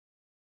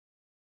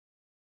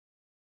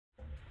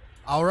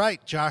All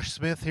right, Josh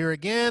Smith here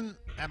again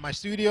at my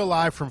studio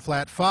live from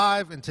Flat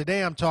 5, and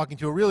today I'm talking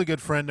to a really good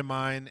friend of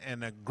mine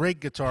and a great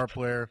guitar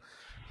player.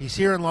 He's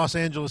here in Los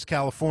Angeles,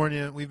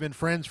 California. We've been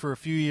friends for a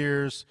few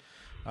years.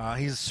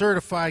 He's a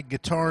certified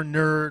guitar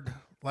nerd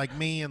like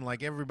me and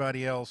like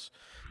everybody else.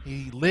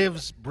 He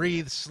lives,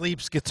 breathes,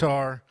 sleeps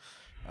guitar,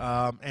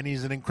 and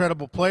he's an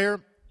incredible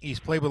player.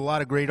 He's played with a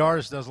lot of great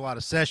artists, does a lot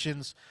of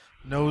sessions,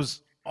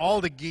 knows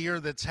all the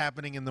gear that's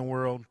happening in the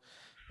world.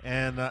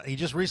 And he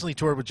just recently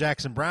toured with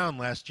Jackson Browne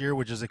last year,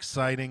 which is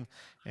exciting.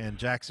 And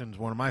Jackson's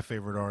one of my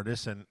favorite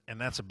artists, and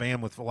that's a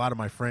band with a lot of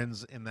my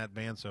friends in that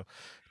band. So,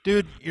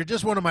 dude, you're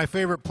just one of my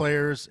favorite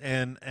players,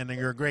 and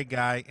you're a great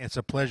guy. It's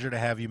a pleasure to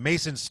have you.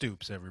 Mason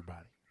Stoops,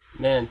 everybody.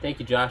 Man, thank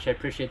you, Josh. I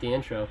appreciate the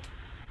intro.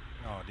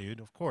 Oh, dude,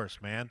 of course,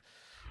 man.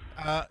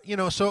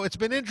 So it's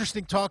been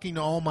interesting talking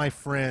to all my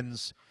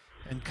friends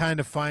and kind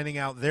of finding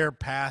out their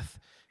path,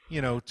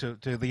 to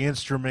the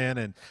instrument.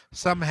 And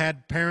some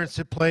had parents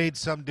that played,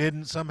 some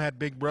didn't. Some had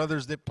big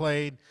brothers that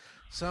played.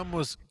 Some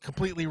was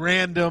completely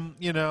random.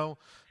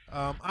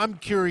 I'm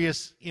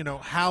curious,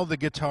 how the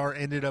guitar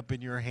ended up in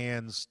your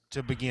hands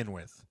to begin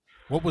with.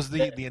 What was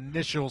the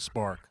initial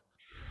spark?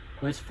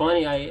 It was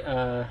funny.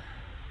 I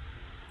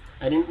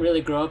didn't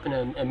really grow up in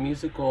a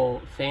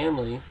musical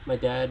family. My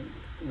dad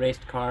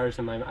raced cars,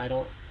 and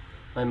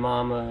my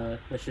mom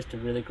was just a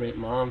really great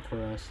mom for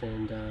us.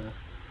 And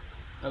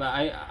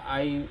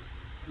I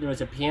there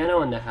was a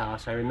piano in the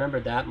house. I remember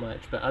that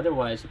much, but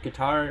otherwise,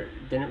 guitar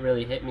didn't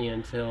really hit me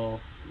until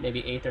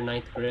maybe eighth or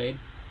ninth grade.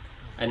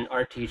 I had an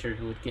art teacher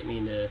who would get me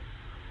into,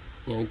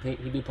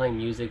 he'd be playing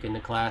music in the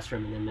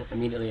classroom, and then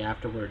immediately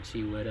afterwards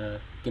he would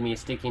give me a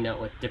sticky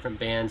note with different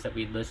bands that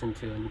we'd listen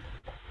to, and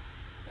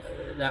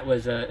that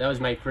was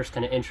my first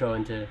kind of intro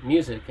into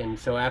music. And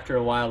so after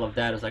a while of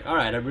that, I was like, all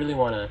right, I really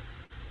want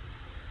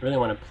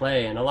to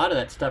play. And a lot of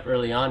that stuff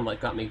early on,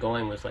 what got me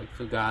going was like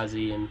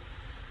Fugazi and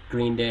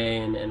Green Day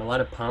and a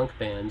lot of punk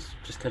bands,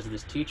 just because of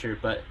this teacher.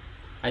 But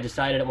I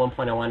decided at one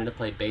point I wanted to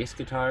play bass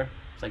guitar.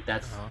 It's like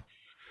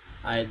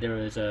there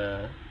was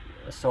a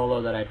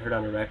solo that I'd heard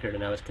on a record,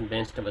 and I was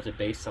convinced it was a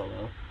bass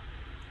solo.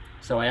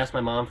 So I asked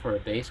my mom for a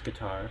bass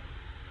guitar,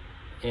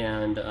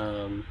 and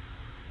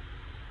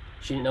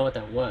she didn't know what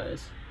that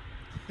was.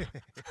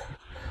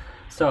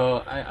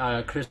 So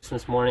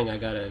Christmas morning, I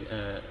got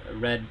a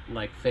red,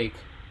 like fake,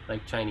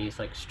 like Chinese,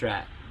 like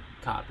Strat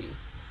copy.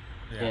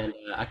 Yeah. And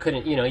I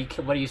couldn't,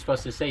 what are you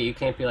supposed to say? You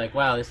can't be like,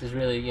 wow, this is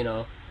really,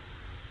 you're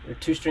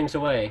two strings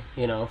away,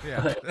 Yeah.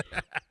 But,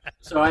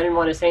 so I didn't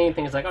want to say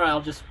anything. It's like, all right,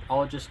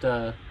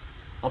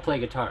 I'll play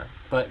guitar.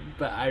 But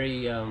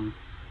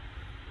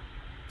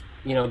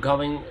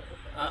going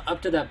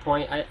up to that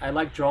point, I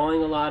liked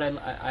drawing a lot.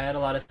 I had a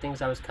lot of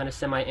things I was kind of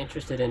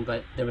semi-interested in,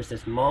 but there was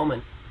this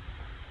moment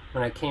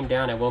when I came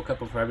down. I woke up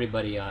before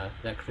everybody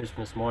that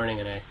Christmas morning,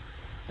 and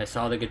I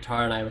saw the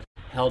guitar, and I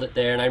held it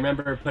there. And I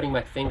remember putting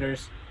my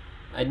fingers,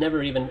 I'd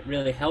never even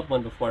really held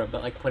one before,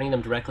 but like putting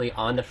them directly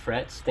on the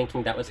frets,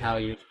 thinking that was how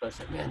you're supposed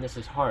to. Man, this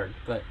is hard.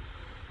 But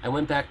I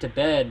went back to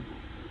bed.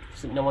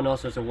 No one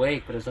else was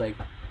awake, but it was like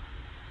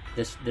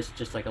this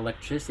just like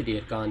electricity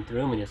had gone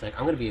through me, and it's like,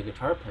 I'm gonna be a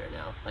guitar player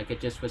now. Like, it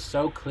just was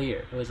so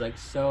clear. It was like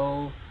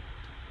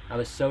I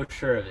was so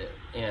sure of it,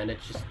 and it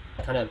just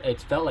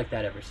it's felt like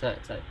that ever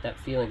since. That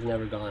feeling's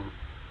never gone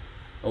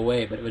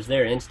away, but it was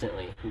there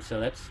instantly. And so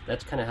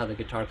that's kind of how the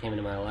guitar came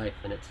into my life,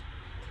 and it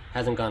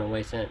hasn't gone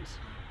away since.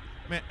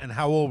 Man, and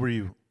how old were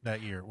you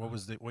that year?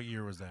 What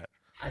year was that?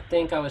 I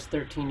think I was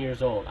 13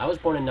 years old. I was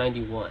born in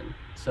 91.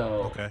 So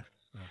okay.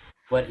 Yeah.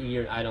 What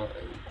year? I don't,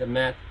 the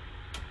math,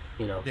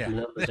 Yeah. the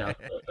numbers out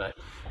there, but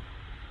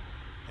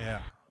Yeah.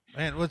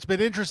 Man, well, it's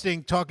been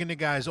interesting talking to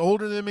guys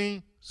older than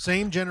me,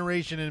 same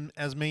generation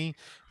as me,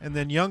 and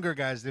then younger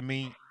guys than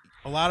me.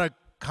 A lot of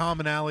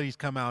commonalities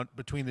come out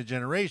between the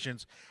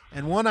generations.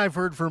 And one I've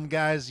heard from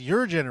guys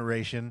your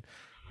generation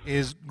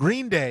is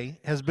Green Day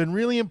has been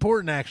really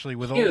important, actually,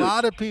 with Huge. a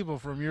lot of people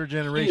from your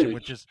generation, Huge.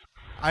 which is,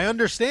 I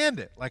understand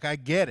it. Like, I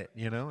get it,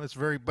 it's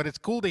but it's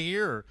cool to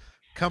hear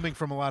coming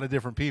from a lot of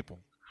different people.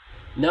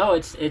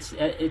 No,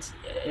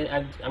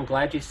 I'm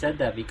glad you said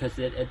that, because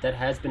that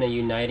has been a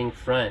uniting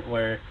front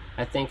where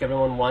I think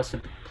everyone wants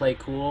to play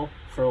cool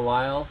for a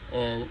while,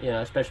 and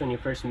especially when you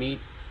first meet,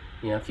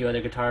 a few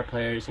other guitar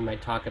players, you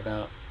might talk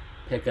about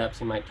pickups,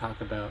 you might talk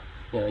about,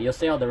 you'll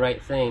say all the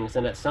right things,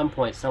 and at some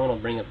point someone will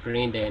bring up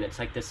Green Day, and it's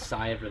like this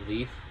sigh of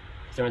relief.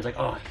 So everyone's like,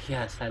 oh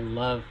yes, I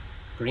love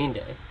Green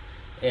Day,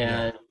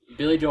 and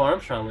Billy Joe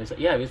Armstrong was,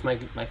 he was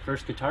my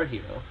first guitar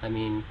hero. I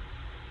mean,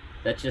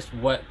 that's just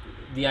what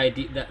the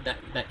idea,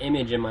 that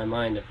image in my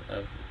mind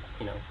of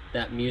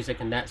that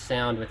music and that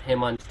sound with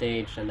him on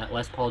stage, and that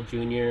Les Paul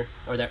Jr.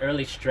 or that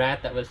early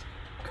Strat that was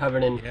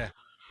covered in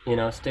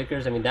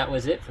stickers. I mean, that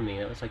was it for me.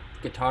 It was like,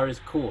 guitar is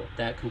cool.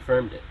 That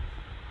confirmed it.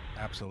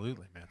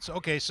 Absolutely, man. So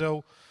okay,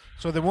 so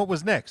then what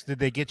was next? Did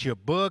they get you a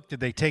book? Did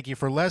they take you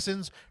for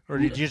lessons, or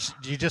did you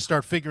just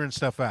start figuring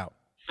stuff out?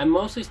 I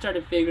mostly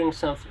started figuring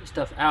stuff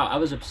out. I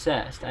was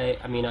obsessed. I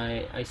mean,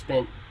 I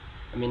spent,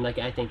 like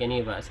I think any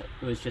of us,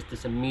 it was just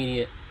this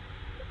immediate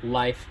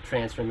life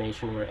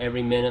transformation where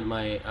every minute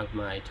of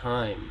my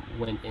time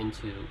went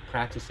into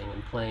practicing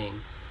and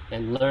playing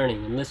and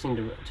learning and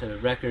listening to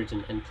records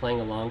and playing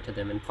along to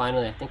them. And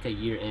finally, I think a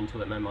year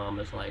into it, my mom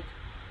was like,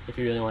 if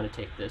you really want to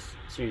take this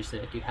seriously,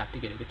 like, you have to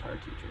get a guitar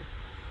teacher.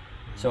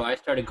 So I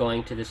started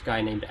going to this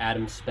guy named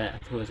Adam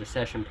Speth, who was a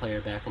session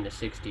player back in the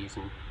 60s,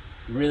 and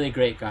really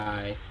great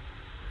guy.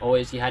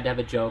 Always, you had to have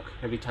a joke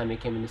every time he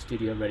came in the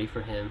studio ready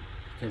for him,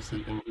 because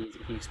he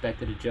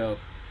expected a joke.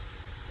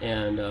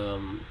 And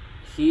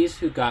he's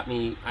who got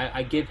me.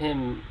 I give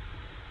him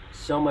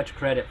so much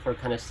credit for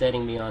kind of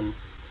setting me on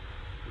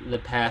the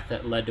path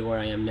that led to where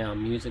I am now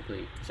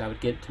musically, because I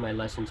would get to my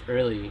lessons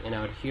early and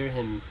I would hear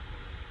him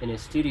in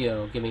his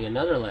studio giving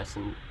another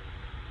lesson,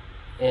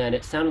 and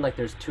it sounded like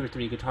there's 2 or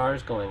 3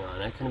 guitars going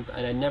on. And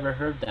I'd never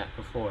heard that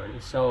before,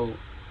 and so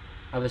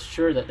I was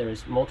sure that there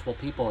was multiple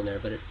people in there,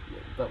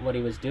 but what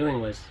he was doing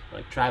was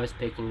like Travis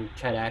picking,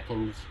 Chet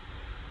Atkins,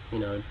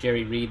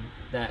 Jerry Reed,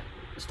 that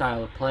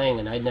style of playing,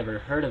 and I'd never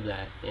heard of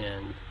that.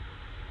 And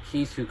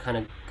he's who kind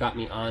of got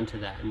me onto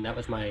that, and that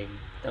was kind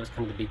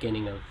of the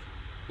beginning of,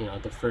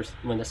 the first,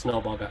 when the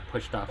snowball got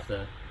pushed off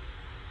the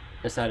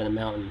side of the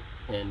mountain.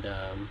 And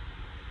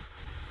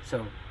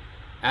so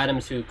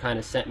Adams who kind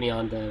of set me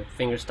on the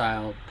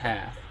fingerstyle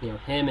path,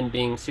 him, and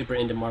being super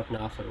into Mark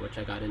Knopfler, which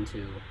I got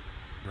into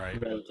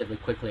relatively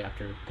quickly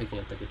after picking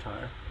up the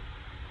guitar.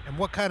 And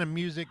what kind of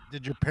music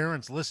did your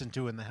parents listen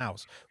to in the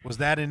house? Was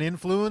that an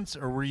influence,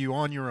 or were you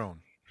on your own?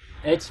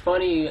 It's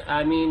funny,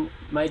 I mean,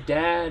 my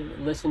dad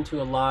listened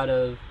to a lot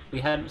of, we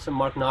had some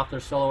Mark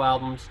Knopfler solo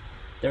albums,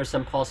 there was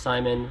some Paul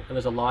Simon, there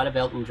was a lot of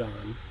Elton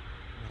John,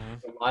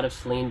 a lot of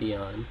Celine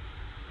Dion,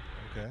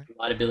 okay,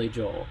 a lot of Billy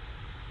Joel.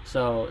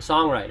 So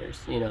songwriters,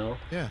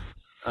 Yeah.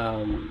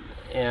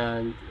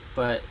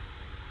 But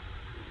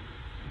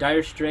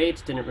Dire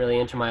Straits didn't really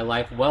enter my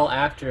life well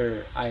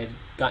after I had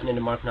gotten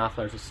into Mark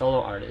Knopfler as a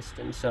solo artist,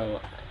 and so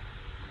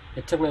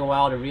it took me a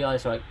while to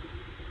realize, like,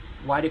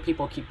 why do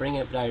people keep bringing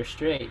up Dire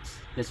Straits,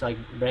 this like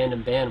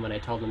random band, when I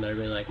told them that I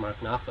really like Mark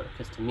Knopfler?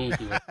 Because to me,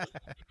 he was a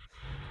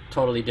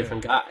totally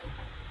different guy.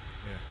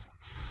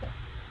 Yeah.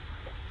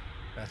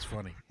 That's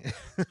funny.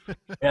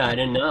 Yeah, I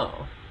didn't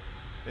know.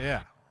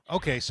 Yeah.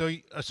 Okay, so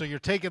you're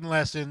taking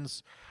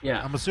lessons.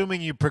 Yeah. I'm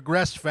assuming you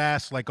progressed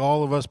fast, like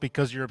all of us,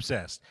 because you're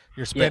obsessed.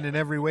 You're spending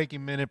every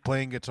waking minute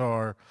playing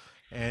guitar,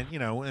 and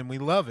and we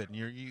love it. And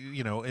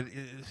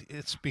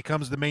it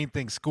becomes the main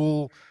thing.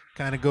 School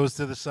kind of goes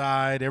to the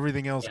side.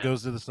 Everything else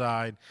goes to the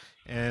side.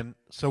 And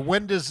so,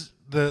 when does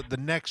the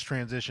next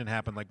transition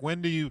happen? Like,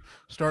 when do you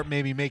start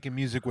maybe making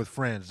music with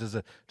friends?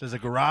 Does a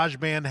garage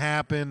band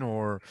happen,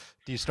 or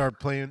do you start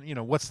playing?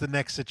 What's the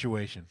next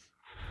situation?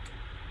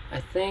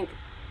 I think,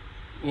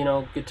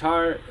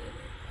 guitar,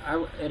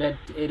 it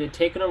had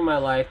taken over my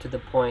life to the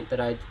point that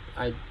I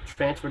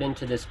transferred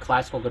into this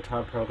classical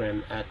guitar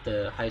program at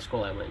the high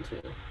school I went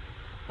to.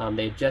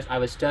 I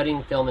was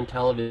studying film and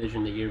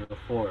television the year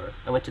before.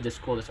 I went to this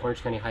school, this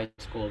Orange County High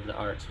School of the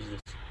Arts, which is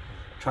this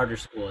charter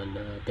school in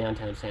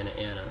downtown Santa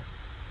Ana.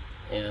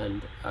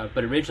 And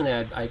but originally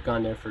I'd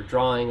gone there for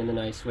drawing, and then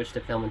I switched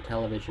to film and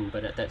television.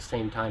 But at that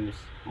same time is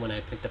when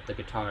I picked up the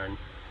guitar, and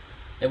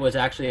it was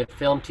actually a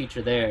film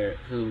teacher there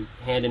who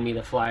handed me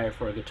the flyer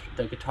for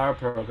the guitar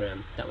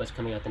program that was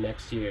coming out the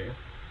next year.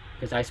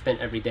 Because I spent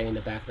every day in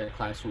the back of the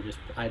classroom,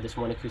 I had this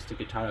one acoustic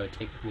guitar I would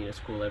take with me to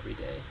school every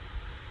day.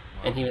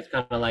 Wow. And he was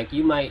kind of like,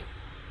 you might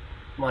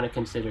want to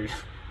consider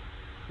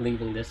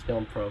leaving this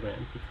film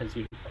program, because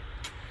he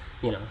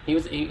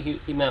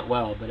meant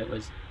well, but it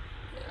was,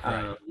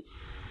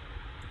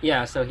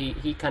 so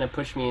he kind of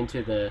pushed me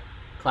into the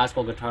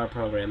classical guitar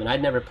program, and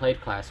I'd never played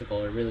classical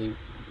or really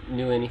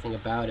knew anything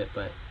about it,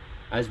 but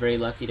I was very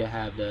lucky to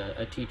have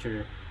a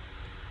teacher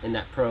in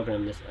that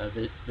program,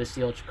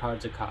 Vasil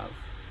Chikarzakov,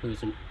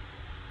 who's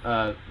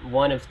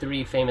one of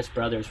 3 famous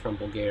brothers from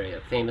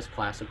Bulgaria, famous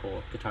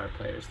classical guitar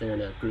players. They're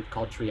in a group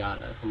called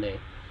Triada, and they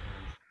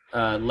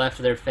left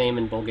their fame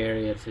in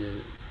Bulgaria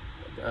to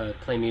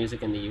play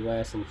music in the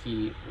U.S., and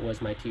he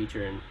was my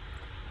teacher and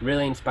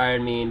really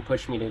inspired me and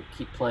pushed me to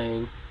keep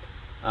playing.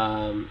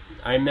 I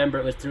remember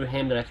it was through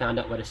him that I found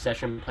out what a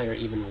session player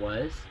even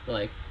was,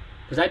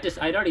 because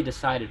I'd already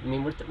decided. I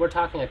mean, we're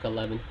talking like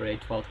 11th grade,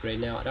 12th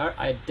grade now.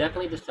 I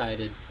definitely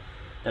decided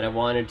that I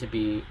wanted to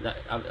be, that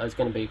I was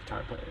going to be a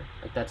guitar player.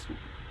 Like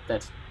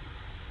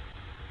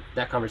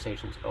that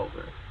conversation's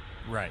over.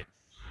 Right.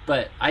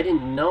 But I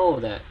didn't know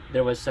that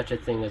there was such a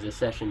thing as a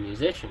session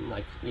musician,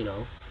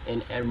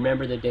 and I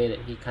remember the day that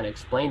he kind of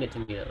explained it to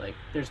me, that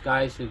there's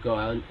guys who go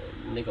out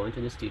and they go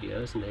into the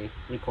studios and they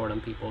record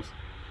on people's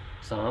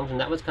songs, and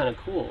that was kind of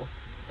cool.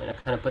 And I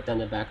kind of put that in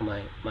the back of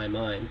my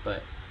mind,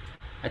 but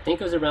I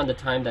think it was around the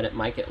time that It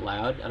Might Get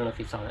Loud. I don't know if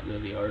you saw that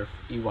movie or if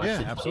you watched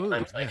it 20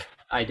 times like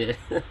I did.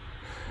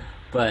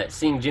 But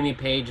seeing Jimmy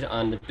Page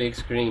on the big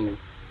screen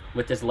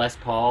with this Les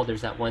Paul,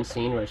 there's that one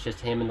scene where it's just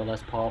him and the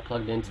Les Paul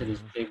plugged into these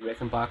big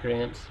Rickenbacker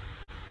amps.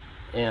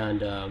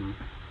 And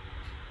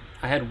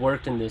I had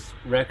worked in this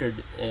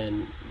record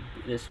in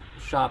this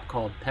shop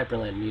called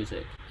Pepperland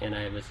Music, and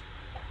I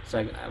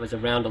was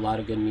around a lot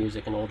of good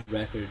music and old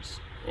records,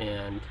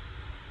 and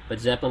but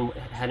Zeppelin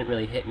hadn't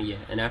really hit me yet.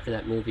 And after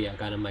that movie, I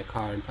got in my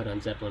car and put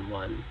on Zeppelin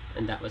 1,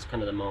 and that was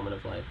kind of the moment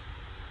of like,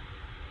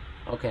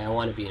 okay, I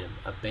want to be in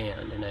a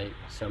band. And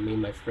so me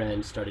and my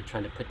friends started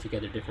trying to put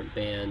together different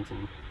bands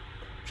and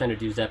trying to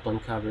do Zeppelin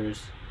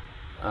covers,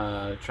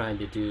 trying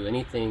to do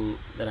anything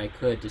that I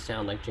could to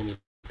sound like Jimmy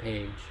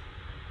Page.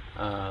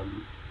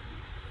 And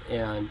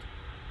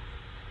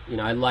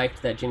I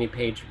liked that Jimmy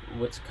Page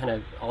was kind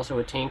of also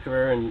a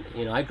tinkerer,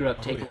 and I grew up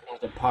taking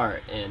things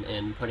apart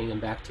and putting them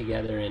back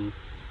together, and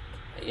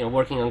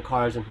working on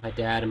cars with my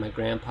dad and my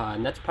grandpa,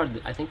 and that's part of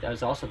I think that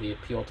was also the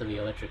appeal to the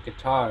electric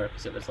guitar,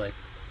 because it was like,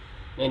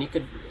 man,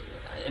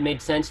 it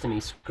made sense to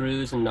me,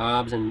 screws and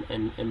knobs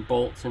and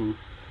bolts, and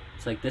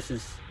it's like, this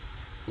is,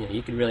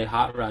 you could really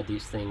hot rod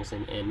these things,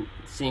 and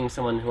seeing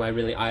someone who I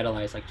really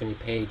idolized like Jimmy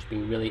Page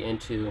being really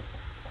into,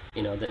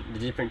 the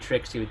different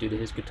tricks he would do to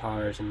his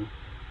guitars, and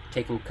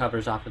taking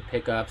covers off of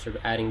pickups or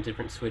adding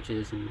different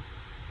switches, and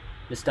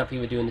the stuff he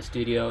would do in the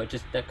studio, it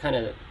just, that kind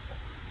of,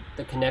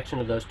 the connection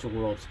of those two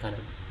worlds kind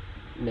of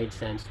made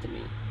sense to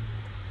me.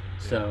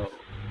 So,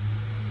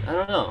 I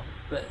don't know,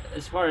 but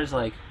as far as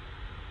like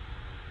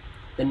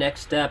the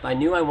next step, I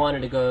knew I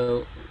wanted to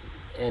go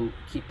and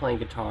keep playing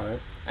guitar.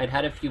 I'd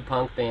had a few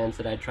punk bands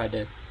that I tried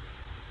to,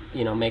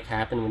 make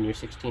happen when you're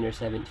 16 or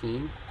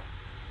 17.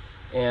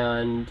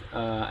 And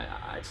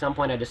at some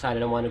point I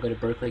decided I wanted to go to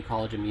Berklee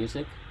College of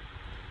Music.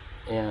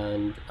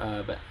 And,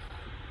 but,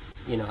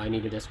 I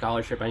needed a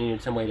scholarship. I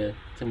needed some way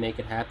to make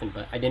it happen,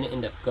 but I didn't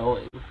end up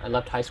going. I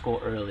left high school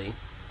early,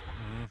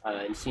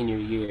 in senior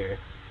year.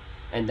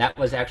 And that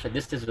was actually,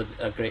 this is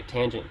a great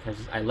tangent,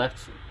 because I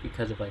left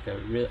because of like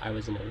I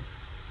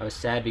was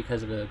sad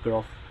because of a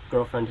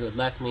girlfriend who had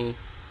left me.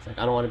 It's like,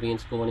 I don't want to be in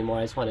school anymore.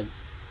 I just want to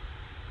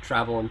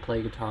travel and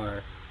play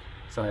guitar.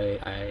 So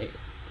I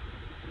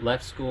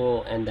left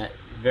school, and that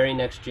very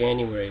next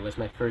January was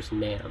my first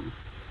NAMM.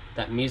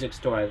 That music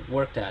store I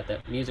worked at,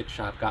 that music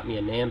shop, got me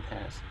a NAMM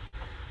pass.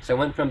 So I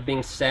went from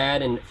being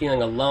sad and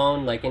feeling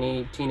alone like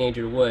any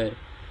teenager would,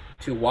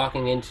 to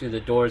walking into the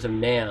doors of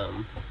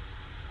NAMM,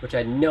 which I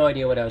had no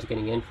idea what I was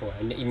getting in for.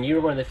 And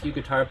you're one of the few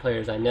guitar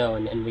players I know,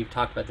 and we've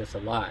talked about this a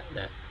lot,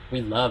 that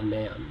we love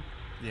NAMM.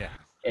 Yeah.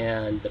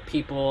 And the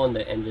people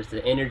and just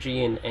the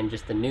energy and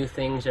just the new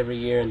things every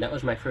year, and that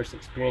was my first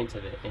experience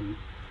of it. And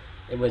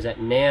it was at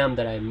NAMM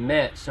that I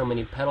met so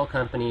many pedal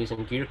companies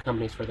and gear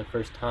companies for the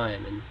first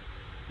time. And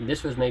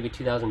this was maybe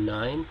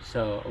 2009,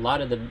 so a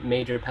lot of the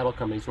major pedal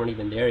companies weren't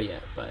even there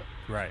yet. But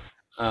right,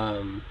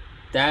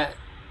 that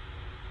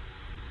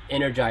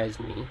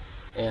energized me,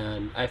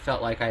 and I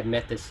felt like I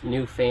met this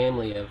new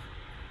family of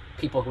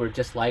people who were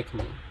just like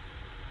me,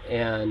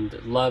 and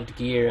loved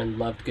gear and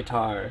loved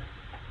guitar.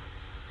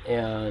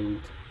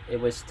 And it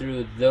was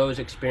through those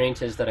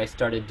experiences that I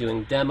started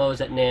doing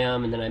demos at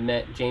NAMM, and then I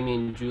met Jamie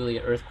and Julie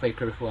at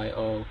Earthquaker, who I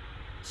owe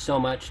so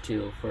much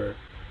to for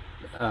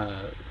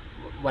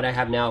what I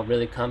have now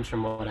really comes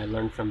from what I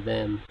learned from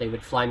them. They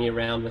would fly me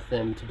around with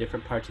them to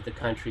different parts of the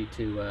country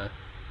to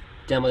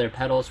demo their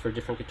pedals for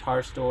different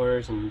guitar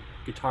stores and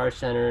Guitar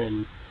Center,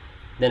 and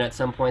then at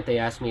some point they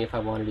asked me if I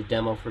wanted to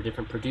demo for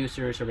different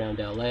producers around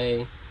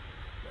LA,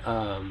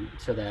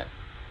 so that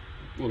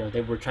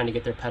they were trying to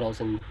get their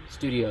pedals in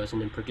studios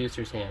and in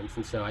producers' hands.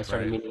 And so I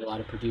started meeting a lot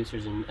of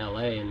producers in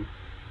LA, and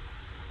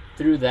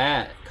through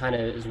that kind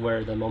of is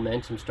where the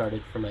momentum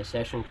started for my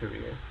session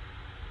career.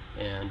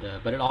 And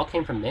but it all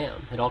came from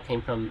NAMM. It all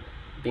came from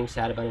being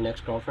sad about an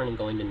ex-girlfriend and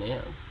going to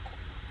NAMM.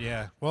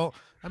 Yeah, well,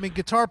 I mean,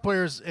 guitar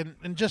players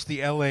and just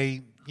the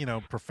LA,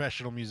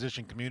 professional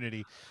musician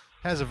community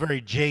has a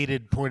very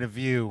jaded point of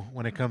view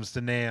when it comes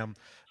to NAMM.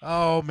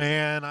 Oh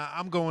man,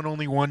 I'm going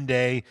only one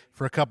day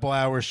for a couple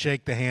hours,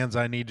 shake the hands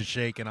I need to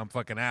shake, and I'm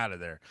fucking out of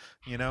there.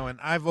 And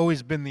I've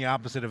always been the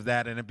opposite of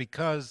that, and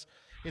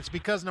it's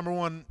because number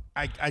one,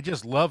 I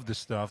just love this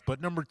stuff, but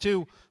number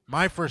two,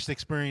 my first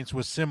experience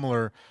was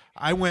similar.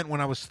 I went when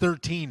I was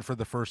 13 for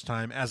the first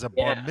time as a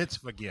bar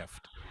mitzvah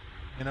gift,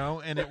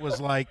 and it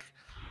was like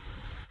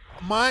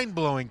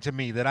mind-blowing to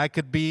me that I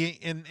could be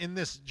in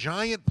this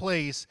giant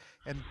place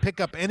and pick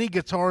up any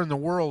guitar in the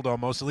world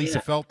almost. At least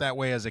it felt that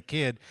way as a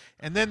kid.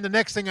 And then the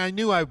next thing I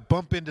knew, I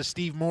bump into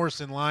Steve Morse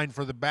in line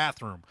for the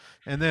bathroom.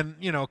 And then,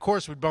 of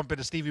course, we'd bump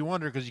into Stevie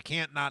Wonder, because you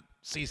can't not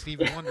see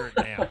Stevie Wonder at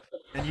NAMM.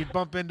 And you'd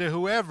bump into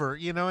whoever,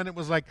 and it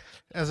was like,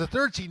 as a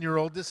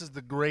 13-year-old, this is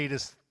the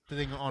greatest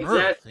thing on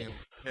earth.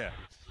 Yeah.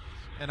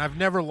 And I've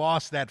never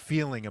lost that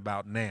feeling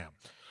about NAMM.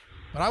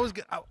 But I was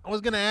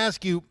going to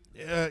ask you,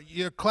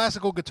 your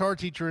classical guitar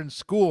teacher in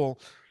school,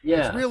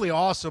 it's really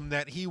awesome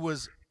that he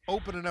was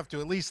open enough to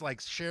at least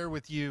like share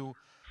with you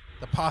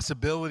the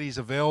possibilities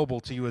available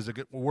to you as a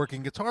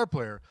working guitar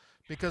player,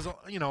 because a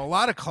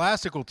lot of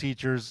classical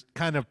teachers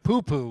kind of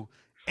poo-poo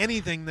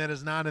anything that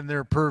is not in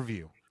their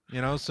purview,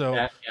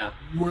 so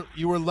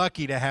you were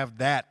lucky to have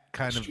that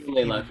kind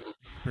Extremely of lucky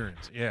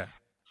experience.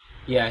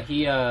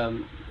 He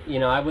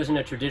I wasn't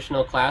a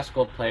traditional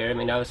classical player. I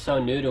mean, I was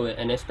so new to it,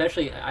 and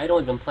especially I'd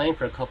only been playing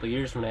for a couple of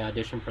years when I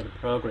auditioned for the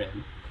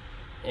program.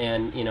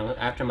 And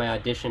after my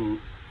audition,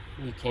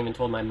 he came and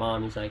told my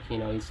mom, he's like,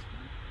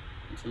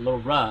 it's a little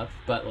rough,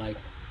 but like,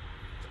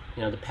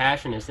 the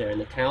passion is there and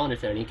the talent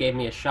is there, and he gave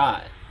me a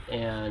shot.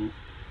 And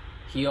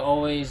he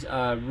always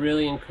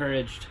really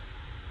encouraged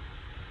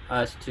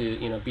us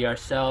to, be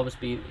ourselves,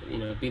 be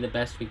the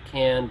best we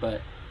can.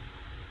 But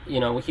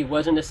he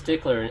wasn't a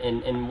stickler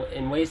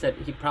in ways that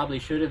he probably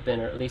should have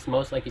been, or at least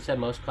most, like you said,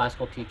 most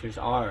classical teachers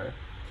are.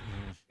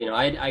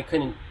 I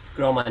couldn't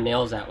grow my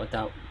nails out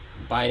without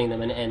biting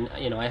them, and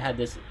I had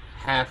this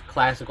half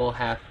classical,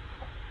 half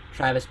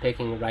Travis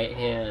picking right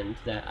hand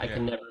that I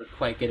could never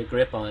quite get a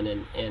grip on,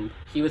 and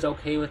he was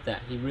okay with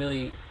that. He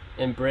really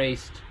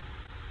embraced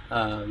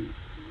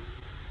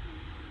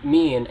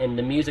me and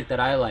the music that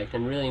I liked,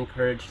 and really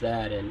encouraged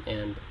that,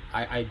 and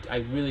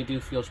I really do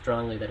feel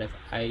strongly that if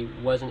I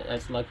wasn't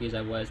as lucky as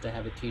I was to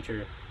have a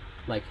teacher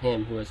like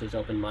him who was as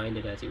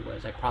open-minded as he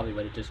was, I probably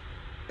would have just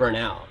burnt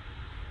out.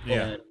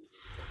 Yeah. And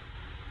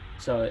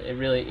so it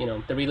really,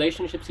 the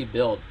relationships you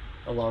build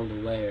along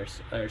the way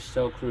are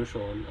so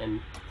crucial,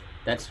 and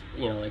that's,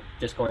 like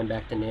just going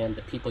back to NAMM,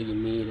 the people you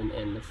meet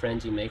and the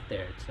friends you make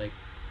there, it's like,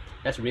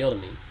 that's real to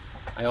me.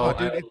 I owe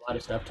a lot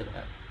of stuff to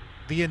that.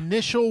 The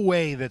initial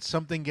way that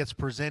something gets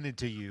presented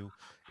to you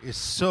is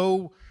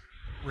so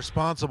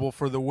responsible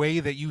for the way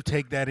that you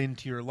take that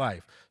into your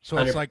life. So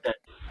it's 100%. like,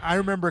 I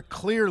remember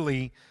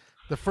clearly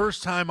the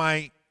first time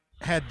I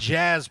had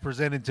jazz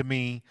presented to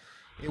me,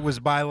 it was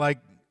by like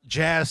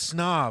jazz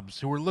snobs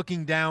who were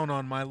looking down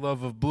on my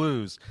love of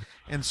blues.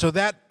 And so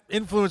that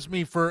influenced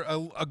me for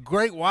a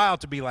great while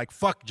to be like,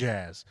 fuck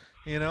jazz,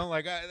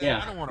 like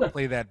I don't want to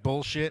play that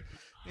bullshit,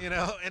 and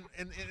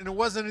it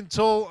wasn't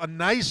until a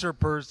nicer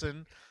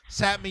person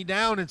sat me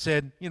down and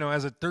said,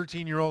 as a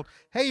 13-year-old,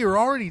 hey, you're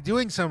already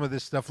doing some of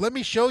this stuff. Let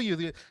me show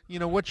you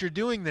what you're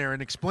doing there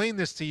and explain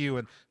this to you.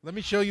 And let me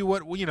show you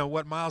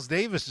what Miles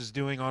Davis is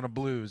doing on a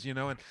blues,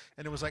 and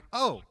it was like,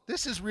 oh,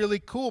 this is really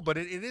cool. But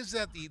it is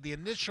that the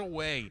initial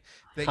way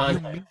that you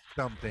meet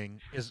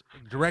something is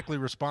directly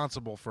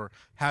responsible for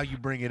how you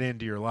bring it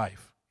into your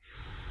life.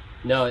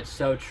 No, it's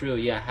so true.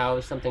 Yeah.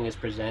 How something is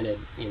presented,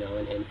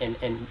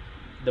 and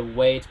the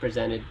way it's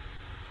presented,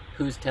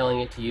 who's telling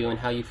it to you, and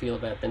how you feel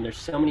about it. Then there's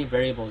so many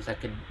variables that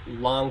could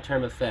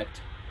long-term affect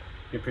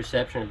your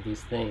perception of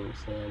these things.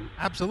 And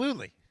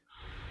absolutely,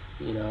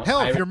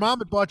 hell, if your mom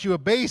had bought you a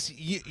bass,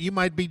 you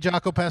might be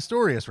Jaco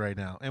Pastorius right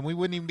now, and we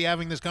wouldn't even be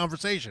having this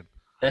conversation.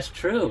 That's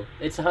true.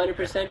 It's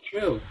 100%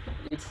 true.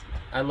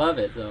 I love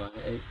it though.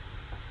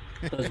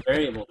 Those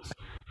variables.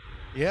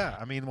 Yeah,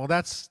 I mean, well,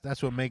 that's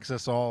what makes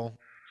us all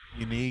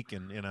unique,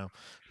 and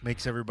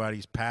makes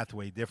everybody's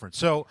pathway different.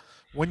 So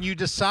when you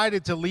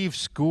decided to leave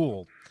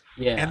school,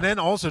 and then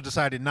also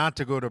decided not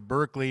to go to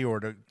Berklee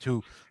or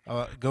to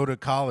go to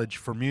college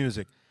for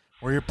music,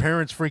 were your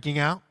parents freaking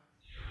out?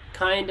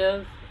 Kind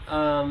of.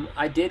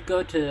 I did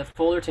go to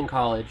Fullerton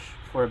College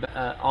for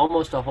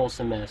almost a whole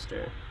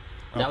semester.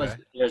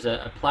 There's an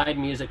applied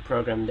music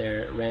program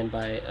there ran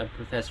by a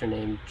professor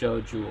named Joe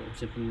Jewell.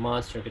 He's a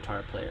monster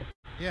guitar player.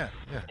 Yeah.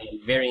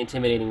 A very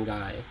intimidating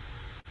guy.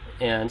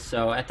 And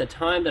so at the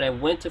time that I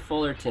went to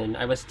Fullerton,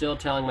 I was still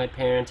telling my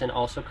parents and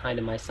also kind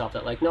of myself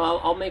that, like, no,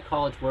 I'll make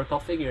college work. I'll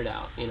figure it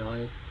out.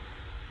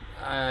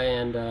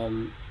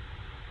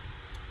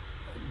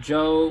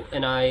 Joe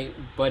and I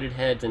butted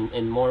heads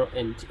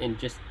in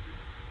just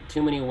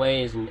too many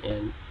ways,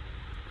 and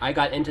I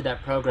got into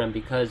that program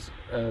because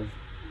of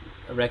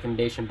a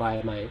recommendation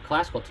by my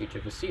classical teacher,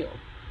 Vasile.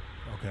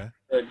 Okay.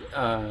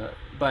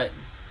 But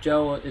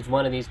Joe is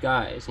one of these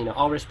guys,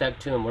 all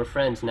respect to him, we're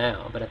friends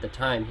now, but at the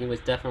time he was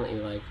definitely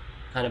like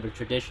kind of a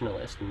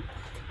traditionalist, and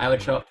I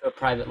would show up to a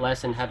private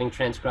lesson having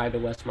transcribed a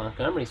Wes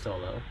Montgomery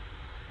solo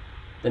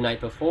the night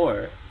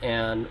before,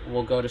 and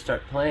we'll go to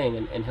start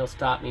playing, and he'll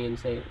stop me and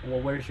say, well,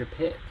 where's your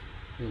pick?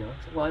 I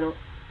said, well,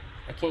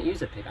 I can't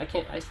use a pick.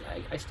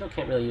 I still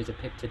can't really use a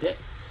pick today.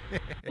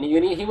 And he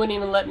wouldn't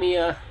even let me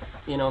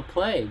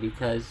play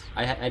because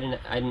I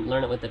didn't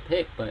learn it with the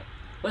pick, but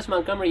Wes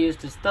Montgomery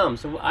used his thumb,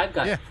 so I've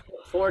got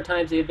 4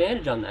 times the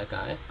advantage on that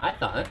guy, I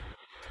thought.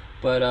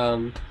 But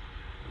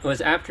it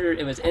was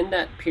in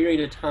that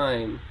period of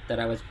time that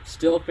I was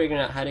still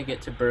figuring out how to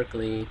get to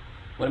Berklee,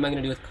 what am I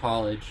going to do with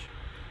college,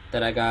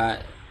 that I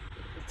got,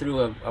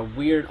 through a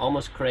weird,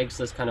 almost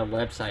Craigslist kind of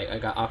website, I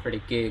got offered a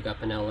gig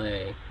up in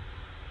LA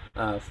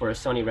for a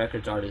Sony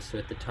Records artist who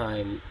at the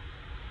time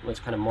was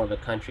kind of more of a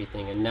country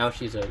thing, and now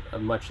she's a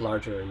much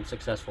larger and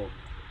successful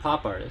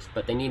pop artist,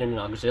 but they needed an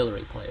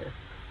auxiliary player.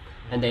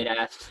 And they'd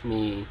asked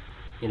me,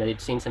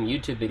 they'd seen some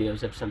YouTube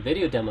videos of some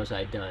video demos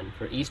I'd done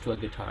for Eastwood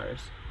guitars.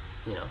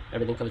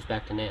 Everything comes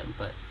back to NAMM,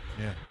 but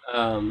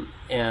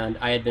and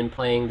I had been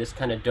playing this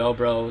kind of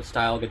dobro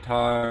style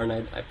guitar, and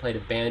I played a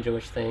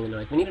banjo-ish thing, and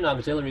they're like, we need an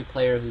auxiliary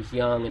player who's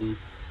young,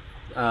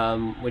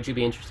 and would you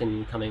be interested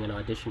in coming and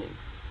auditioning?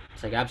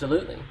 It's like,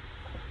 absolutely.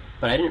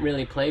 But I didn't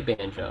really play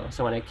banjo,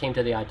 so when I came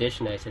to the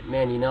audition, I said,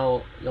 man,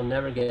 you'll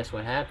never guess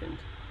what happened.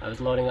 I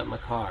was loading up my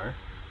car,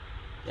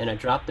 and I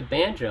dropped the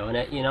banjo, and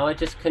I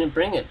just couldn't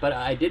bring it. But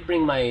I did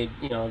bring my,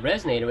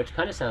 resonator, which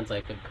kind of sounds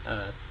like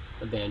a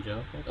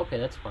banjo. Like, okay,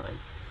 that's fine.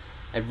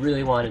 I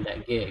really wanted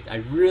that gig. I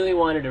really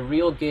wanted a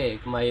real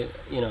gig. My,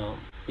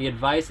 the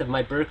advice of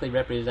my Berkeley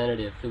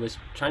representative, who was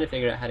trying to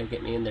figure out how to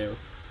get me in there,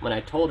 when I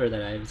told her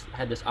that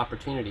had this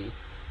opportunity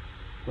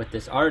with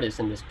this artist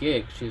and this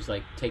gig, she was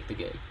like, take the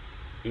gig.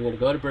 You're going to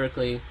go to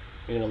Berkeley,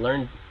 you're going to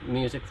learn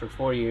music for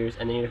 4 years,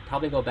 and then you're going to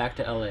probably go back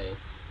to LA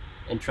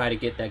and try to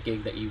get that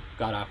gig that you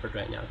got offered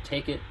right now.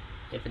 Take it.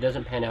 If it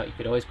doesn't pan out, you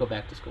could always go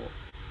back to school.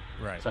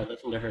 Right. So I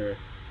listened to her,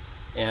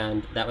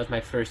 and that was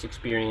my first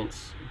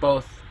experience,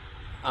 both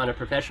on a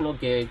professional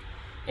gig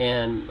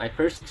and my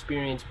first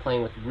experience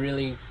playing with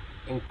really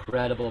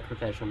incredible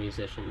professional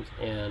musicians.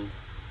 And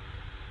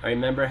I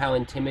remember how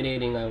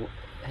intimidated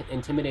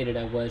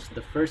I was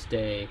the first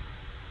day,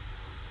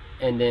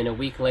 and then a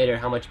week later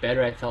how much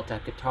better I felt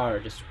at guitar,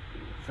 just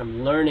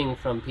from learning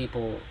from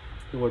people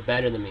who were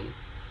better than me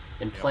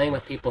and playing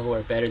with people who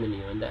are better than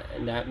you. And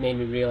that made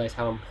me realize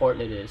how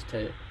important it is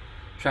to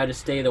try to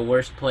stay the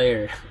worst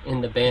player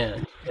in the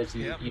band, because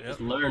you just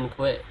learn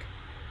quick.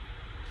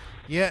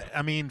 Yeah,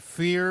 I mean,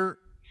 fear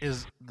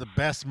is the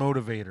best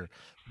motivator.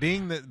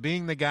 Being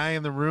the guy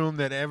in the room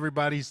that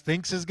everybody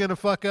thinks is gonna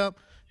fuck up,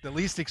 the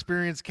least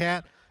experienced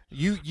cat,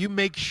 you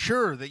make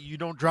sure that you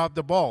don't drop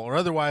the ball, or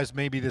otherwise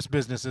maybe this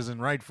business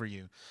isn't right for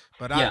you.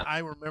 But I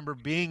remember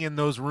being in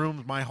those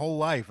rooms my whole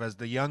life as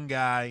the young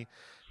guy,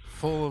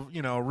 full of,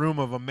 a room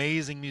of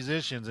amazing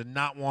musicians, and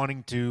not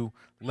wanting to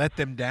let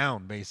them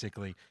down,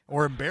 basically,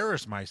 or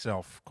embarrass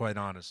myself, quite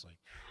honestly.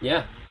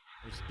 Yeah.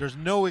 There's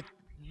no,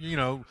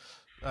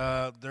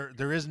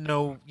 there is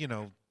no,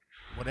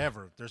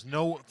 whatever. There's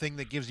no thing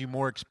that gives you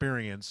more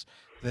experience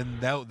than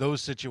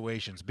those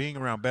situations, being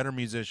around better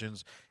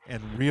musicians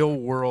and real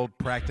world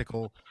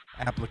practical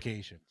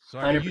application. So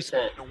I mean, you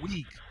said in a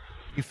week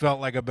you felt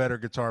like a better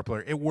guitar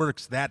player. It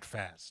works that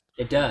fast.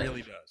 It does. It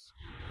really does.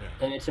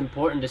 Yeah. And it's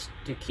important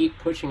to keep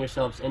pushing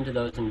yourselves into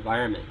those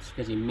environments,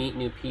 because you meet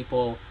new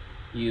people,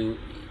 you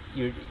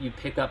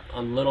pick up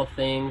on little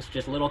things,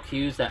 just little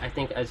cues that I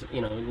think, as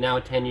now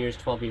 10 years,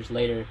 12 years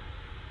later,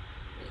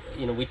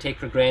 we take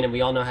for granted.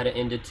 We all know how to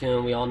end a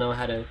tune. We all know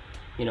how to,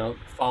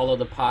 follow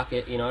the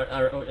pocket.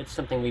 Or it's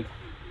something we've,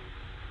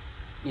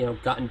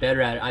 gotten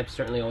better at. I'm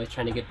certainly always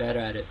trying to get better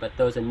at it. But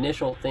those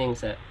initial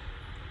things that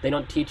they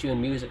don't teach you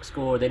in music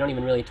school, or they don't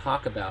even really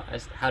talk about,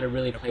 as how to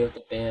really play with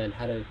the band,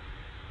 how to,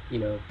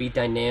 be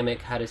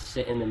dynamic, how to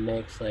sit in the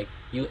mix. Like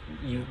you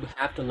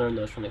have to learn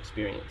those from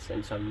experience.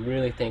 And so I'm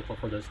really thankful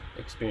for those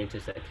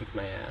experiences that kicked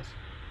my ass.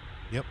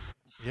 Yep.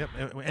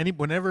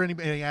 Whenever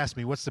anybody asks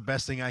me what's the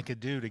best thing I could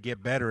do to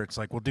get better, it's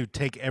like, well, dude,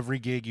 take every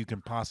gig you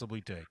can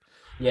possibly take.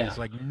 Yeah. It's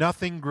like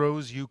nothing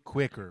grows you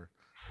quicker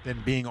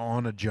than being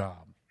on a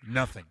job.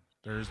 Nothing.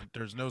 There's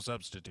no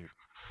substitute.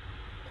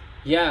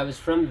 Yeah, it was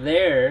from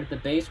there, the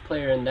bass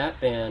player in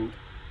that band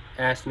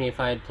asked me if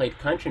I had played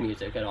country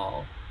music at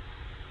all.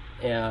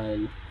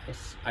 And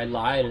I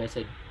lied and I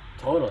said,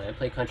 totally, I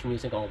play country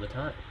music all the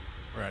time.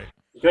 Right.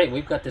 Great,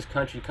 we've got this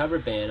country cover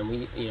band, and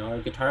we, our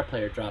guitar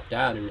player dropped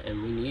out,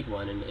 and we need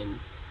one, and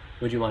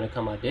would you want to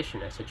come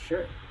audition? I said,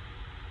 sure.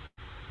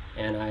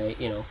 And I,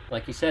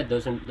 like you said,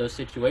 those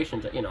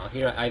situations,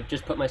 here I've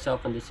just put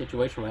myself in this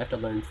situation where I have to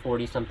learn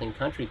 40-something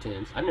country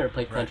tunes. I've never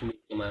played country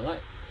music in my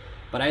life.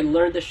 But I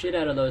learned the shit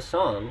out of those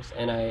songs,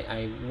 and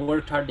I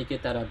worked hard to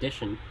get that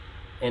audition.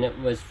 And it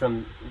was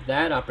from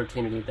that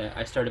opportunity that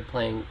I started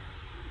playing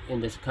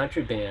in this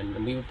country band,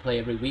 and we would play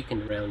every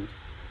weekend around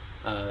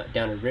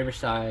down in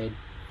Riverside.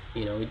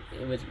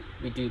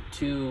 We do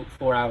 2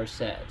 4-hour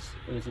sets.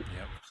 It was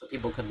so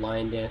people could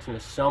line dance, and it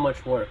was so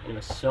much work, and it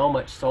was so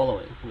much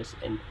soloing.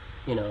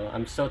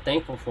 I'm so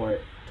thankful for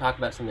it. Talk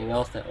about something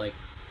else that like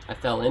I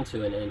fell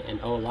into and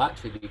owe a lot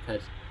to,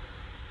 because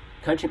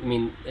country,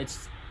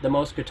 it's the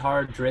most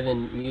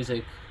guitar-driven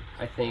music,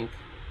 I think,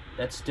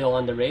 that's still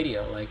on the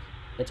radio. Like,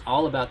 it's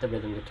all about the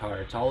rhythm guitar.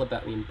 It's all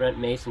about, Brent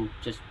Mason,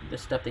 just the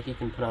stuff that he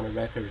can put on a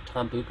record, or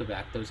Tom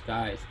Bukovac, those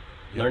guys,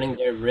 learning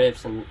their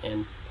riffs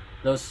and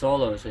those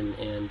solos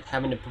and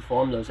having to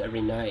perform those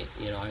every night.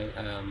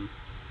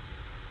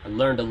 I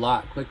learned a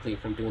lot quickly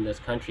from doing those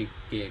country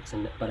gigs,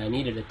 but I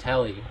needed a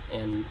telly,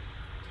 and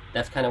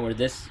that's kind of where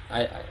this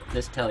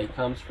telly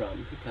comes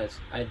from, because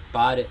I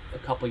bought it a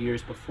couple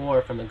years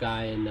before from a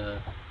guy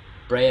in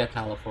Brea,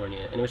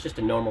 California, and it was just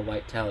a normal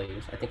white telly.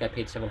 I think I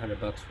paid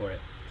 $700 for it.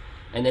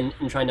 And then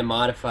in trying to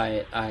modify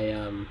it,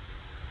 I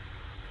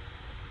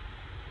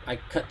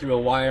cut through a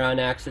wire on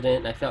accident,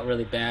 and I felt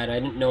really bad. I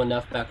didn't know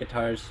enough about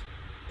guitars,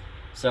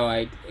 so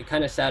it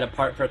kind of sat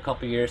apart for a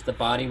couple years. The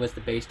body was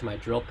the base to my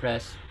drill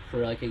press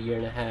for like a year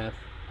and a half,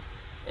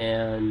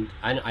 and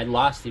I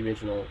lost the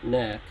original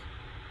neck.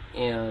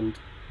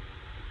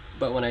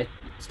 But when I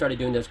started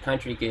doing those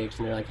country gigs,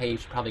 and they're like, hey, you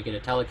should probably get a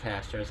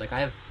Telecaster, I was like, I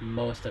have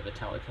most of a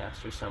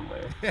Telecaster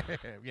somewhere.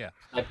 Yeah.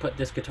 I put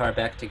this guitar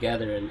back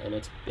together, and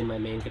it's been my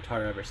main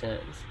guitar ever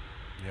since.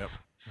 Yep.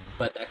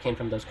 But that came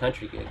from those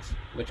country gigs,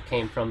 which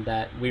came from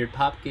that weird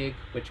pop gig,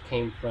 which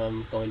came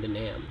from going to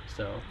NAMM.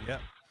 So yeah.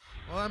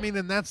 Well,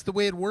 and that's the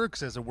way it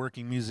works as a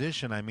working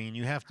musician.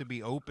 You have to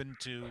be open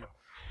to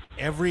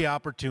every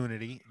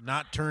opportunity,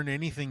 not turn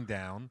anything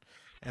down,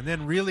 and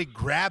then really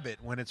grab it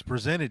when it's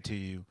presented to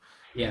you.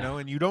 Yeah.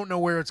 And you don't know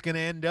where it's going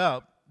to end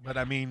up, but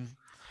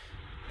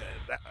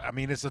I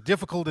mean, it's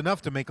difficult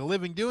enough to make a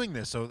living doing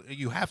this, so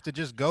you have to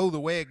just go the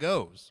way it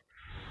goes.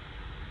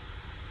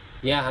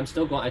 Yeah, I'm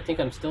still going. I think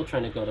I'm still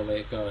trying to go the way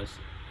it goes.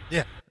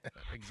 Yeah,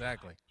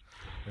 exactly.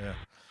 Yeah.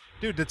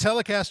 Dude, the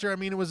Telecaster, I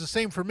mean, it was the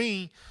same for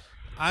me.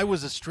 I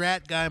was a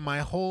Strat guy my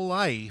whole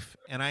life,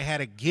 and I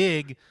had a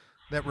gig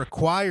that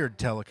required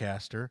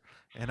Telecaster,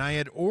 and I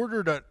had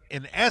ordered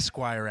an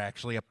Esquire,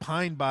 actually, a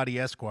Pine Body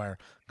Esquire,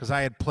 because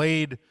I had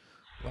played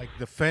like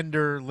the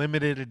Fender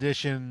limited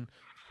edition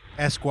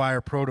Esquire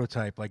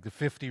prototype, like the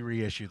 50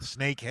 reissue, the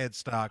snake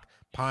headstock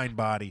Pine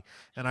Body,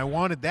 and I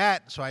wanted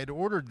that, so I had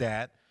ordered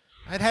that.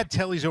 I'd had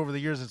Tellys over the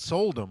years and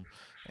sold them,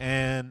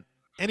 and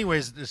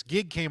anyways, this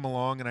gig came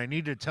along, and I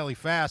needed a Telly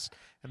fast,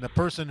 and the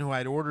person who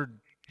I'd ordered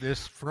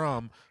this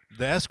from,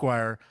 the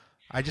Esquire,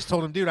 I just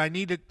told him, dude, I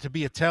need it to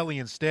be a Telly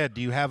instead.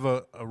 Do you have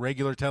a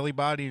regular Telly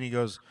body? And he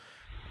goes,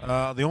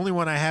 the only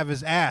one I have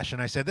is Ash.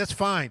 And I said, that's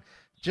fine.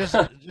 Just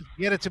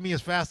get it to me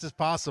as fast as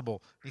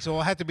possible. He said,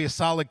 well, it had to be a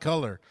solid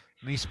color.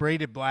 And he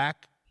sprayed it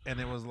black,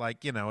 and it was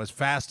like, as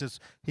fast as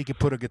he could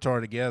put a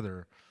guitar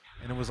together.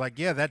 And it was like,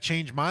 yeah, that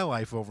changed my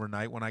life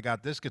overnight when I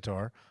got this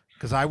guitar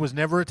because I was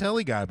never a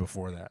Telly guy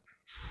before that.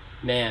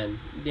 Man,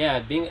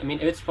 yeah, I mean,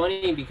 it's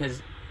funny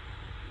because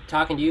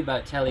talking to you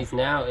about Tellys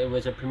now, it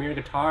was a Premier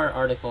Guitar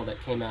article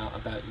that came out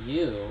about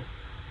you.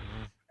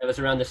 Mhm. It was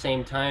around the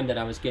same time that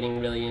I was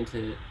getting really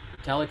into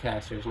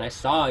Telecasters, and I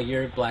saw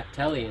your black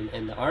Telly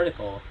in the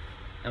article.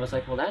 I was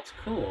like, well, that's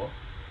cool.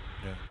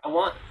 Yeah. I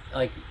want,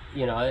 like,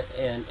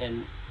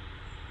 and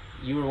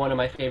you were one of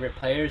my favorite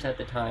players at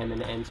the time,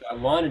 and so I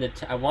wanted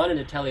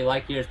a Telly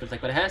like yours, but it's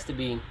like, but it has to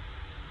be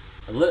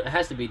it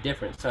has to be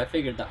different. So I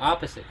figured the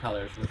opposite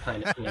colors were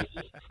kind of maybe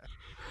the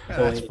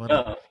That's way to funny.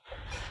 go.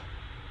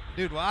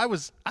 Dude,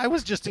 well, I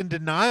was just in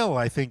denial,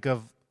 I think,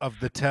 of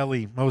the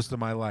Telly most of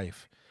my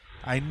life.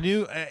 I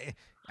knew it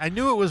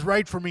was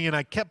right for me, and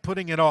I kept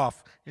putting it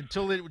off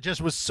until it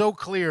just was so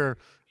clear.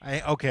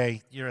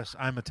 Okay, yes,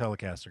 I'm a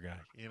Telecaster guy,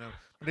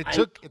 but it I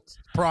took it's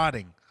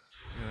prodding,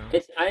 you know.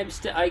 it's I'm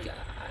still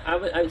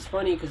it's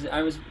funny because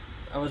I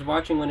was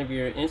watching one of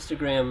your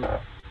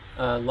Instagram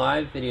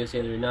live videos the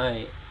other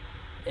night,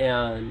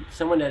 and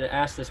someone had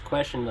asked this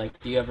question like,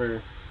 do you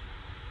ever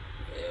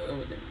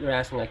they're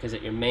asking like, is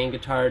it your main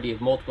guitar? Do you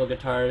have multiple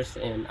guitars?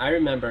 And I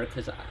remember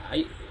because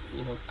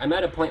I'm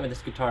at a point with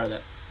this guitar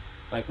that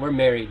like we're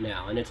married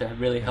now, and it's a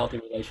really Yeah, healthy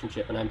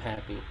relationship, and I'm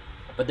happy.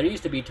 But there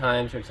used to be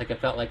times where it's like I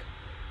felt like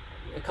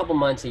a couple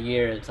months a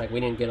year, it's like we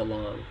didn't get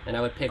along, and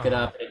I would pick uh it huh.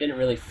 up, and it didn't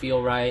really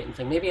feel right. It's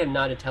like maybe I'm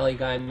not a telly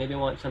guy, maybe I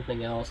want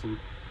something else,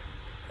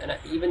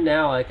 even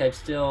now, like I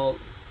still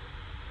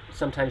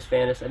sometimes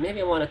fantasize. Maybe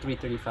I want a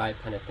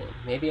 335 kind of thing.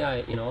 Maybe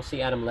I'll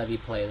see Adam Levy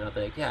play, and I'll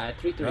be like, yeah, a Right.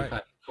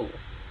 335, cool.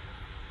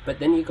 But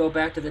then you go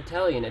back to the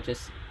telly, and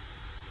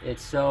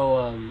it's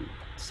so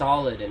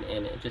solid,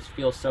 and it just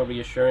feels so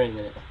reassuring,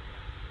 and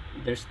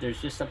there's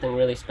just something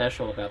really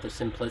special about the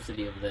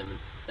simplicity of them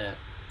that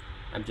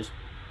I'm just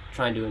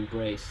trying to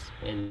embrace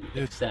and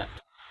Dude, accept.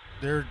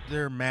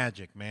 they're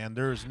magic, man.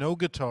 There's no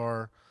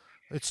guitar.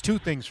 It's two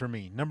things for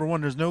me. Number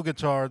one, there's no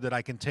guitar that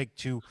I can take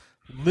to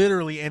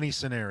literally any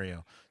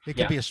scenario. It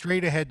could Yeah, be a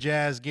straight ahead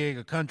jazz gig,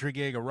 a country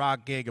gig, a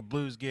rock gig, a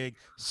blues gig,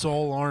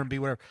 soul, R&B,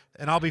 whatever,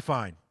 and I'll be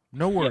fine.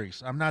 No yeah,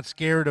 worries. I'm not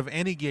scared of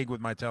any gig with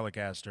my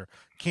Telecaster.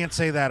 Can't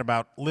say that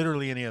about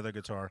literally any other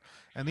guitar.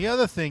 And the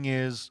other thing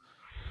is,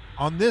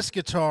 on this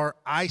guitar,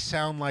 I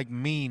sound like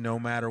me no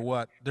matter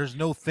what. There's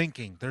no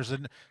thinking.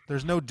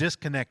 There's no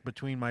disconnect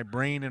between my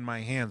brain and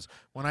my hands.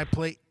 When I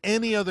play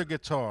any other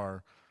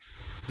guitar,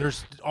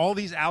 there's all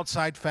these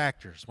outside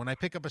factors. When I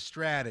pick up a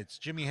Strat, it's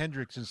Jimi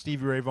Hendrix and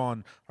Stevie Ray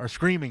Vaughan are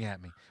screaming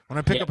at me. When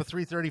I pick yeah. up a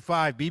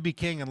 335, BB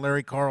King and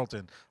Larry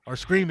Carlton are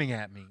screaming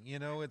at me.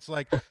 It's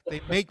like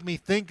they make me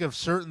think of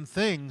certain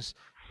things.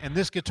 And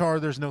this guitar,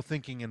 there's no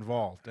thinking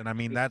involved. And I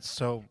mean, that's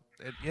so.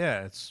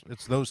 Yeah,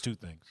 it's those two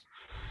things.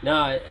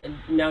 Now,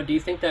 do you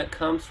think that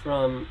comes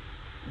from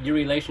your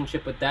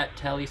relationship with that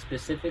telly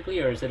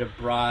specifically, or is it a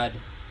broad?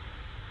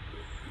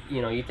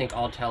 You think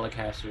all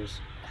Telecasters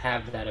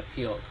have that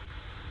appeal?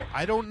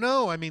 I don't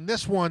know. I mean,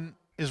 this one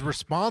is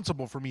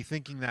responsible for me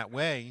thinking that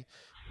way.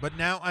 But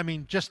now, I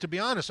mean, just to be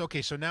honest,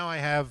 okay, so now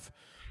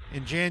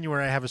in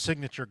January, I have a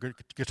signature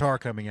guitar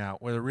coming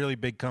out with a really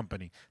big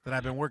company that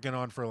I've been working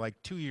on for like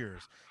 2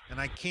 years. And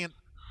I can't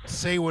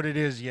say what it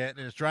is yet,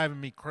 and it's driving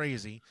me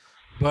crazy.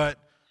 But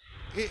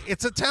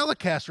it's a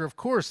Telecaster, of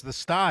course, the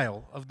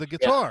style of the Yeah,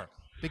 guitar,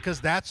 because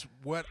that's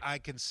what I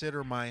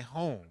consider my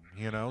home.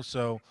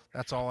 So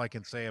that's all I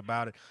can say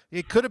about it.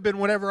 It could have been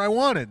whatever I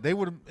wanted. It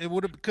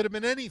would have could have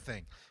been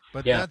anything.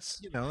 But yeah.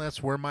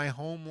 that's where my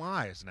home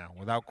lies now,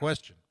 without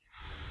question.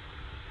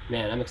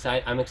 Man, I'm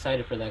excited. I'm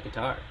excited for that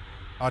guitar.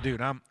 Oh,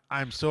 dude,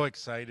 I'm so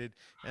excited,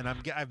 and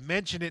I've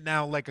mentioned it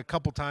now like a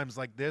couple times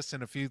like this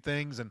and a few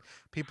things, and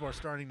people are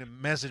starting to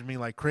message me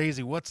like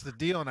crazy. What's the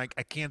deal? And I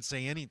can't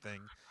say anything,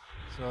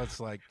 so it's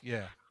like,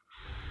 yeah,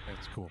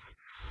 that's cool.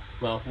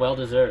 Well, well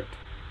deserved.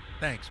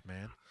 Thanks,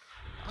 man.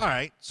 All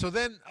right, so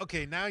then,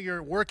 okay, now you're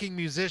a working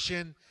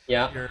musician.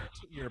 Yeah,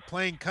 You're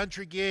playing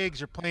country gigs.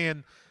 You're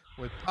playing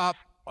with pop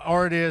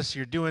artists.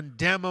 You're doing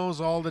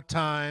demos all the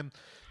time.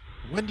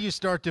 When do you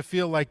start to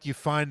feel like you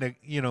find a,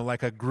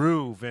 like a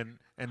groove and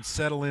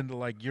settle into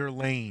like your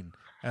lane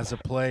as a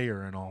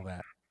player and all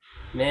that?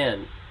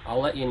 Man, I'll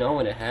let you know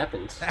when it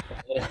happens.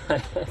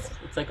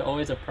 It's like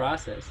always a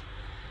process.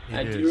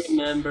 I It do is.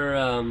 remember,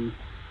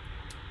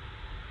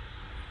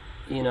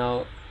 you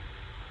know,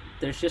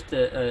 there's just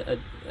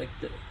like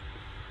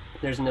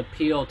there's an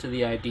appeal to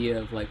the idea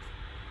of like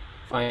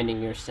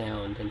finding your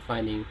sound and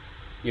finding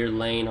your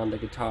lane on the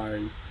guitar,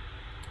 and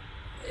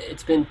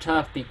it's been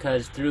tough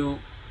because through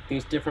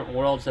these different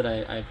worlds that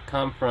I've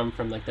come from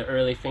like the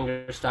early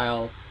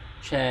fingerstyle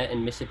Chet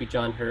and Mississippi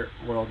John Hurt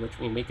world, which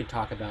I mean, we could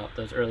talk about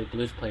those early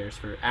blues players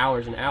for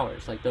hours and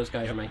hours. Like those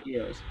guys are Yep. my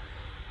heroes.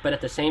 But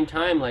at the same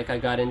time, like I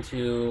got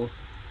into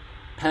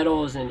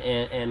pedals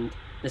and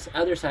this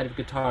other side of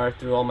guitar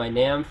through all my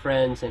NAMM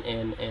friends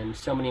and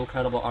so many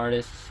incredible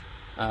artists.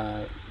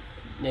 Uh,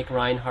 Nick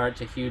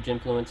Reinhardt's a huge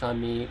influence on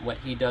me, what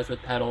he does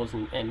with pedals,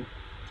 and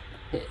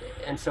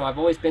so I've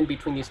always been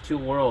between these two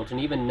worlds. And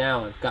even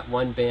now, I've got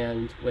one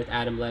band with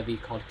Adam Levy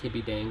called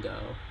Kibby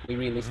Dango. We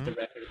released the Hmm.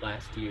 record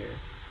last year,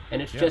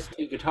 and it's Yeah. just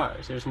two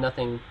guitars. There's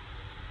nothing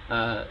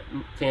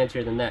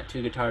fancier than that,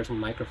 two guitars and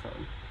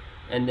microphone.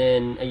 And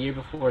then a year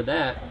before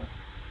that,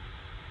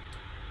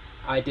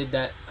 I did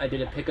a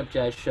pickup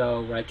jazz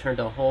show where I turned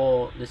a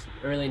whole this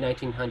early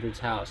 1900s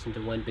house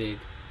into one big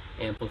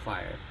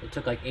amplifier. It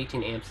took like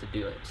 18 amps to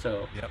do it.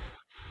 So Yep.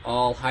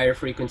 all higher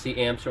frequency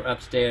amps were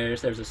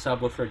upstairs. There's a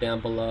subwoofer down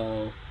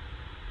below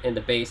in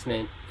the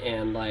basement,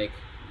 and like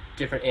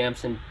different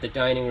amps in the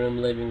dining room,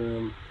 living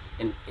room,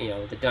 and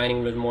the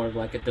dining room more of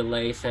like a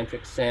delay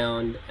centric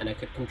sound, and I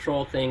could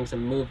control things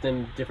and move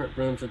them different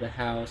rooms of the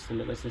house, and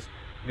it was this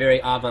very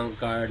avant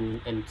garde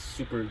and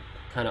super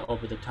kind of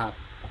over the top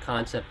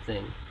concept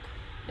thing.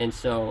 And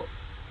so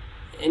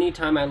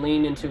anytime I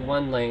lean into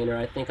one lane or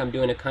I think I'm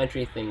doing a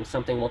country thing,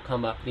 something will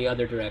come up the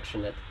other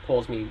direction that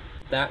pulls me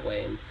that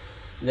way. And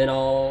then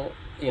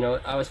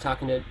I was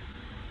talking to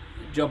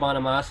Joe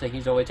Bonamassa.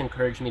 He's always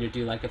encouraged me to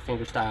do like a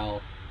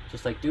fingerstyle,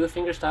 just like do a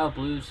fingerstyle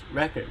blues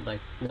record.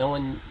 Like no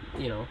one,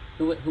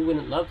 who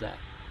wouldn't love that?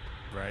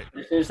 Right.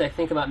 As soon as I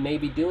think about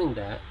maybe doing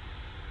that,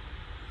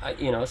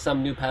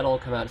 some new pedal will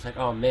come out. It's like,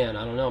 oh man,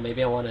 I don't know.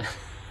 Maybe I want to.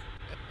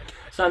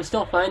 So I'm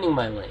still finding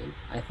my lane.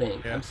 I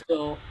think Yeah. I'm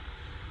still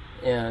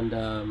and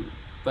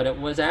but it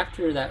was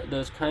after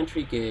those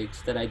country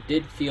gigs that I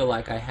did feel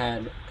like I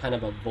had kind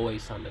of a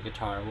voice on the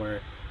guitar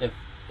where if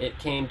it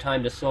came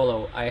time to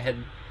solo, I had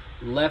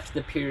left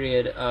the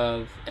period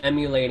of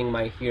emulating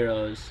my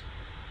heroes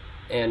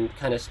and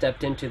kind of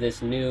stepped into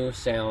this new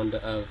sound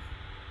of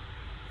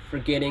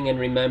forgetting and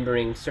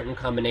remembering certain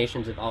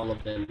combinations of all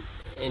of them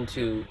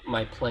into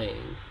my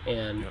playing.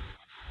 And Yep.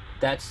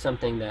 that's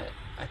something that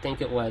I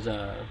think it was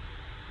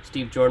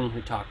Steve Jordan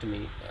who talked to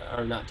me,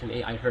 or not to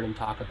me. I heard him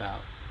talk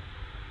about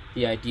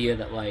the idea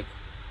that like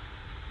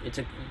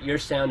your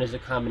sound is a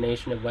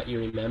combination of what you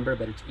remember,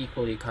 but it's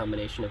equally a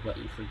combination of what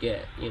you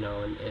forget.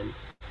 And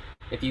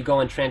if you go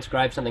and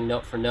transcribe something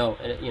note for note,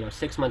 and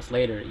 6 months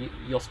later,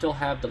 you'll still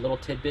have the little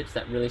tidbits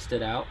that really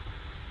stood out.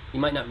 You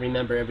might not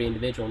remember every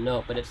individual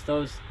note, but it's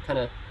those kind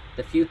of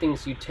the few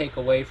things you take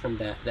away from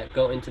that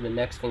go into the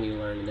next thing you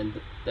learn, and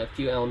then the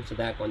few elements of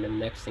that go into the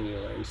next thing you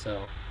learn.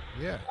 So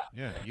Yeah.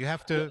 Yeah. You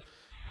have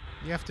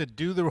to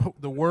do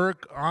the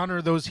work,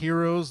 honor those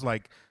heroes,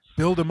 like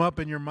build them up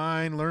in your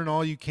mind, learn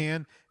all you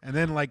can, and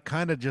then like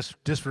kind of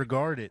just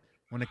disregard it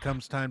when it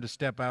comes time to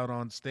step out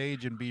on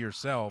stage and be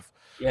yourself,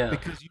 yeah,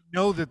 because you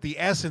know that the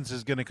essence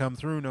is going to come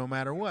through no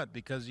matter what,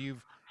 because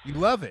you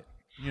love it.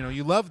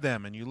 You love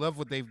them and you love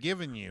what they've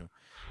given you,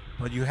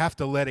 but you have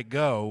to let it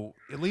go,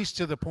 at least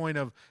to the point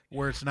of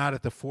where it's not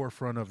at the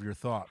forefront of your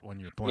thought when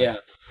you're yeah. playing.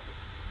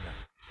 Yeah.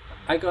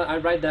 I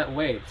ride that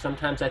wave.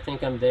 Sometimes I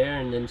think I'm there,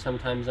 and then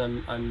sometimes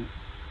I'm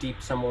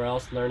deep somewhere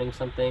else learning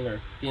something or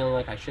feeling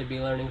like I should be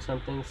learning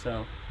something.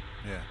 So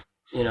Yeah.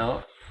 you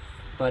know,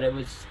 but it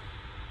was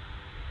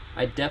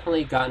I'd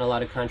definitely gotten a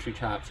lot of country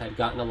chops. I'd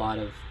gotten a lot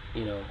of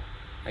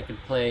I could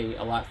play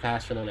a lot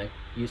faster than I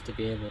used to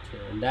be able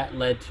to, and that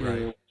led Right.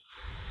 to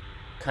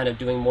kind of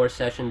doing more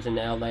sessions in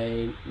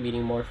LA,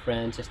 meeting more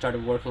friends. I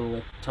started working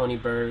with Tony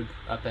Berg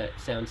up at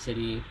Sound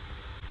City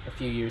a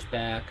few years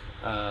back.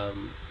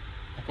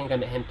 I think I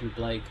met him through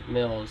Blake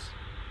Mills,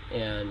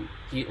 and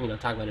he, talking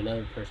about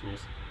another person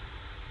who's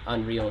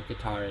unreal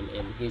guitar, and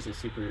he's a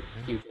super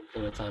Yeah. huge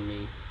influence on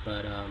me.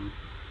 But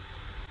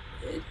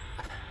it,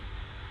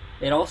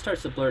 it all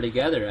starts to blur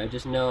together. I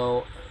just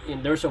know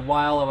there was a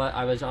while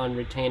I was on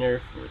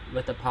retainer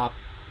with a pop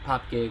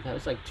gig. That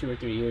was like 2 or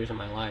 3 years of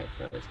my life.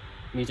 That was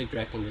music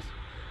directing, this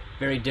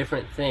very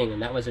different thing,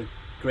 and that was a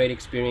great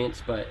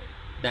experience. But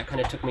that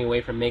kind of took me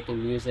away from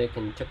making music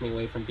and took me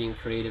away from being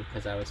creative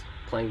because I was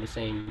playing the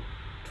same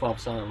 12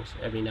 songs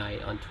every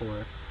night on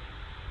tour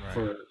Right.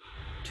 for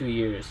 2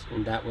 years,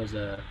 and that was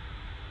a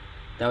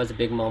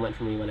big moment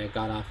for me when I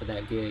got off of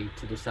that gig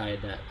to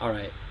decide that all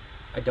right,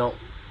 I don't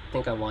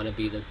think I want to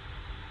be the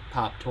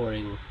pop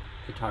touring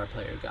guitar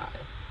player guy,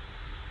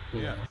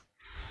 you Yeah. know,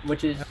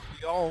 which is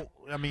We all,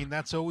 I mean,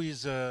 that's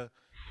always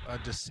a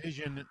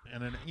decision,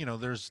 and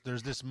there's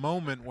this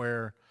moment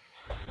where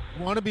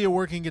you want to be a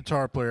working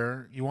guitar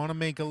player, you want to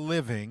make a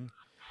living,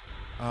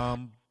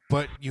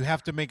 but you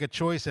have to make a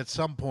choice at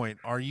some point.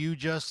 Are you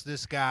just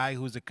this guy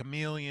who's a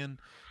chameleon,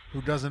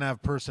 who doesn't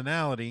have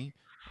personality,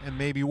 and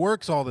maybe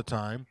works all the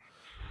time,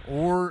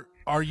 or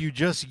are you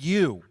just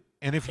you?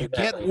 And if you get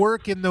Exactly.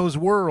 work in those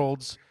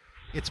worlds,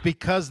 it's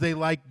because they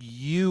like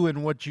you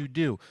and what you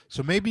do.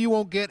 So maybe you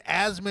won't get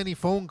as many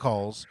phone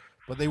calls,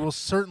 but they will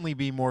certainly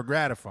be more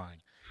gratifying.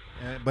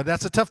 But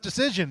that's a tough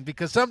decision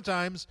because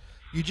sometimes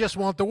you just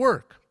want the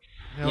work.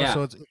 Yeah.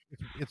 So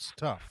it's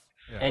tough.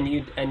 Yeah.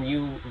 And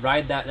you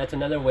ride that. That's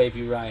another wave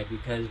you ride,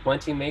 because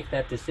once you make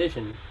that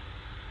decision,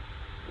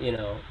 you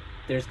know,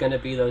 there's going to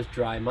be those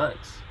dry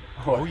months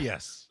Oh or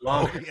yes. Oh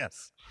longer,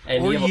 yes.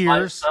 and Or you have a lot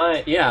of years.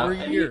 time. Yeah, Or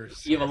and you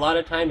years. you have a Yeah. lot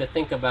of time to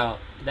think about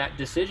that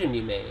decision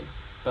you made. Yeah.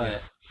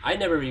 But I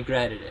never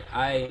regretted it.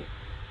 I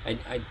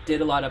did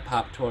a lot of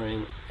pop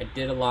touring. I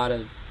did a lot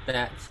of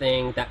that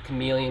thing, that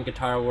chameleon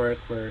guitar work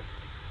where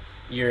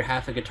you're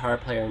half a guitar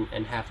player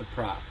and half a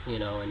prop,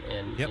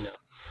 and Yep. Yep.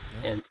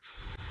 and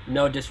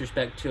no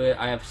disrespect to it.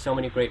 I have so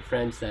many great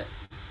friends that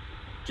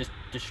just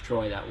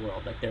destroy that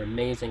world. Like, they're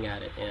amazing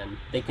at it, and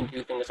they can Hmm.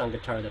 do things on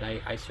guitar that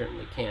I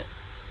certainly can't.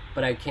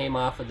 But I came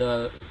off of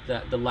the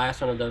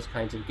last one of those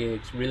kinds of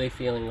gigs really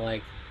feeling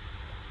like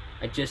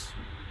I just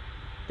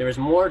there was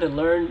more to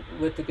learn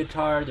with the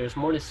guitar. There's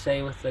more to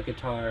say with the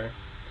guitar,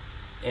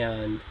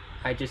 and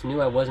I just knew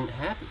I wasn't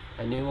happy.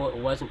 I knew it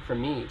wasn't for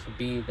me to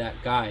be that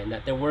guy, and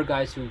that there were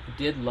guys who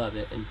did love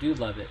it and do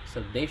love it,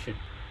 so they should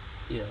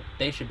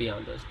be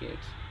on those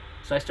gigs.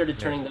 So I started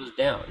Yeah. turning those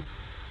down,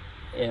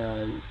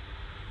 and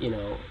you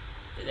know,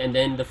 and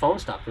then the phone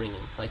stopped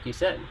ringing, like you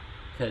said,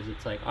 because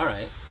it's like, all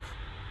right,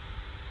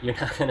 you're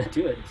not gonna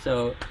do it.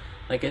 So,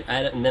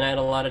 and then I had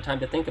a lot of time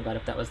to think about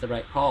if that was the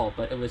right call.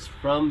 But it was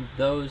from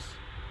those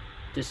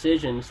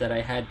decisions that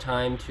I had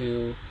time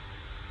to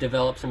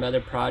develop some other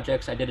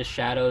projects. I did a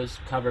Shadows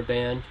cover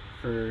band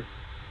for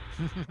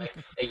like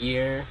a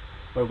year,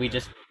 where we Yeah.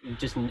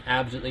 just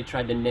absolutely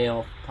tried to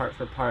nail part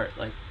for part,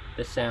 like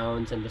the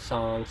sounds and the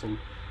songs, and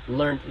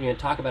learn.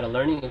 Talk about a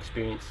learning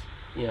experience.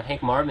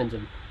 Hank Marvin's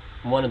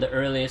one of the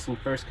earliest and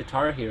first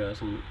guitar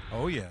heroes, and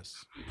Oh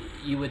yes.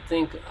 you would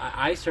think,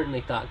 I certainly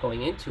thought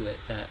going into it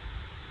that,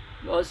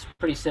 well, it's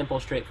pretty simple,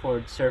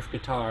 straightforward surf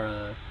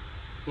guitar.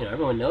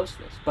 Everyone knows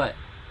this, but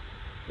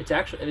it's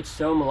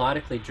so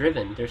melodically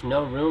driven. There's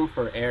no room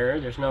for error.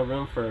 There's no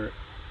room for,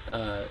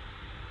 uh,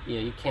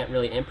 you can't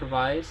really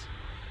improvise.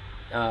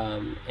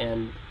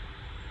 And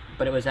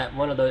but it was at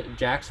one of the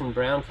Jackson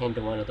Brown came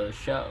to one of those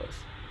shows,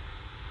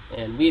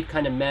 and we had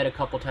kind of met a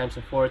couple times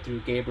before through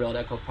Gabriel at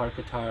Echo Park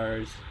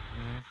Guitars,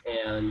 Hmm.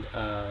 and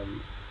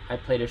I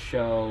played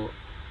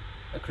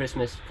a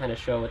Christmas kind of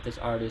show with this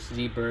artist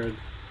Z Berg,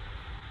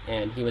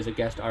 and he was a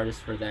guest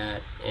artist for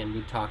that, and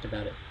we talked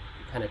about it.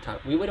 Kind of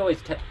talk. We would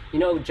always,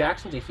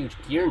 Jackson's a huge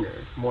gear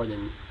nerd, more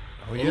than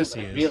Oh yes,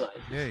 he anybody is.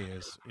 realizes, Yeah, he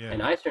is. Yeah.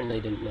 and I certainly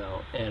didn't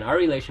know. And our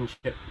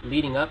relationship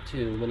leading up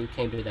to when he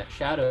came to that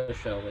Shadow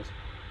show was,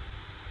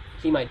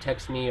 he might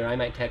text me or I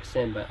might text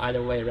him, but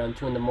either way, around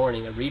 2 in the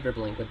morning, a Reverb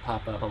link would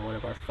pop up on one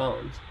of our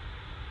phones,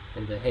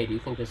 and be, hey, do you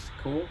think this is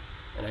cool?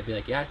 And I'd be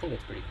like, yeah, I think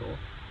it's pretty cool.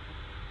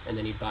 And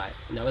then he'd buy it,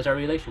 and that was our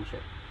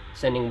relationship,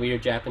 sending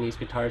weird Japanese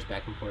guitars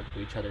back and forth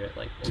to each other at,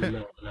 like, in the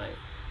middle of the night.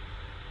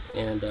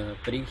 And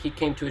but he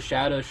came to a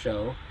Shadow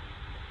show,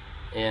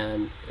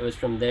 and it was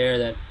from there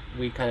that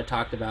we kind of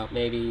talked about,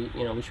 maybe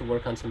we should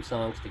work on some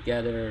songs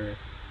together,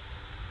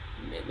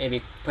 or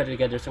maybe put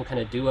together some kind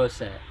of duo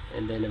set.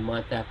 And then a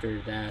month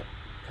after that,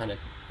 kind of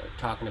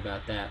talking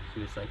about that,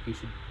 he was like, you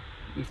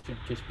should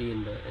just be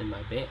in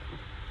my band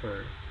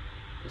for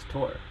this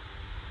tour.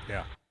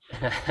 Yeah.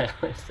 And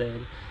I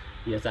said,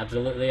 yes,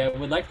 absolutely, I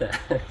would like that.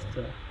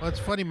 So, Well, it's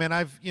funny, man.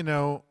 I've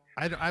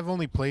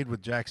only played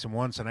with Jackson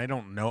once, and I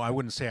don't know. I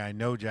wouldn't say I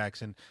know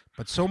Jackson,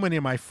 but so many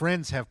of my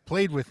friends have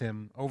played with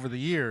him over the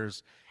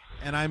years,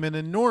 and I'm an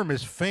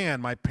enormous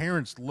fan. My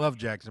parents love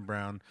Jackson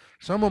Brown.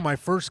 Some of my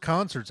first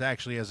concerts,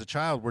 actually, as a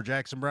child, were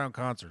Jackson Brown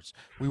concerts.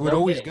 We would no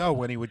always kidding. go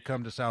when he would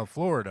come to South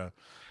Florida,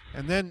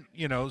 and then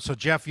so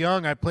Jeff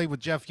Young. I played with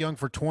Jeff Young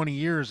for 20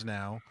 years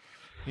now.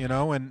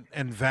 And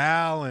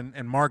Val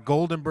and Mark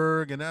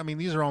Goldenberg, and I mean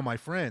these are all my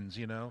friends.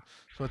 So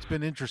it's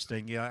been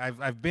interesting.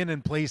 I've been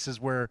in places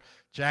where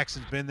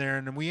Jackson's been there,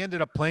 and then we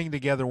ended up playing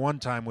together one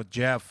time with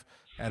Jeff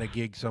at a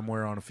gig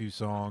somewhere on a few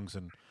songs.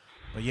 And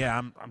but yeah,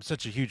 I'm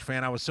such a huge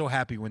fan. I was so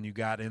happy when you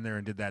got in there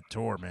and did that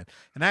tour, man.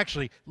 And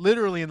actually,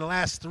 literally in the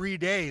last 3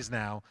 days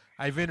now,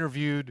 I've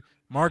interviewed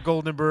Mark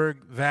Goldenberg,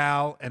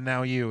 Val, and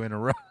now you in a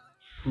row.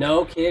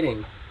 No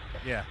kidding,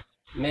 Yeah.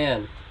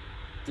 man.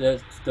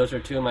 Those are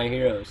two of my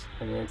heroes.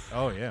 I mean,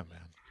 Oh yeah,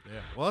 man. Yeah.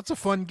 Well, it's a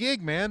fun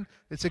gig, man.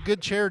 It's a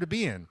good chair to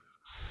be in.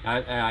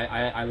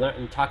 I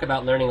learn talk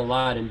about learning a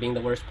lot and being the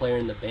worst player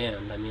in the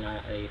band. I mean,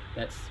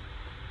 that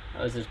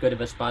was as good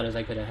of a spot as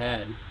I could have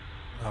had.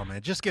 Oh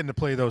man, just getting to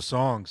play those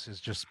songs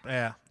is just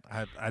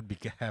I'd be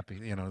happy.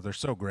 They're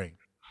so great.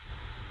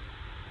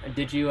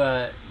 Did you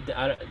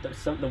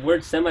the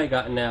word semi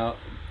got now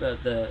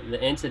the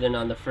incident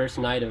on the first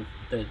night of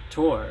the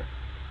tour,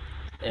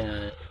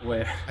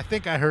 where I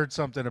think I heard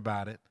something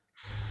about it.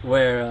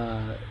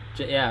 where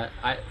yeah,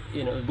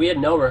 we had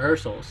no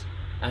rehearsals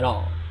at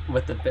all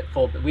with the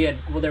full. We had,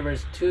 well, there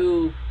was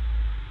two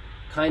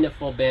kind of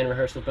full band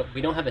rehearsals, but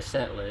we don't have a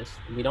set list.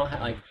 We don't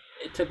have, like,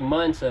 it took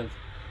months of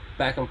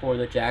back and forth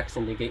with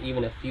Jackson to get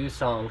even a few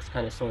songs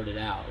kind of sorted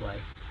out.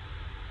 Like,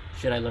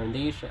 should I learn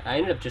these? I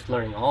ended up just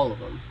learning all of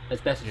them as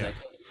best as Yeah. I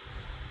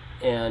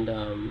could.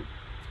 And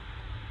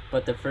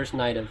but the first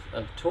night of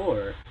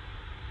tour,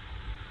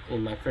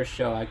 in my first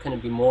show, I couldn't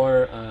be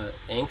more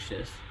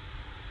anxious.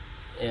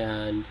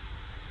 And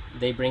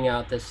they bring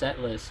out the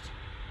set list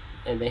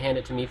and they hand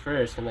it to me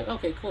first. I'm like,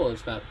 okay, cool.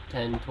 It's about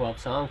 10, 12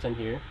 songs on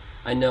here.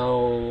 I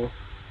know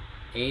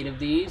 8 of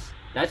these.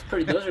 That's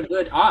pretty. Those are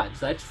good odds.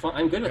 That's fun.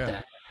 I'm good with Yeah.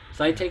 that.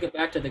 So I take it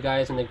back to the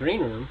guys in the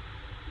green room,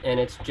 and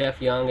it's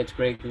Jeff Young, it's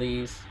Greg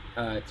Lees,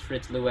 it's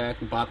Fritz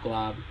Lueck, and Bob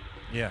Glob,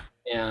 Yeah.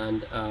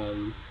 and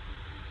I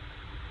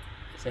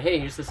say, hey,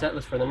 here's the set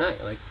list for the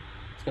night. Like,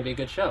 it's gonna be a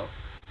good show.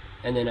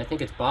 And then I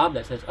think it's Bob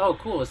that says, oh,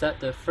 cool. Is that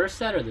the first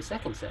set or the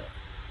second set?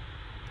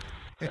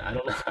 I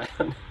don't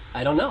know.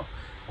 I don't know.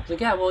 It's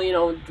like, yeah, well, we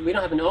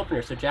don't have an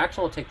opener, so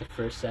Jackson will take the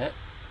first set.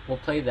 We'll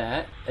play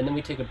that, and then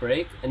we take a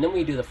break, and then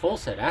we do the full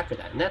set after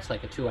that, and that's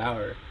like a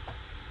 2-hour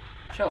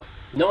show.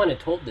 No one had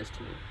told this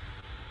to me,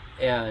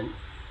 and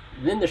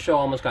then the show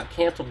almost got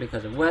canceled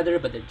because of weather.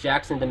 But that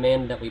Jackson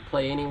demanded that we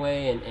play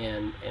anyway,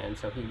 and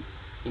so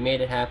he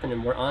made it happen,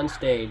 and we're on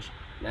stage.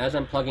 And as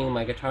I'm plugging in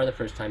my guitar the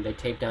first time, they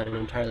taped down an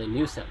entirely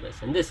new set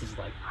list, and this is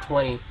like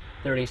 20,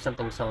 30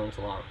 something songs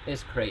long.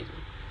 It's crazy.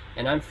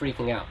 And I'm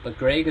freaking out. But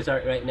Greg is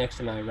right next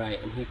to my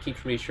right, and he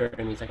keeps reassuring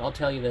me. He's like, I'll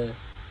tell you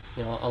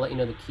I'll let you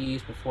know the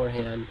keys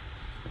beforehand.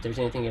 If there's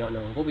anything you don't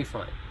know, we'll be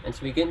fine. And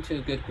so we get into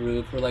a good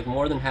groove. We're like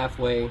more than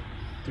halfway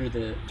through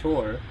the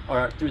tour,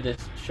 or through this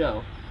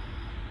show.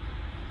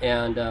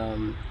 And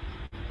I'm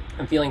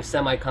feeling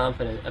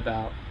semi-confident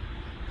about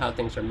how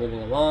things are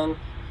moving along.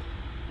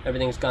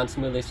 Everything's gone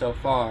smoothly so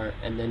far.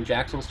 And then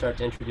Jackson starts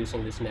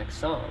introducing this next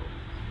song.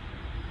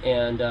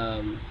 And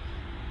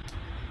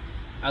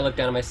I look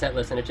down at my set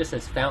list and it just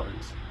says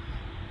Fountains,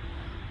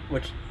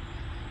 which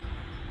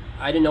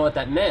I didn't know what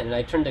that meant. And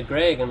I turned to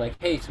Greg and I'm like,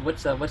 hey, so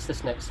what's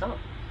this next song?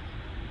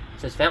 It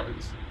says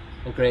Fountains.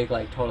 And Greg,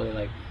 like, totally,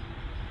 like,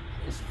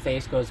 his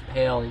face goes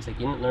pale and he's like,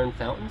 you didn't learn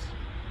Fountains?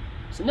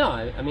 I said, no,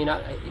 I mean,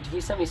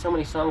 he sent me so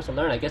many songs to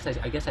learn. I guess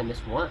I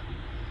missed one.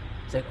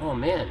 He's like, oh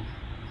man,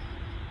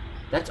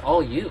 that's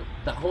all you.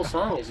 That whole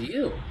song is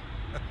you.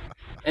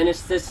 And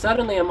it's this,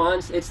 suddenly I'm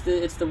on, it's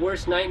the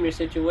worst nightmare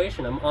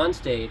situation. I'm on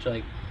stage,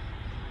 like,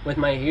 with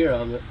my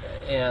hero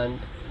and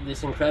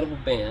this incredible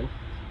band,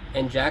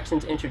 and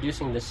Jackson's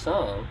introducing this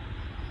song,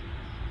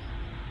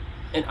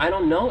 and I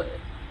don't know it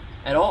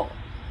at all.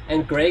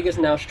 And Greg is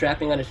now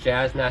strapping on his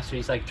Jazz Master.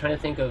 He's like trying to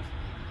think of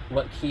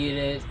what key it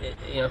is,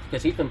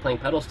 because he's been playing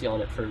pedal steel on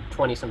it for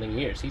 20 something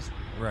years.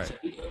 Right. So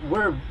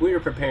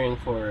we're preparing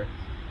for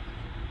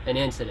an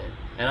incident,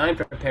 and I'm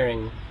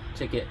preparing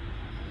to get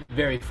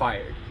very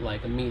fired,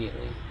 like,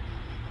 immediately.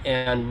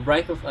 And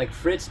right before, like,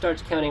 Fritz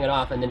starts counting it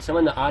off, and then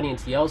someone in the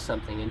audience yells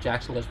something, and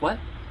Jackson goes, what?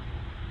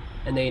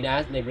 And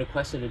they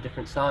requested a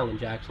different song, and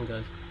Jackson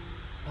goes,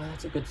 oh,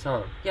 that's a good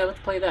song. Yeah, let's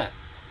play that.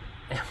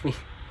 And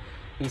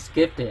he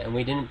skipped it, and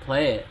we didn't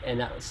play it, and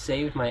that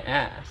saved my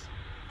ass.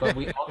 But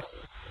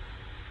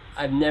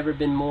I've never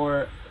been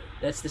more,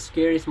 that's the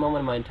scariest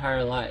moment of my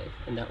entire life,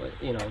 and that was,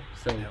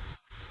 so Yep.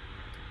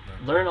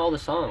 learn all the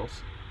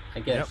songs, I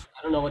guess. Yep.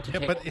 I don't know what to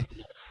Yeah, take.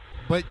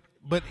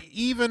 but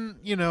even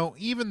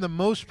even the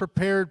most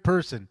prepared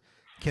person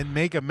can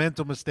make a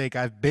mental mistake.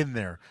 I've been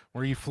there,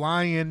 where you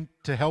fly in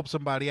to help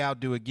somebody out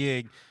do a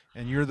gig,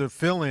 and you're the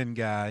fill-in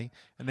guy,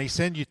 and they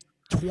send you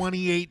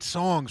 28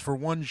 songs for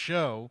one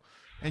show,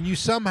 and you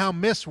somehow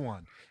miss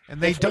one,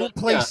 and they don't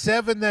play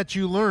 7 that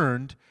you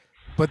learned,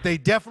 but they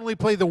definitely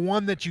play the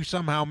one that you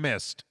somehow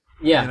missed.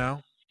 Yeah.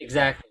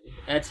 Exactly.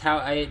 That's how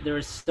there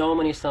were so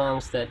many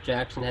songs that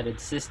Jackson had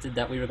insisted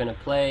that we were going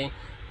to play.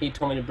 He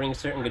told me to bring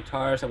certain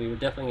guitars that we were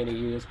definitely going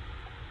to use.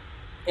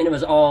 And it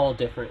was all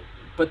different.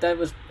 But that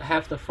was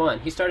half the fun.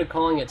 He started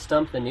calling it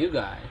Stump the New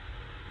Guy,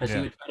 because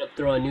he would try to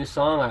throw a new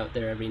song out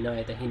there every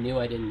night that he knew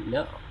I didn't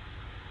know.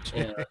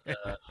 And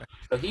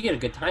so he had a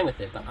good time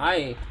with it. But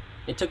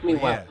it took me a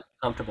while to get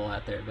comfortable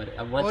out there. But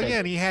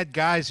and he had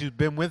guys who'd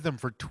been with him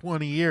for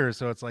 20 years,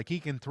 so it's like he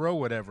can throw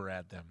whatever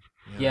at them.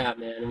 Yeah,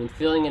 man. I mean,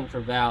 filling in for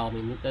Val, I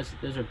mean,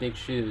 those are big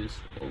shoes.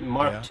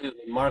 Mark, too.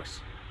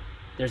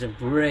 There's a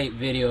great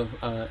video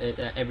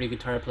that every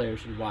guitar player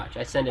should watch.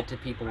 I send it to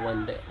people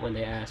when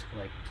they ask,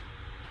 like,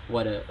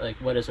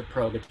 what does a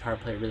pro guitar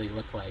player really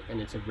look like?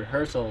 And it's a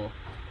rehearsal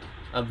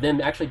of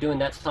them actually doing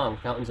that song,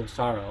 Fountains of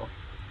Sorrow.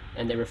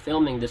 And they were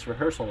filming this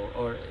rehearsal,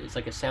 or it's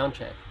like a sound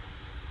check.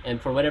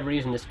 And for whatever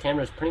reason, this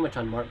camera is pretty much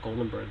on Mark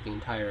Goldenberg the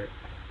entire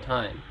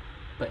time.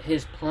 But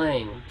his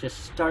playing,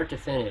 just start to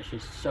finish,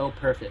 is so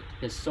perfect.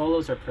 His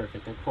solos are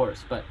perfect, of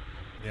course, but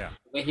Yeah.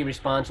 The way he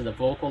responds to the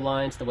vocal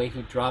lines, the way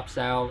he drops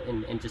out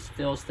and just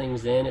fills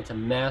things in, it's a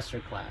master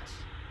class.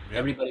 Yep.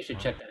 Everybody should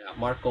check that out.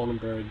 Mark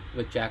Goldenberg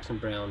with Jackson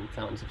Browne,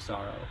 Fountains of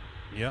Sorrow.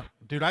 Yep.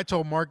 Dude, I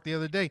told Mark the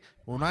other day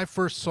when I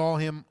first saw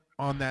him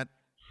on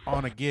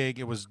a gig,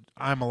 it was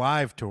I'm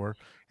Alive tour,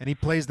 and he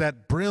plays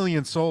that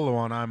brilliant solo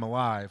on I'm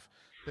Alive.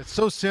 It's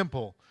so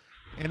simple.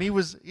 And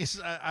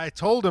I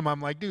told him,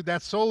 I'm like, dude,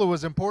 that solo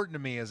was important to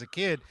me as a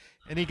kid.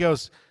 And he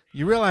goes,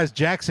 you realize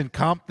Jackson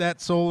comped that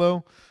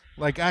solo?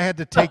 Like I had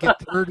to take it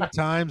 30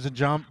 times and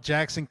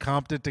Jackson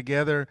comped it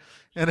together.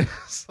 And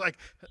it's like,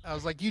 I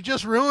was like, you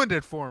just ruined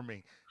it for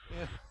me.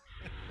 Yeah.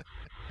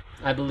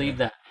 I believe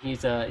that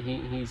he's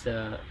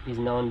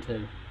known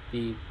to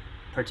be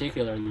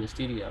particular in the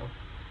studio.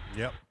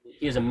 Yep.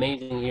 He has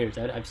amazing ears.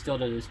 I've still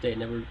to this day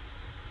never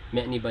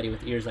met anybody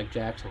with ears like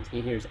Jackson's.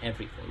 He hears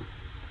everything.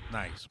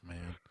 Nice,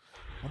 man.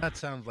 Well, that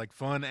sounds like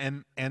fun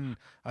and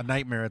a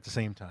nightmare at the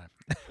same time.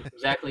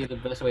 Exactly the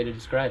best way to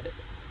describe it.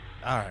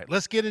 All right,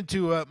 let's get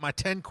into my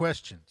 10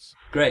 questions.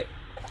 Great.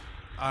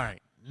 All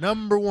right,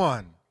 number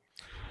 1.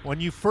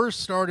 When you first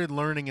started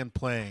learning and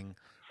playing,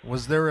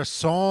 was there a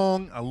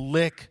song, a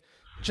lick,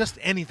 just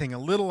anything, a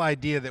little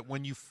idea that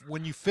when you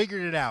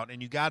figured it out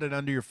and you got it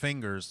under your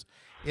fingers,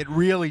 it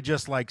really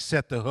just like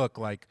set the hook,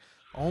 like,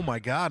 oh my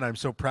God, I'm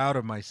so proud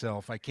of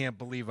myself. I can't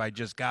believe I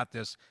just got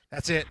this.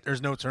 That's it.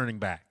 There's no turning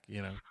back,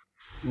 you know?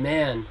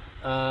 Man,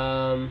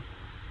 I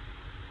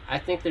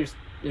think there's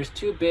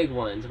two big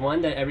ones.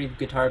 One that every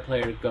guitar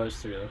player goes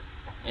through,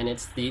 and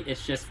it's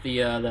just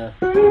the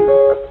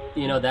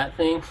you know that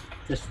thing,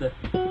 just the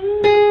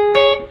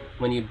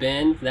when you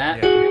bend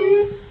that,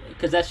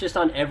 because that's just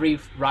on every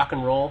rock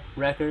and roll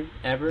record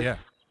ever. Yeah.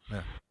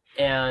 Yeah.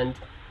 And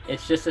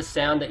it's just a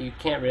sound that you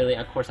can't really.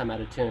 Of course, I'm out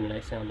of tune, and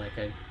I sound like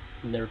I've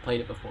never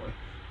played it before.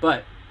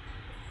 But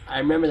I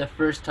remember the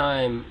first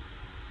time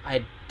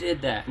I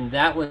did that, and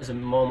that was a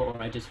moment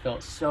where I just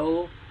felt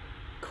so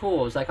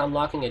cool. It was like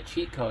unlocking a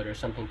cheat code or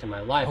something to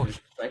my life. It was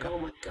just like, oh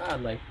my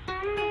God, like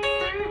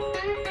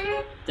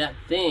that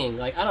thing.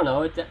 Like, I don't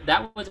know.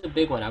 That was a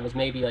big one. I was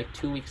maybe like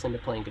 2 weeks into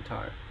playing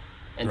guitar,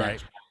 and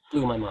that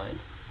blew my mind.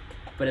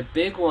 But a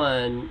big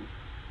one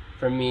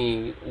for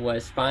me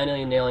was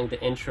finally nailing the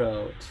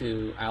intro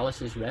to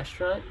Alice's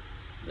Restaurant,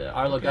 the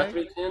Arlo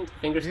Guthrie tune,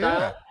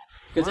 fingerstyle.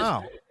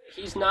 Because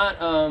he's not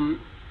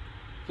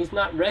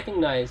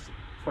recognized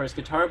for his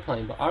guitar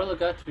playing, but Arlo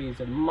Guthrie is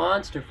a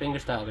monster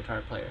fingerstyle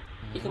guitar player.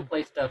 He can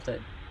play stuff that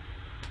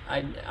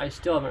I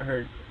still haven't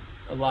heard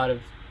a lot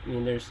of. I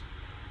mean, there's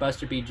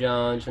Buster B.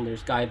 Jones and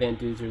there's Guy Van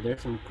Duzer.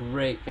 There's some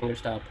great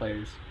fingerstyle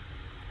players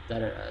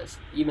that are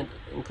even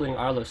including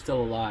Arlo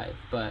still alive,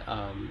 but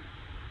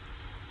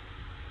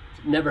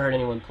never heard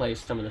anyone play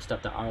some of the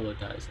stuff that Arlo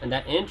does. And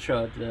that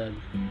intro,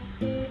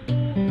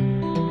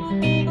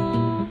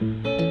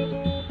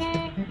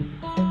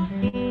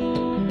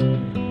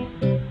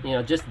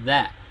 just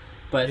that,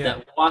 but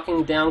that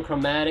walking down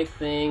chromatic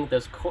thing,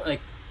 those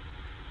like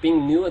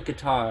being new at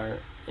guitar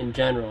in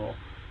general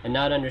and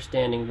not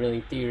understanding really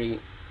theory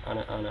on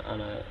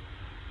a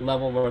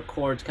level where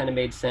chords kind of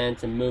made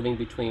sense and moving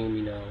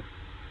between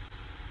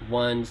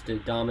ones to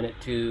dominant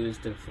twos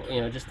to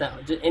just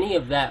any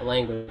of that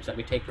language that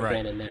we take for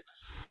granted now.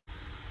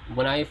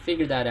 When I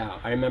figured that out,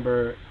 I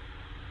remember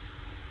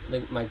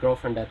my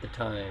girlfriend at the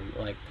time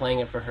playing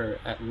it for her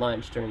at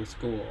lunch during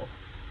school.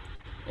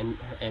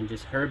 And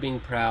just her being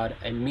proud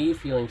and me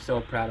feeling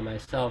so proud of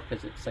myself,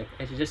 because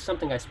it's just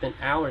something I spent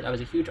hours. I was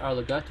a huge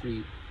Arlo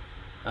Guthrie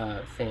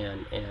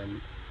fan,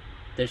 and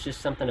there's just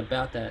something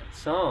about that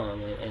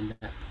song and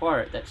that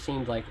part that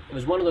seemed like it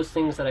was one of those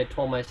things that I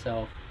told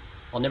myself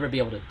I'll never be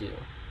able to do.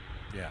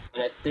 Yeah.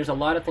 And there's a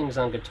lot of things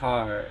on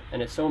guitar,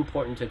 and it's so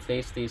important to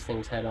face these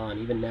things head on.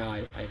 Even now,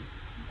 I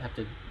have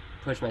to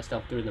push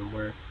myself through them.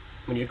 Where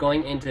when you're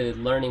going into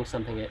learning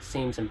something, it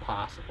seems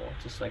impossible.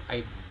 It's just like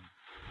I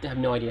have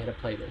no idea how to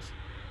play this,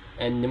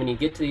 and then when you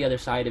get to the other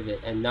side of it,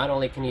 and not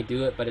only can you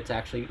do it, but it's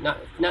actually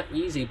not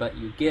easy, but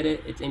you get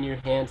it, it's in your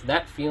hands.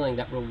 That feeling,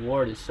 that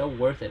reward is so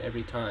worth it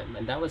every time.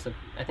 And I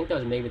think that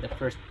was maybe the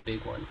first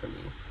big one for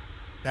me.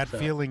 That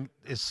feeling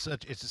is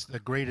it's the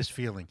greatest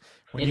feeling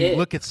when you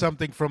look at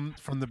something from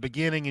the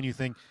beginning and you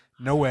think,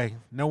 no way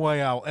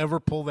I'll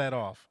ever pull that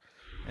off.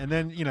 And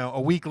then,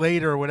 a week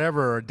later or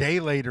whatever, or a day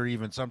later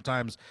even,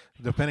 sometimes,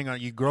 depending on,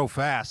 you grow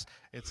fast,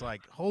 it's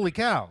like, holy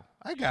cow,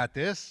 I got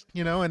this,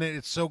 and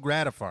it's so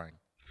gratifying.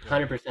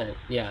 100%,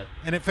 yeah.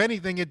 And if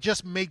anything, it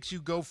just makes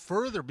you go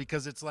further,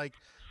 because it's like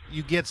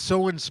you get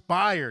so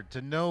inspired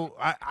to know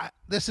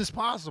this is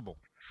possible.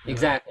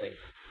 Exactly.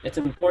 It's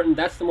important.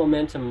 That's the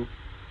momentum.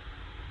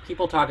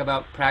 People talk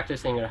about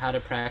practicing or how to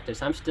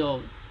practice. I'm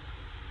still,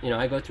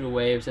 I go through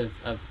waves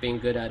of being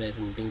good at it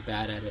and being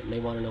bad at it. And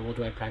they want to know, well,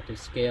 do I practice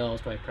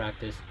scales? Do I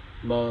practice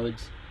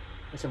modes?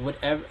 I said,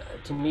 whatever.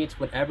 To me, it's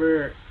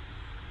whatever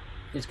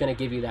is going to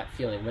give you that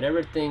feeling.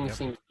 Whatever thing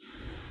seems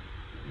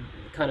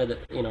kind of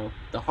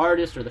the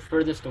hardest or the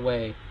furthest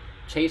away,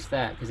 chase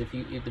that, because if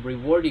the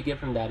reward you get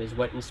from that is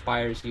what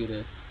inspires you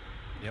to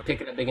pick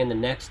it up again the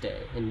next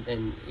day,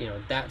 and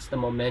that's the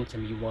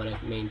momentum you want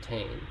to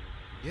maintain.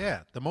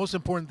 Yeah, the most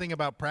important thing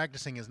about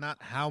practicing is not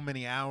how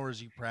many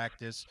hours you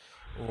practice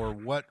or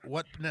what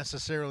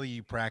necessarily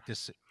you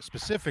practice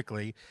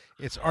specifically.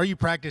 It's are you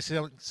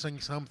practicing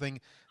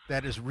something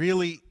that is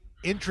really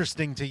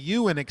interesting to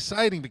you and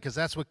exciting because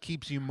that's what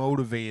keeps you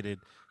motivated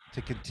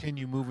to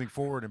continue moving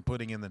forward and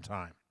putting in the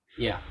time.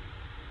 Yeah.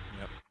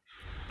 Yep.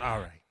 All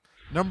right.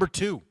 Number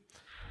 2.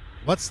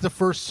 What's the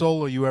first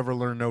solo you ever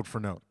learned note for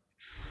note?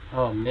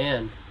 Oh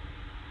man.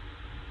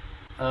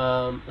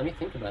 Let me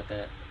think about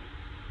that.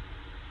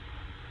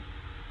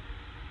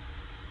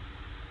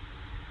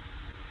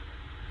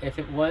 If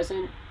it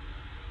wasn't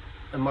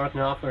a Mark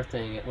Knopfler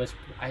thing, it was.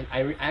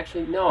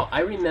 Actually no.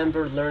 I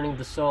remember learning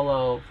the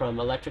solo from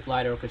Electric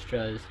Light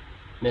Orchestra's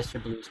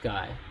 "Mr. Blue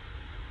Sky"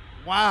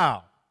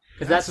 Wow.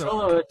 because that That's a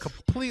solo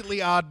completely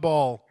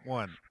oddball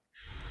one.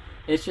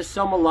 it's just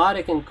so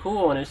melodic and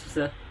cool, and it's just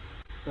a.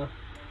 Uh,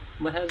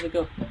 what how does it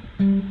go?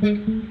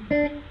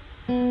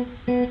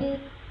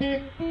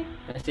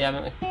 I see. I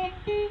haven't.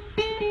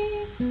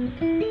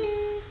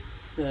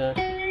 Uh,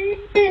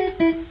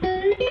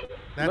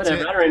 That's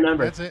whatever. it. I don't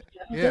remember. That's it.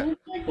 Yeah.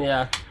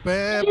 Yeah.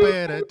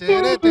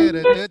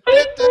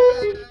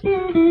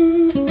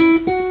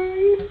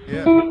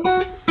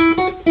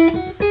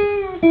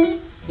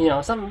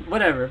 Yeah. Some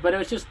whatever. But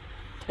it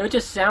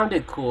just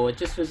sounded cool. It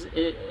just was,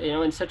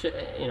 in such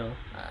a,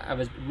 I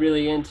was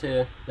really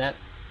into that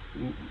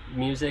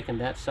music and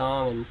that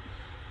song, and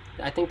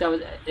I think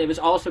it was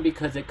also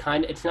because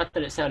it's not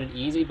that it sounded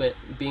easy, but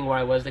being where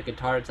I was the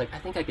guitar, it's like I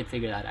think I could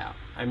figure that out.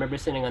 I remember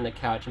sitting on the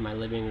couch in my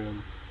living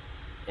room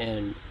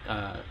and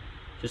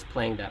just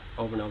playing that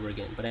over and over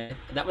again. But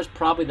that was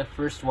probably the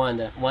first one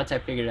that once I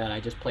figured it out,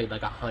 I just played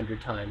like 100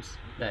 times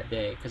that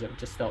day because it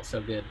just felt so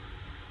good.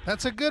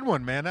 That's a good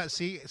one, man.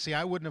 See,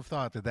 I wouldn't have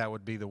thought that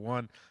would be the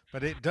one,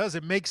 but it does.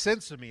 It makes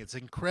sense to me. It's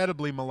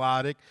incredibly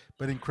melodic,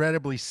 but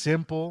incredibly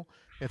simple.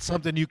 It's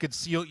something you could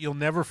see. You'll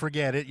never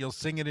forget it. You'll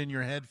sing it in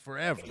your head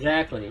forever.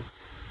 Exactly. Yeah,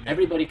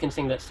 Everybody can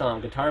sing that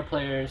song. Guitar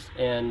players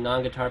and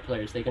non-guitar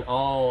players, they can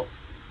all,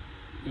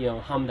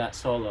 hum that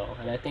solo.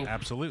 And I think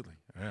absolutely.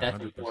 Yeah, that's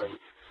 100%. important.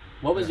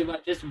 What was Yeah. your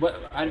just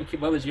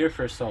what was your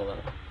first solo?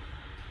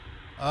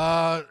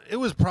 It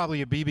was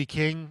probably a BB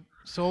King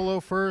solo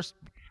first.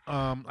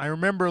 I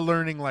remember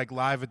learning like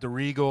live at the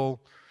Regal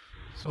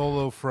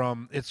solo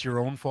from "It's Your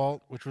Own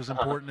Fault," which was Uh-huh.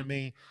 important to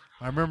me.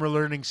 I remember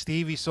learning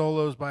Stevie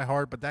solos by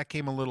heart, but that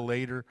came a little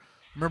later.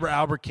 I remember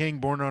Albert King,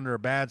 "Born Under a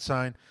Bad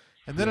Sign,"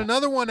 and then Yeah.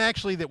 another one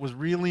actually that was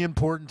really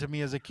important to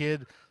me as a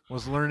kid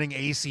was learning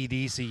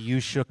AC/DC. "You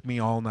Shook Me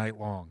All Night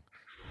Long."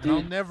 And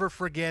I'll Dude, never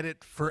forget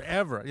it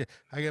forever. Yeah,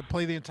 I can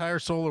play the entire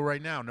solo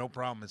right now, no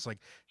problem. It's like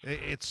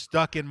it's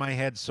stuck in my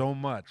head so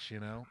much, you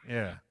know.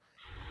 Yeah,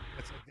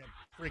 it's like that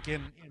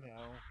freaking, you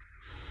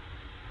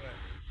know.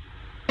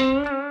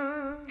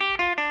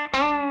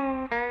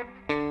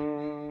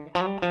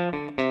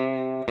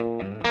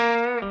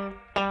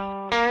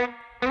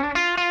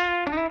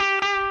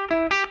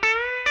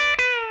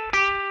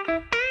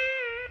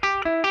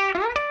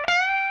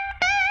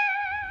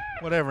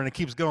 Whatever, and it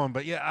keeps going.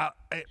 But yeah,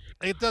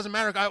 it doesn't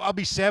matter. I'll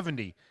be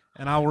 70,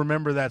 and I'll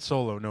remember that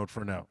solo note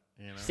for note.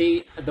 You know.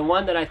 see, the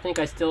one that I think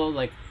I still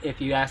like, if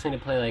you ask me to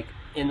play like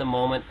in the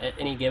moment, at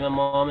any given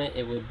moment,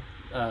 it would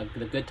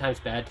the Good Times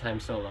Bad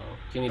Times solo.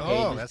 Jimmy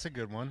Oh, Page. that's a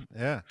good one.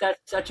 Yeah. That's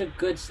such a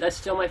good. That's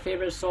still my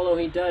favorite solo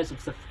he does.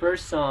 It's the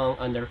first song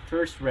on their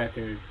first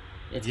record.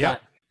 It's Yep.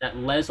 got that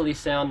Leslie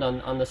sound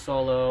on the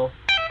solo.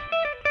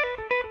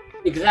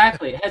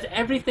 Exactly. It has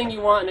everything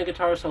you want in a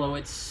guitar solo.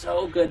 It's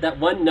so good. That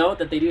one note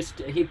that they do,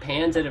 he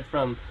pans at it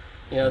from,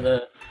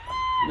 the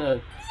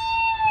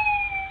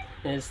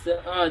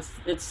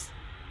it's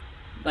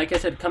like I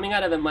said, coming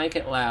out of it, Mike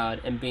It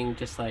Loud, and being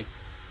just like,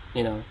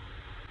 you know,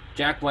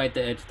 Jack White,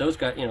 the Edge. Those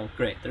guys,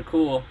 great. They're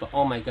cool, but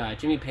oh my God,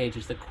 Jimmy Page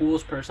is the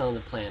coolest person on the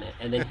planet.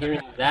 And then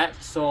hearing that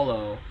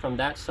solo from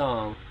that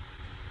song,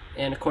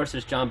 and of course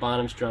there's John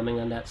Bonham's drumming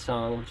on that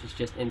song, which is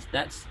just it's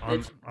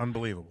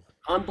Unbelievable.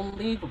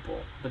 unbelievable.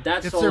 But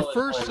that It's their solo is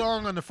first like,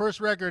 song on the first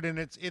record, and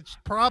it's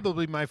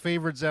probably my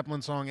favorite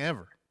Zeppelin song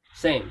ever.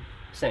 same.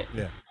 Yeah.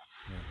 Yeah.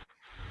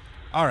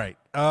 All right.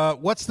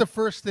 What's the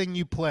first thing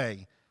you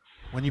play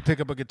when you pick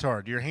up a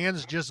guitar? Do your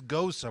hands just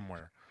go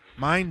somewhere?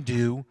 Mine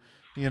do.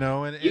 You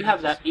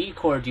have that E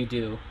chord you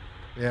do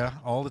Yeah,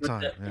 all the with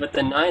time. the Yeah, with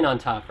the nine on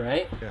top,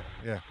 right? yeah,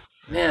 yeah.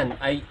 Man,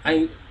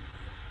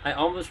 I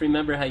almost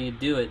remember how you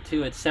do it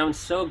too. It sounds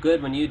so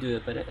good when you do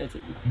it, but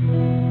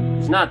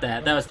it's not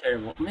that. That was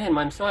terrible. Man,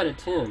 I'm so out of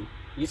tune.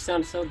 You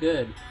sound so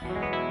good.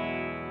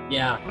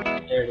 Yeah,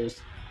 there it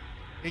is.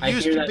 It I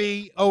used hear to that.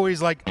 be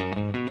always like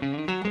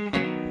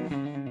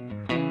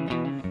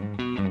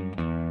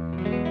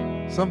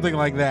something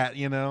like that,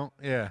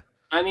 Yeah.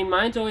 I mean,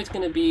 mine's always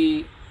going to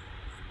be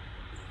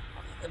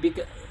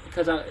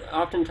because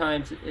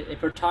oftentimes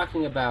if we're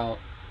talking about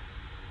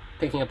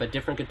picking up a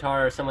different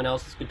guitar or someone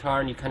else's guitar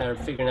and you kind of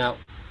are figuring out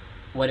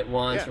what it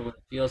wants Yeah. or what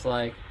it feels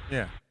like,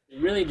 Yeah.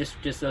 really just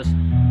those,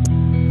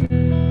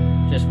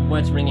 just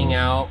what's ringing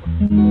out.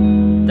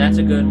 That's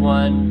a good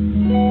one.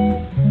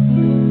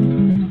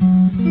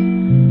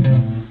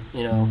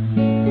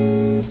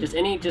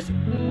 just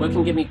what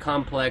can give me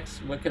complex,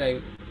 what could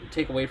I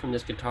take away from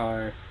this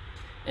guitar,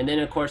 and then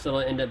of course it'll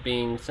end up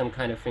being some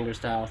kind of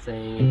fingerstyle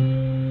thing.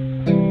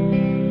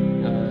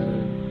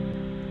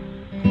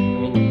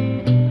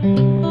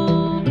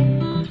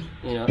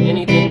 I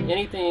mean,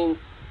 anything.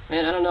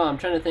 Man, I don't know. I'm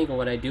trying to think of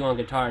what I do on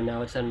guitar, and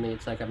now it's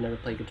like I've never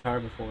played guitar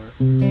before.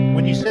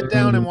 When you sit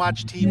down and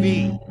watch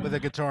TV with a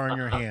guitar in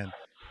your hand,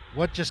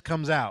 what just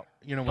comes out?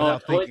 Oh,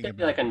 Without it's always thinking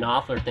gonna be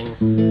about like a Knopfler thing.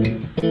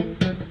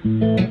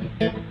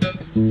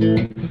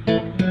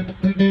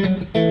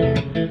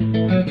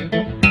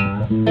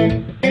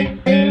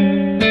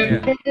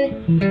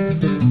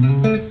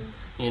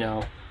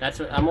 it. That's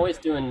what I'm always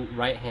doing.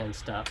 Right hand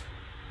stuff.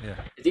 Yeah.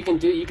 You can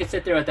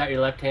sit there without your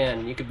left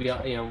hand. You could be,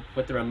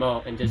 with the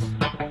remote and just.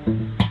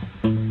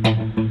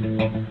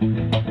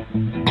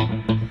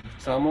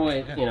 So I'm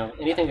always,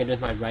 anything I do with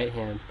my right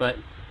hand. But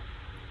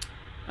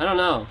I don't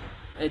know.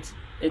 It's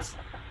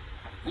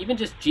even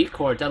just G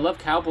chords. I love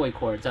cowboy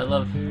chords. I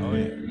love. Oh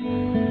yeah.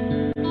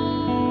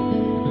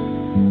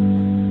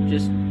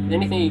 Just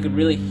anything you could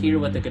really hear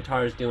what the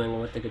guitar is doing and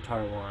what the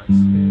guitar wants.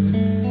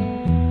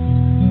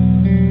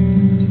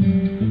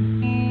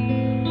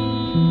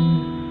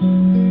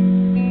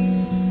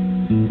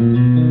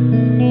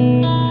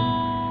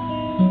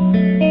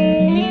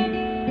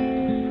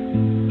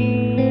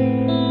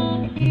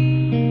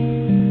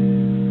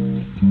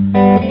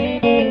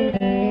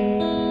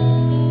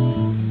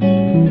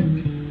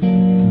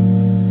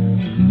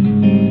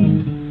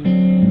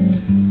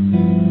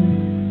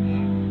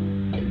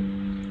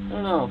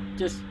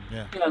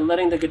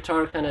 Letting the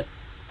guitar kind of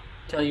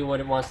tell you what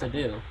it wants to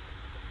do.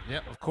 Yeah,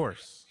 of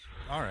course.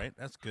 All right,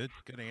 that's good.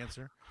 Good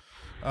answer.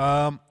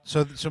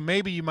 So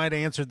maybe you might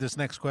have answered this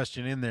next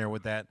question in there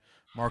with that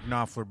Mark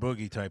Knopfler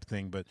boogie type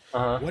thing. But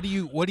what do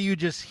you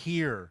just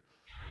hear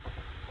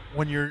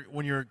when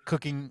you're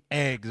cooking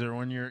eggs or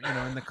when you're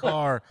in the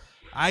car?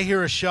 I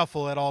hear a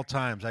shuffle at all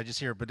times. I just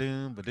hear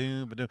ba-doom,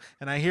 ba-doom, ba-doom.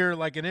 And I hear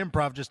like an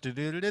improv just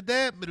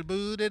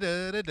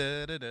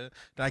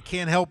I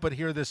can't help but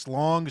hear this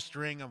long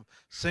string of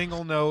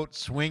single note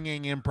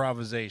swinging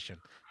improvisation.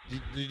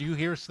 Did you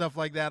hear stuff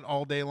like that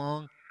all day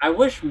long? I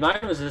wish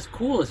mine was as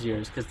cool as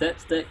yours, because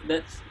that's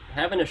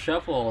having a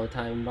shuffle all the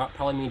time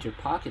probably means your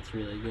pocket's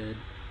really good.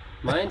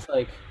 Mine's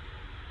like,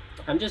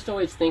 I'm just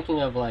always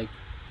thinking of like,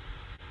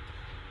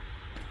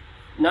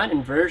 not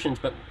inversions,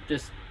 but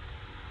just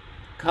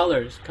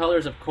colors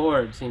of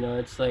chords.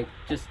 It's like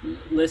just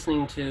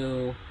listening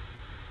to,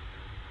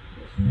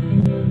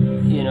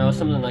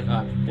 something like,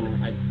 I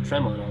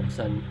tremolo all of a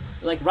sudden.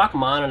 Like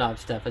Rachmaninoff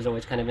stuff is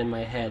always kind of in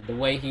my head. The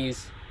way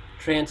he's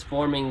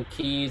transforming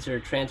keys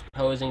or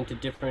transposing to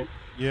different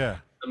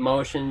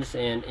emotions,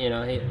 and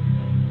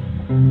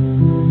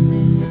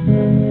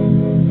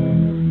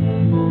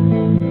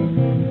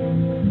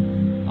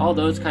all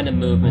those kind of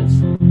movements.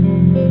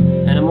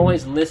 And I'm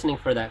always listening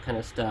for that kind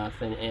of stuff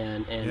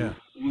and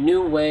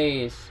new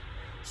ways.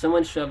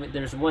 Someone showed me,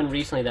 there's one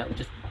recently that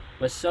just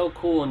was so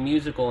cool and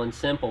musical and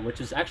simple, which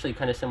is actually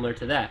kind of similar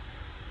to that.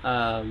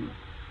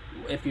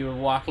 If you were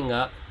walking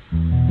up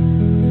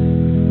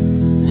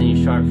and then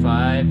you sharp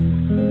 5,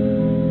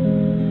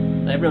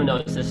 everyone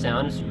knows this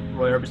sound, it's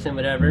Roy Orbison,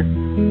 whatever,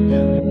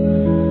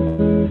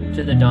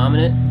 to the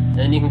dominant, and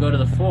then you can go to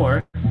the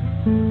 4,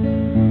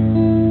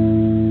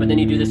 but then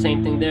you do the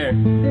same thing there.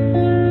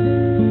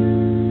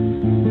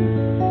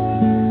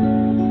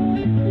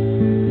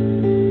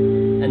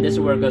 And this is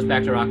where it goes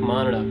back to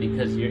Rachmaninoff,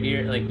 because your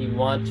ear, like, you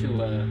want to,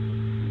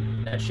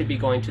 that should be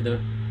going to the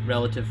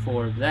relative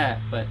 4 of that,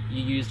 but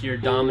you use your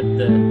dominant,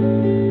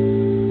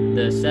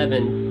 the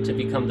 7 to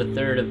become the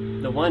 3rd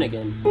of the 1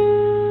 again.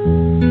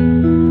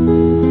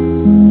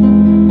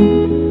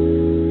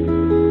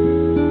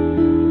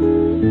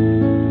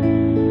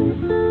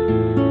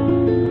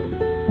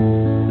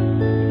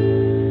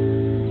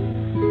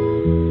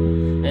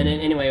 And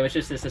anyway, it was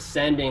just this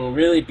ascending,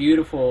 really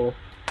beautiful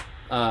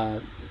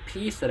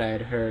piece that I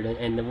had heard,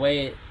 and the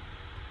way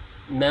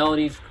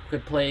melodies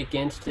could play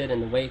against it,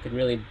 and the way it could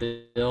really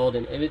build,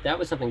 and that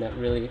was something that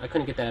really, I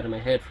couldn't get that out of my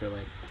head for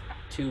like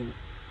 2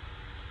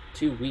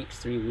 weeks,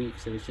 3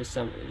 weeks. It was just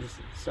some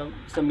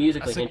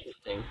musically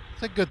interesting.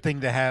 It's a good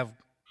thing to have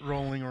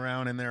rolling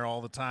around in there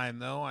all the time,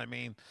 though. I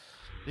mean,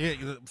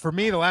 for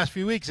me, the last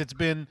few weeks, it's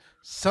been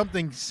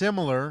something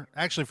similar.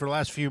 Actually, for the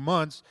last few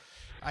months,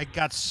 I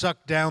got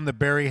sucked down the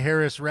Barry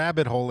Harris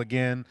rabbit hole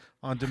again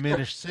on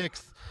diminished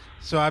sixth.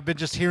 So I've been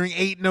just hearing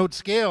 8-note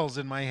scales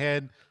in my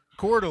head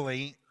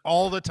quarterly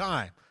all the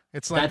time.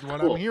 It's like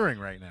what I'm hearing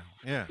right now.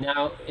 Yeah.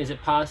 Now, is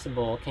it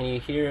possible, can you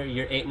hear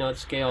your 8-note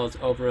scales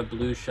over a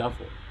blues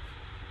shuffle?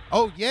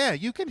 Oh yeah,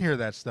 you can hear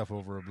that stuff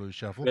over a blues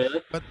shuffle.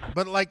 Really?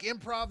 But like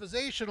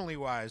improvisationally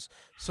wise,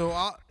 so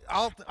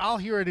I'll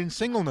hear it in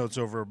single notes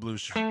over a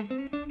blues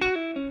shuffle.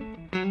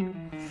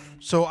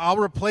 So I'll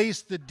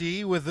replace the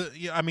D with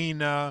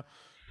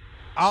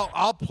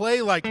I'll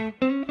play like.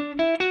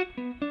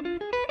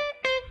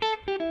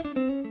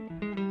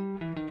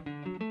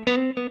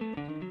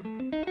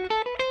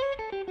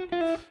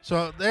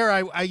 So there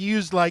I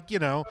used I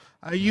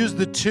used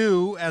the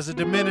 2 as a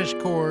diminished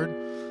chord,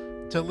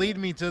 to lead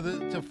me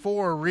to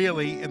 4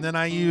 really, and then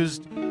I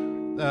used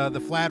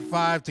the flat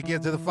 5 to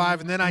get to the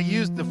 5, and then I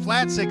used the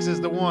flat 6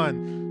 as the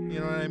 1. You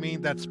know what I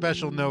mean? That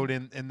special note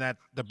in that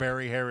the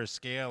Barry Harris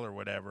scale or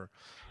whatever.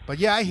 But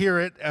yeah, I hear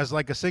it as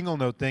like a single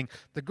note thing.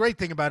 The great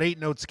thing about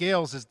 8-note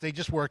scales is they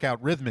just work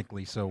out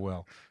rhythmically so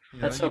well.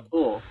 That's so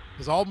cool.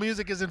 Because all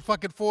music is in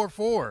fucking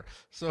 4/4,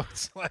 so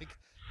it's like,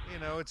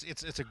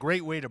 it's a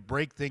great way to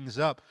break things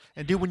up.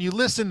 And dude, when you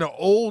listen to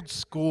old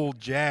school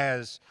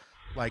jazz,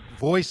 like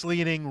voice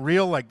leading,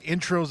 real like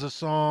intros of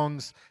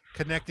songs,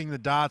 connecting the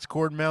dots,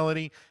 chord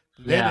melody,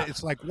 then Yeah.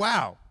 it's like,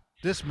 wow,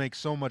 this makes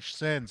so much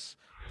sense.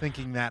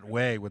 Thinking that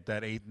way with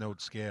that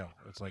 8-note scale,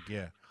 it's like,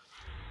 yeah.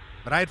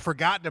 But I had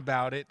forgotten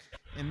about it,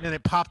 and then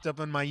it popped up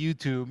on my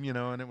YouTube,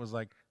 and it was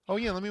like, oh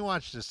yeah, let me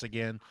watch this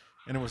again.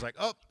 And it was like,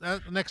 oh,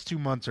 the next 2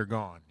 months are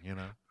gone,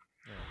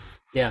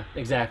 Yeah,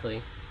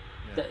 exactly.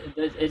 Yeah.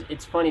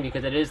 It's funny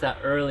because it is that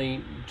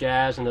early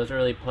jazz and those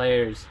early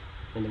players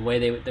and the way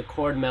the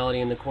chord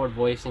melody and the chord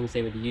voicings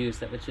they would use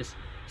that was just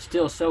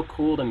still so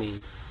cool to me.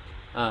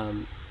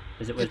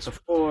 As it was It's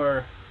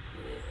before,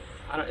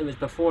 it was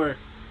before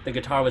the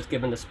guitar was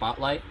given the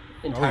spotlight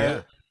oh entirely.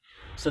 yeah,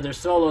 So their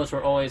solos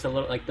were always a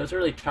little like those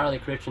early Charlie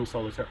Christian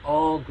solos are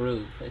all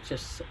groove. They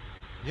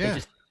yeah.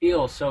 just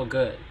feel so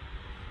good.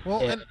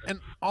 Well, And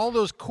and all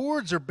those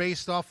chords are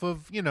based off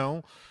of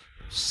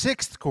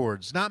sixth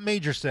chords, not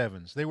major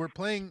sevens. They were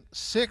playing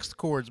sixth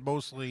chords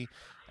mostly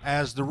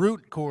as the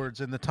root chords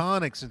and the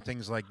tonics and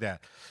things like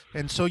that.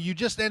 And so you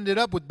just ended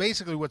up with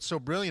basically what's so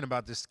brilliant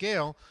about this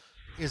scale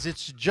is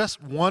it's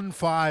just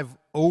 1/5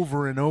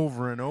 over and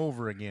over and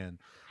over again.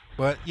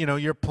 But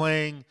you're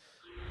playing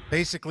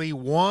basically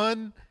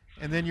 1,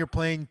 and then you're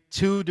playing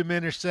 2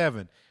 diminished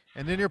 7,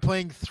 and then you're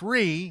playing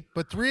 3,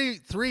 but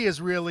three is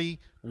really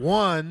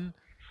 1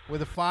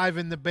 with a 5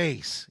 in the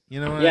bass.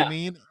 You know what I yeah,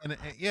 mean? And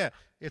yeah,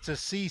 it's a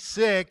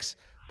C6,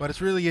 but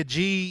it's really a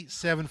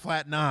G7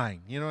 flat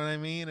 9. You know what I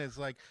mean? It's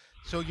like,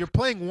 so you're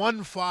playing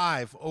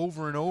 1/5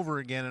 over and over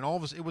again, and all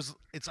of us,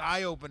 it's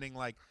eye opening.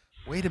 Like,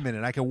 wait a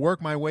minute, I can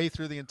work my way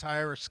through the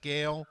entire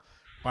scale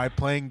by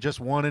playing just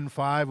 1 and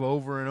 5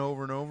 over and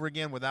over and over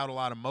again without a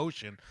lot of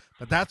motion.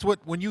 But that's what,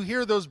 when you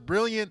hear those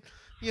brilliant,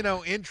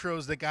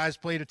 intros that guys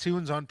play to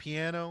tunes on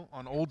piano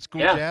on old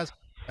school yeah. jazz,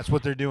 that's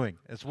what they're doing.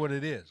 That's what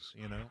it is.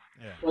 Yeah.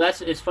 Well,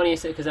 it's funny you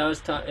say because I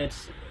was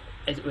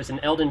it was an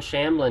Eldon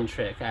Shamblin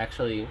trick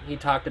actually. He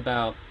talked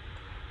about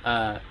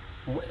uh,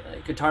 a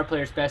guitar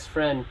player's best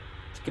friend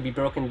could be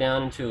broken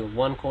down into a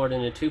 1 chord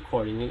and a 2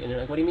 chord, and you're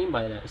like, what do you mean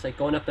by that? It's like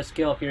going up a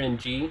scale if you're in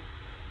G,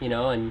 and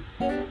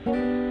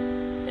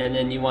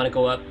then you want to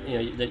go up, that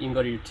you can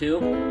go to your 2,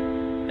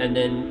 and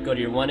then go to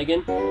your 1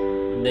 again,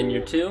 and then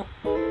your 2,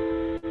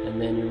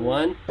 and then your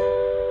 1,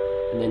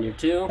 and then your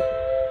 2,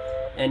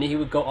 and he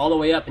would go all the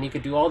way up, and he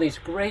could do all these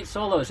great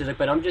solos. He's like,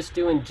 but I'm just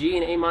doing G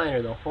and A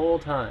minor the whole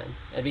time,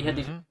 and he had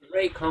these Hmm.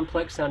 great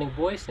complex sounding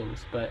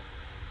voicings, but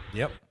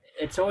Yep.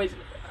 it's always,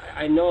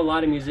 I know a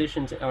lot of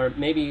musicians, or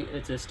maybe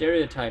it's a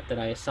stereotype that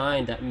I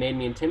assigned that made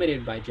me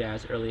intimidated by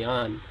jazz early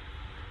on,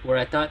 where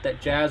I thought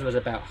that jazz was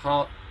about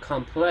how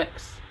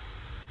complex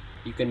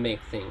you could make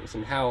things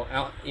and how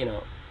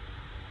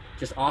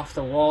just off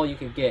the wall you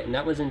could get, and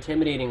that was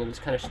intimidating. It was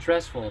kind of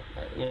stressful,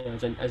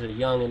 as a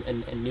young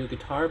and new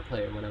guitar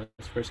player when I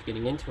was first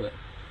getting into it.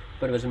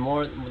 But it was the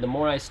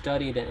more I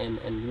studied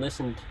and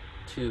listened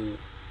to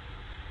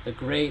the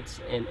greats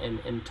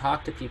and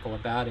talked to people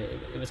about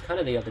it was kind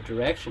of the other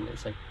direction.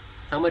 It's like,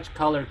 how much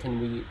color can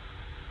we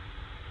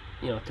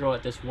throw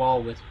at this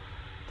wall with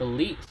the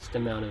least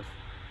amount of,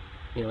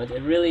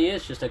 it really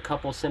is just a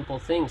couple simple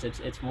things.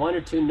 It's 1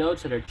 or 2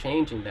 notes that are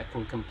changing that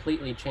can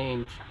completely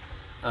change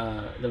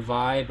the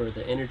vibe or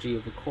the energy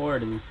of the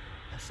chord, and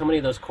so many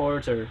of those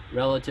chords are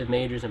relative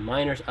majors and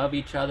minors of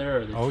each other,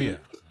 or the Oh two.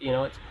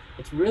 yeah.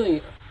 It's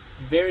really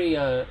very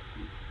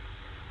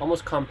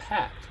almost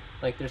compact.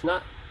 Like there's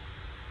not,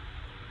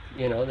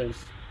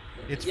 there's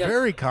It's yeah,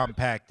 very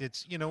compact.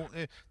 It's,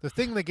 the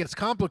thing that gets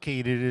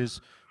complicated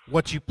is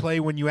what you play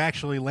when you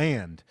actually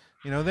land.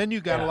 Then you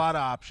got a yeah, lot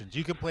of options.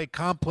 You can play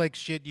complex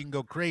shit, you can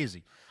go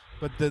crazy.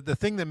 But the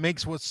thing that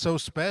makes what's so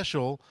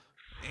special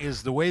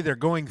is the way they're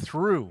going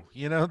through.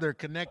 They're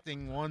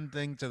connecting one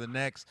thing to the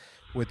next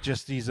with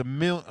just these a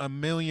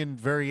million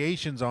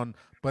variations on,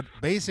 but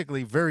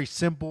basically very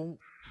simple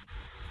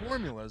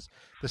formulas.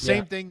 The yeah,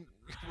 same thing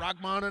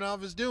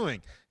Rachmaninoff is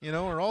doing,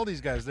 or all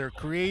these guys. They're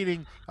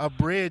creating a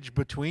bridge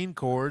between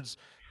chords,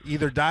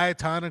 either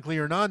diatonically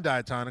or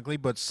non-diatonically,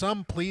 but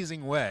some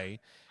pleasing way.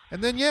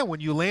 And then, yeah,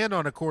 when you land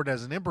on a chord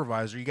as an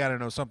improviser, you got to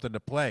know something to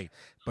play.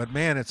 But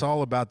man, it's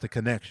all about the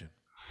connection.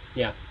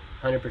 yeah,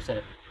 100%.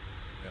 Yeah.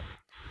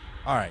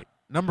 All right,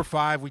 number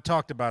 5. We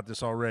talked about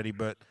this already,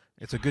 but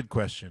it's a good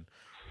question.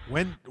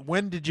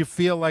 When did you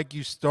feel like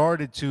you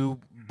started to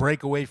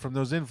break away from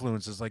those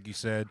influences, like you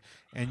said,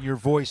 and your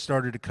voice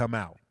started to come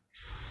out?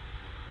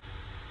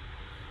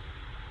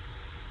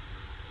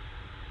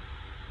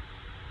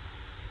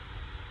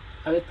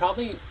 I would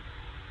probably,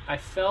 I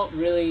felt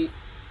really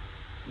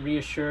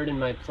reassured in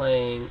my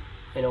playing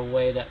in a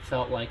way that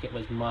felt like it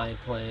was my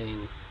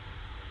playing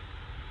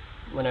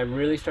when I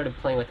really started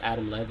playing with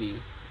Adam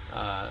Levy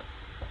uh,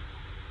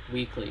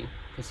 weekly,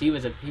 because he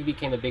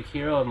became a big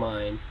hero of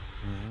mine.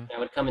 Hmm. I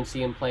would come and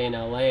see him play in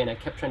LA, and I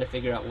kept trying to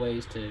figure out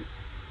ways to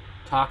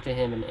talk to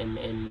him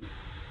and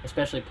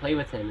especially play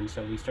with him. And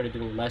so we started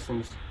doing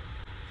lessons.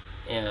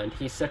 And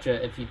he's such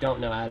a, if you don't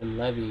know Adam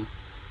Levy,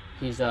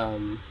 he's I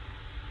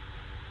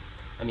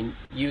mean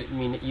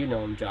you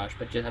know him, Josh,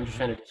 but I'm just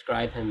Hmm. trying to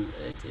describe him.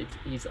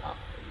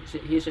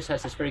 He just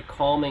has this very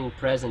calming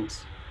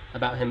presence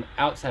about him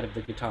outside of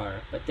the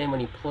guitar, but then when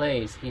he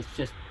plays, he's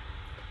just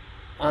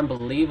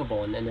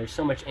unbelievable, and there's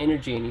so much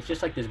energy, and he's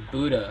just like this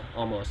Buddha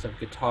almost of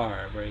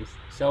guitar, where he's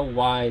so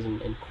wise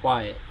and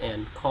quiet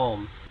and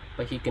calm,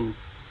 but he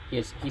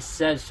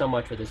says so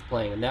much with his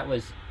playing, and that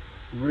was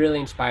really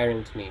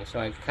inspiring to me. So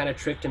I kind of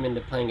tricked him into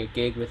playing a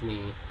gig with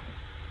me.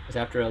 Because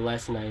after a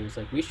lesson, I was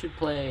like, we should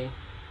play,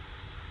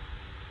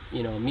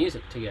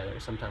 music together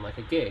sometime, like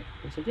a gig.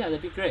 He said, yeah,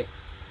 that'd be great.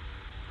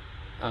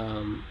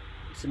 Um,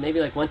 so maybe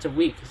like once a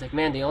week. He's like,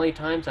 man, the only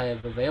times I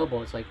have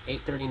available is like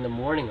 8:30 in the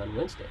morning on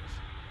Wednesdays.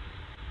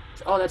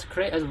 So, oh, that's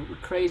a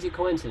crazy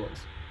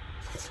coincidence.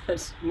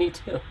 That's me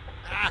too.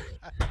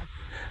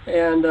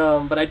 And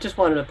but I just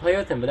wanted to play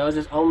with him, but that was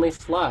his only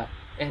slot.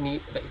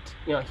 And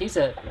he's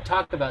a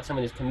talk about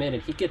someone who's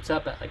committed. He gets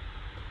up at like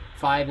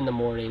 5 in the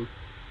morning.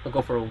 He'll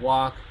go for a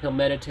walk. He'll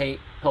meditate.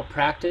 He'll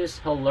practice.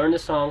 He'll learn the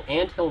song,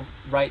 and he'll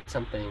write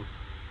something.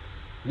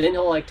 Then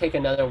he'll like take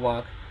another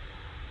walk,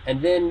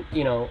 and then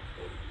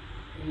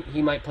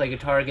he might play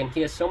guitar again.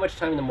 He has so much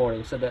time in the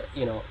morning, so that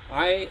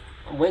I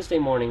Wednesday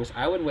mornings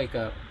I would wake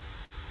up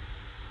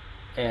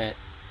at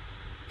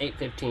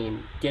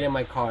 8:15, get in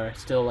my car,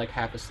 still like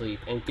half asleep,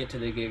 and get to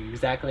the gig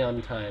exactly on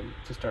time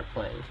to start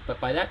playing. But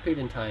by that period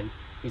in time,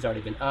 he's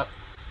already been up,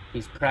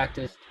 he's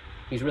practiced,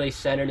 he's really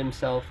centered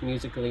himself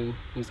musically,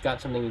 he's got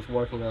something he's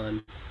working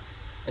on.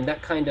 And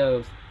that kind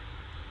of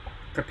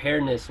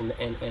preparedness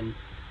and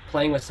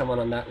playing with someone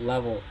on that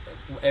level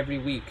every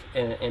week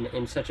and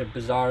in such a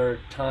bizarre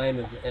time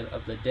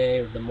of the day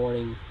or the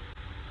morning,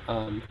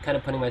 kind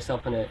of putting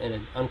myself in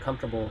an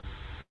uncomfortable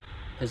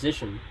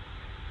position.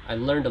 I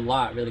learned a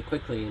lot really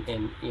quickly,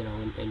 and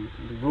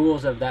the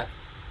rules of that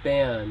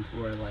band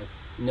were like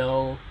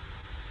no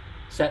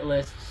set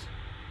lists,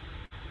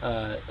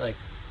 like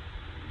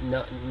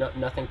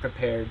nothing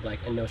prepared, like,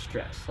 and no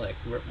stress. Like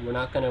we're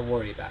not gonna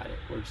worry about it.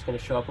 We're just gonna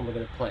show up and we're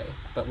gonna play.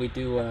 But we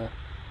do,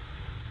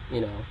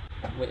 you know,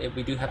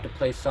 we do have to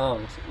play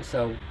songs.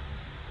 So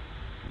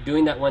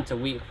doing that once a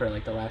week for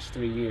like the last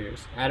 3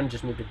 years. Adam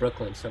just moved to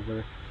Brooklyn, so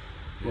we're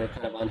Yeah.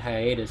 kind of on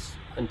hiatus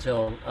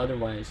until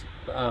otherwise.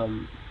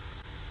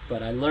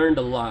 But I learned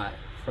a lot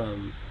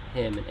from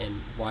him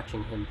and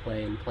watching him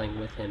play and playing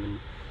with him, and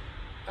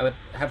I would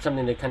have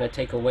something to kind of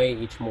take away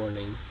each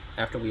morning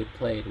after we had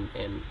played,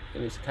 and it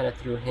was kind of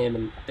through him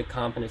and the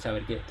confidence I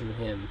would get through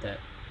him that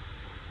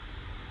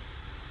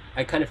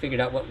I kind of figured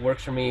out what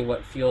works for me,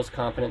 what feels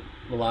confident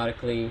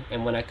melodically,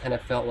 and when I kind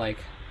of felt like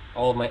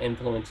all of my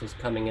influences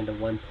coming into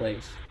one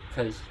place,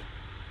 because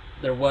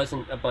there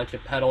wasn't a bunch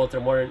of pedals, there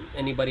weren't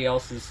anybody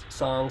else's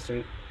songs,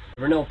 there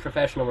were no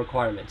professional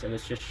requirements. It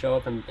was just show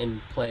up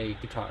and play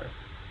guitar,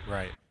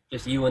 Right.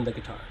 just you and the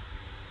guitar.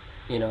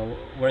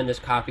 We're in this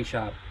coffee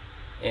shop,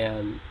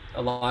 and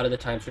a lot of the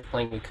times we're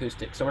playing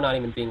acoustic, so we're not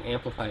even being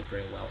amplified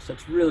very well. So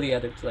it's really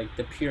at its like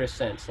the purest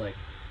sense, like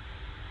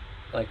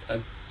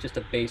a just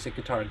a basic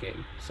guitar gig.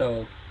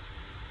 So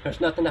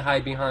there's nothing to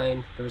hide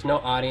behind. There was no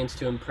audience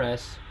to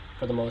impress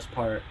for the most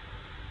part.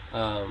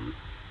 Um,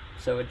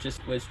 so it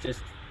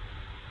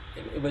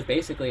was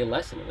basically a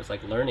lesson. It was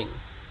like learning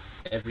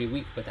every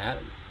week with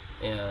Adam,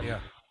 and Yeah.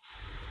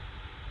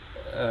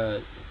 uh,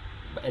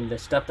 and the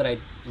stuff that I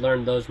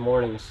learned those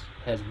mornings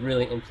has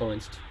really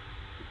influenced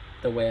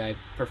the way I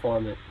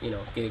perform at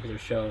gigs or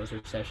shows or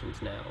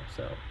sessions now.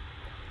 So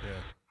Yeah.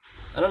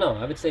 I don't know.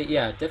 I would say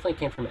yeah, it definitely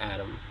came from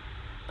Adam.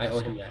 I owe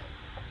That's him that.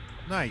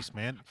 nice,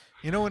 man.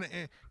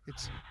 And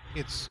it's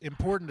it's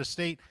important to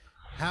state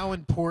how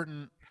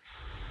important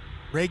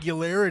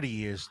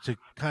regularity is to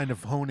kind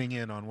of honing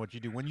in on what you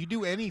do. When you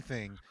do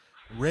anything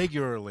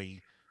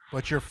regularly,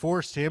 but you're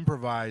forced to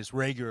improvise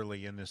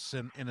regularly in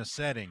a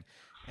setting,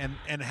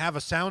 and have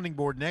a sounding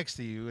board next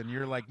to you, and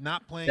you're like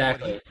not playing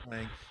what he's Exactly.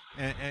 playing,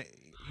 and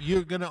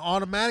you're gonna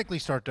automatically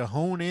start to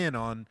hone in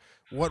on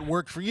what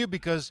worked for you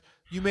because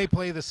you may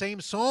play the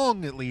same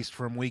song at least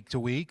from week to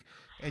week,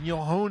 and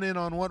you'll hone in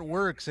on what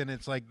works, and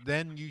it's like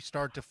then you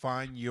start to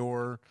find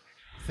your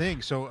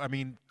thing. So I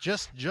mean,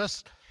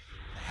 just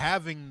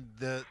having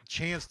the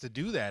chance to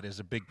do that is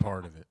a big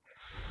part of it.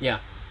 Yeah.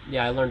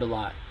 Yeah, I learned a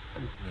lot.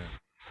 Yeah.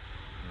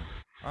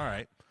 Yeah. All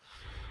right.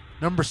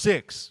 Number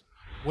 6.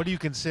 What do you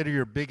consider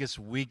your biggest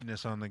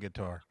weakness on the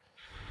guitar?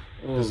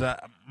 Because Ooh.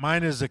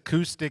 mine is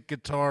acoustic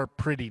guitar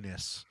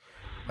prettiness.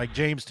 Like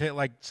James Taylor,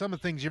 like some of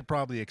the things you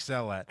probably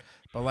excel at.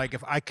 But like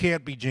if I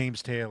can't be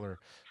James Taylor,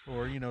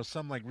 or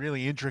some like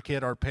really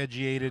intricate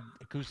arpeggiated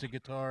acoustic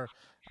guitar,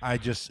 I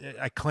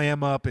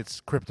clam up. It's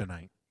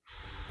kryptonite.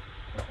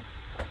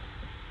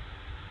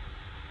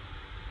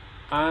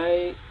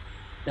 I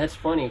That's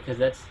funny because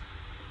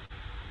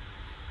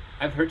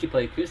I've heard you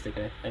play acoustic,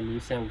 and you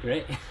sound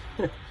great.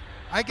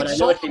 I But can I know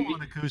solo what you mean.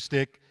 on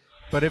acoustic,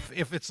 but if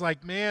it's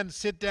like, man,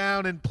 sit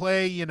down and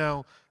play,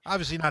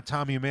 obviously not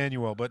Tommy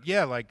Emmanuel, but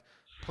yeah, like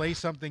play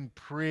something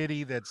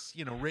pretty that's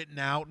written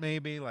out,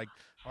 maybe like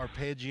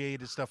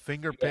arpeggiated stuff,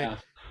 finger pick. Yeah,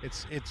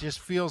 It just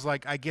feels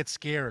like I get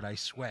scared, I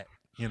sweat,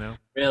 you know.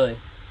 really.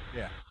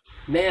 Yeah.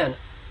 Man,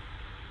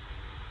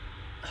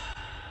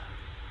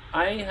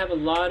 I have a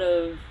lot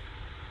of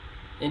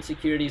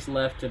insecurities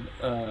left to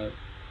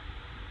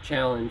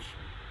challenge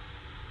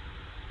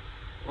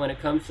when it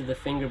comes to the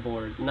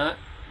fingerboard. Not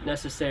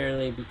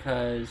necessarily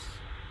because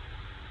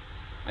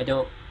I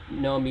don't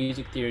know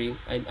music theory.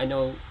 I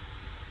know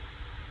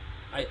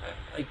I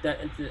like that.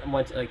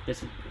 Once like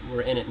this,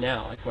 we're in it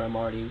now. Like where I'm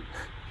already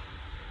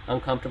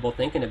uncomfortable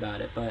thinking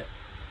about it. But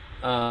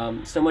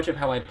so much of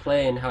how I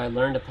play and how I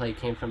learned to play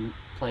came from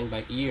playing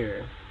by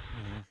ear,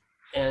 Hmm.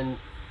 and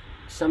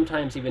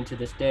sometimes even to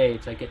this day,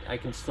 it's like I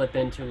can slip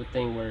into a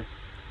thing where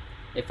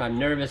if I'm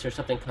nervous or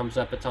something comes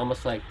up, it's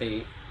almost like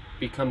they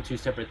become two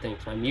separate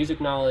things: my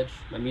music knowledge,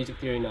 my music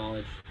theory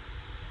knowledge,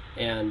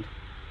 and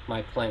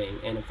my playing.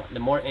 And the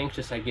more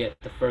anxious I get,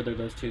 the further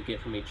those two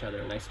get from each other,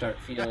 and I start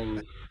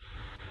feeling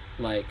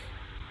like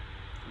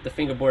the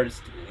fingerboard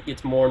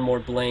gets more and more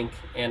blank,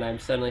 and I'm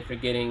suddenly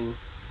forgetting,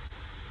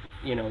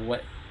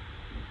 what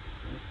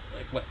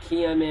what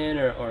key I'm in,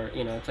 or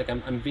it's like I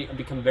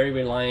become very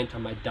reliant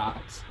on my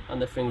dots on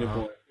the Uh-huh.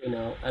 fingerboard,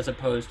 as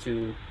opposed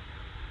to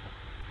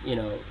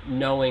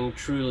knowing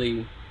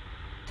truly,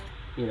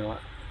 you know,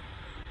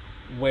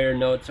 where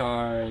notes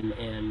are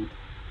and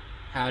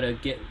how to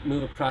get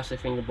move across the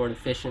fingerboard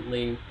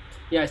efficiently.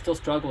 Yeah, I still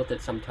struggle with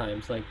it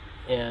sometimes.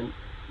 And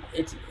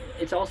it's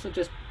it's also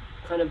just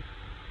kind of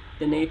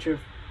the nature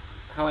of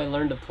how I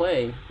learned to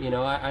play.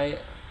 I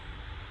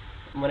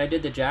when I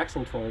did the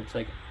Jackson tour, it's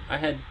like I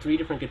had three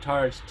different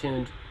guitars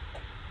tuned.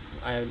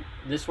 I had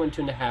this one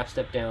tuned a half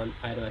step down.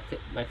 I had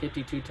my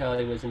 52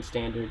 telly was in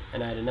standard,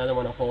 and I had another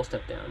one a whole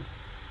step down.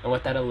 And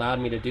what that allowed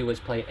me to do was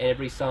play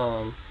every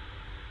song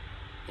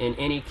in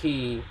any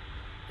key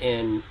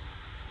in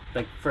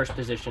like first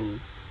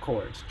position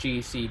chords,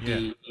 G, C, Yeah.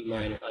 D, E Yeah.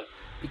 minor, like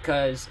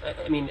because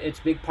I mean it's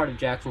a big part of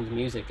Jackson's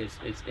music is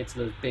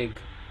those big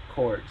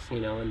chords,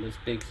 and those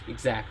big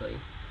exactly.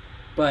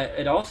 But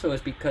it also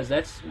is because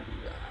that's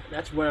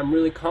where I'm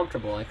really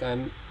comfortable.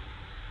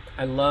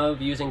 I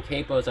love using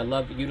capos. I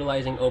love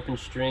utilizing open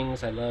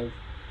strings. I love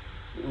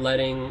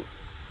letting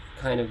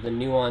kind of the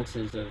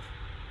nuances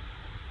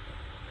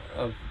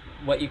of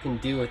what you can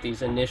do with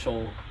these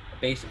initial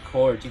basic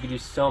chords. You could do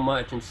so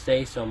much and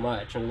say so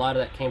much, and a lot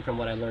of that came from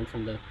what I learned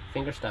from the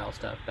fingerstyle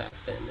stuff back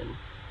then. And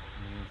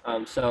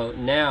Mhm. so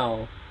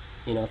now,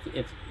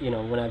 if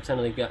when I've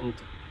suddenly gotten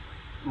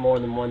more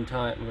than one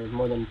time or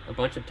more than a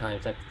bunch of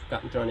times, I've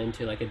gotten thrown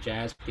into like a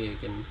jazz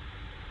gig, and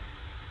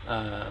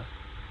uh,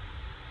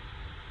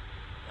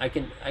 I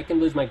can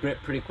lose my grip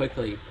pretty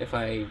quickly if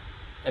I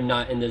am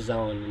not in the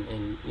zone,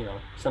 and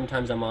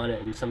sometimes I'm on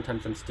it, and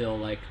sometimes I'm still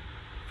like,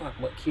 fuck,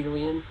 what key are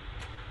we in?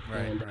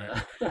 Right. And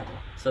Right.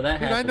 so that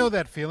Dude, I know happens.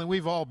 that feeling.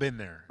 We've all been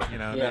there.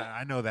 Yeah,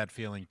 I know that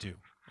feeling too.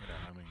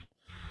 I mean,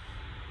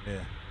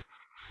 yeah.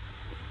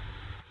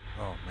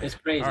 Oh it's man.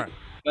 All crazy, right.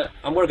 but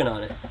I'm working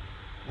on it.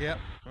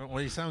 Yep.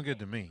 Well, you sound good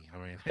to me. I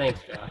mean,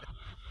 Thanks, Josh.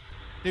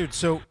 dude.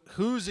 So,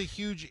 who's a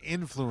huge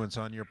influence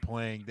on your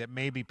playing that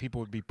maybe people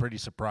would be pretty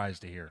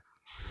surprised to hear?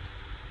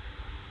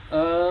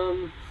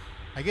 Um,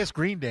 I guess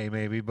Green Day,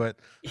 maybe, but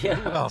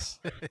who yeah, else?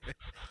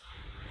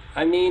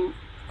 I mean,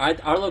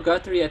 Arlo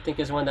Guthrie, I think,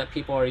 is one that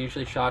people are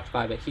usually shocked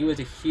by, but he was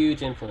a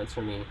huge influence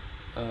for me,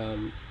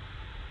 um,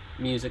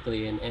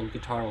 musically and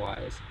guitar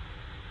wise.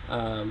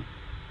 Um,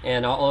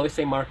 and I'll always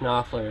say Mark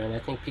Knopfler, and I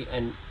think,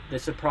 and the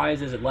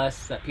surprise is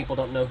less that people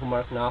don't know who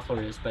Mark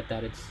Knopfler is, but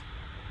that it's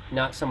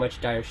not so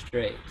much Dire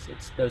Straits.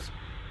 It's those,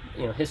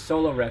 his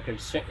solo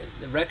records,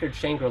 the record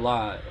Shangri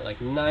La,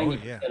 like Oh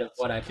yeah, 90% of it's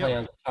what a I play killer.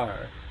 on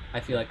guitar, I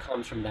feel Yeah. like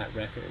comes from that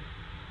record.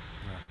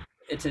 Yeah.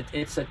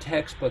 It's a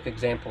textbook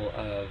example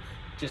of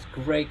just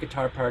great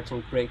guitar parts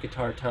and great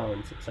guitar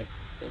tones. It's like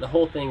the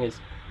whole thing is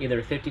either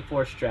a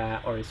 54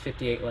 Strat or his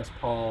 58 Les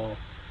Paul,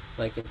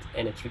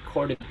 and it's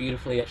recorded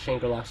beautifully at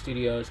Shangri-La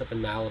Studios up in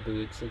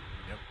Malibu.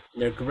 Yep.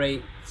 They're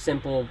great,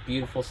 simple,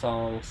 beautiful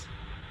songs.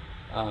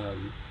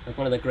 Like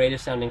one of the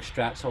greatest sounding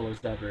Strat solos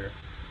ever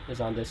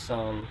is on this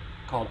song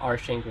called Our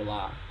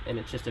Shangri-La, and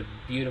it's just a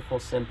beautiful,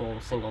 simple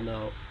single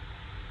note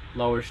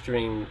lower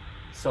string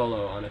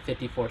solo on a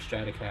 54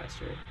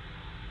 Stratocaster,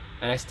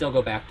 and I still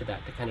go back to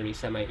that to kind of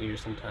reset my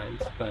ears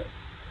sometimes. But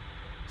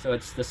so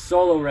it's the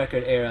solo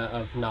record era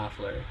of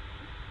Knopfler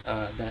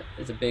that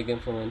is a big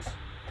influence.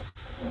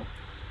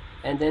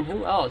 And then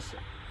who else?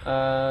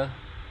 Uh,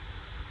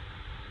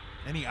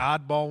 Any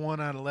oddball one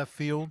out of left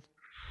field?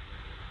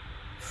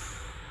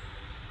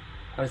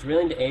 I was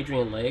really into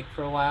Adrian Lake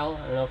for a while.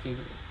 I don't know if you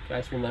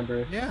guys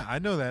remember. Yeah, I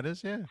know that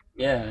is. Yeah.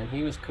 Yeah,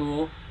 he was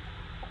cool.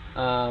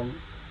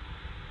 Um,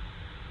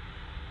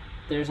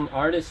 there's an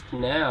artist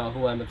now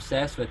who I'm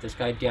obsessed with. This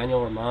guy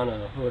Daniel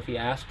Romano, who if you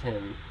asked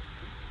him,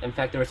 in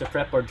fact, there was a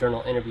Fretboard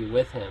Journal interview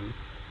with him,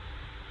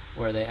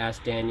 where they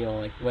asked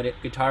Daniel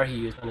like guitar he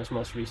used on his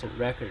most recent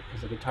record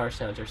because the guitar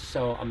sounds are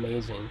so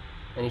amazing,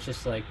 and he's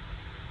just like,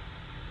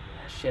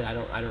 shit, I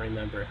don't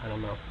remember, I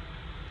don't know.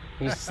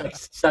 He's like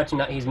such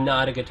not he's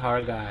not a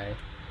guitar guy,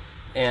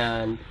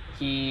 and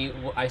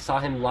I saw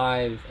him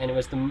live, and it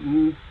was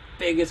the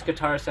biggest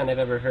guitar sound I've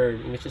ever heard.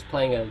 He was just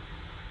playing a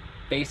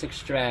basic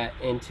Strat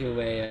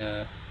into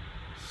a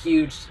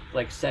huge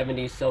like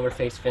 '70s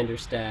Silverface Fender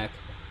stack,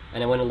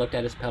 and I went and looked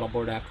at his pedal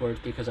board afterwards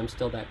because I'm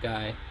still that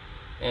guy,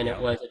 and it Yeah.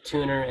 was a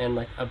tuner and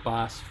like a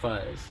Boss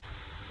Fuzz,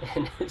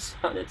 and it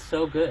sounded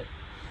so good.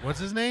 What's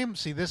his name?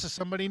 See, this is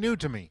somebody new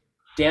to me.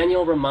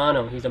 Daniel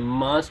Romano, he's a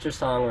monster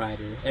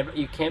songwriter.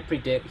 You can't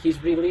predict.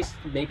 He's released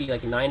maybe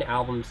like 9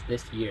 albums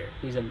this year.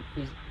 He's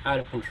out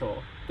of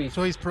control.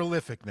 So he's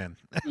prolific then.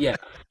 Yeah,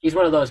 he's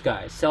one of those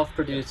guys.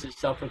 Self-produces,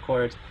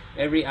 self-records.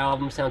 Every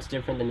album sounds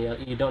different than the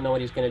other. You don't know what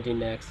he's gonna do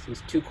next.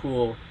 He's too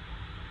cool.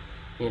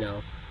 You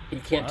know, he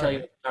can't All tell you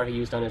right. what guitar he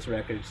used on his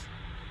records.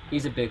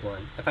 He's a big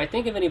one. If I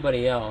think of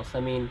anybody else, I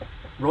mean,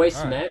 Roy All right.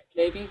 Smet,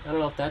 maybe. I don't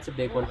know if that's a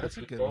big Oh, one for that's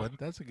a good people. one.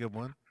 That's a good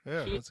one.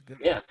 Yeah, He, that's a good.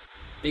 yeah,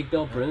 Big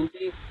Bill Yeah,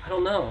 Broomsby. I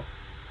don't know.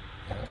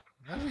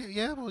 yeah.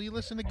 Yeah, well, you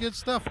listen to good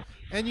stuff,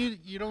 and you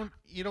don't.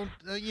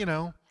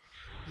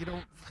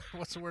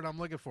 What's the word I'm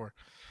looking for?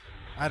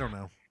 I don't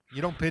know.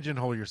 You don't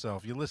pigeonhole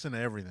yourself. You listen to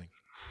everything.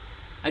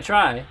 I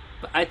try,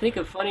 but I think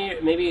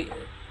maybe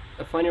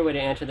a funnier way to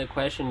answer the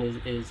question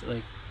is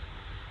like,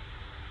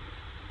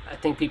 I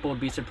think people would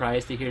be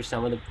surprised to hear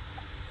some of the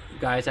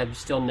guys I've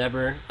still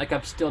never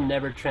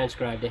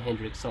transcribed a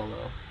Hendrix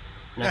solo,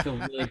 and I feel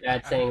really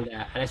bad saying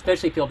that, and I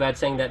especially feel bad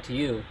saying that to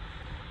you.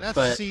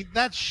 But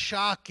That's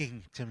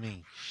shocking to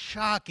me.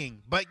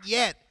 Shocking. But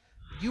yet,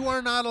 you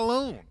are not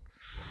alone.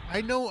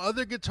 I know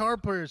other guitar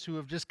players who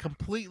have just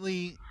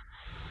completely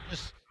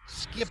just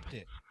skipped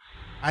it.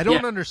 I yeah,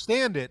 don't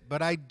understand it,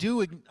 but I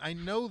do. I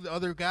know the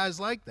other guys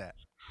like that.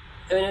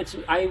 I mean,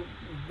 I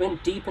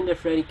went deep into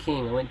Freddie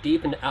King. I went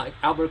deep into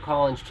Albert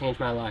Collins changed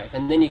my life,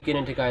 and then you get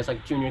into guys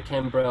like Junior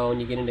Kimbrough, and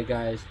you get into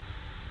guys,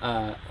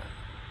 uh,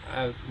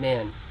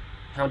 man,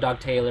 Hound Dog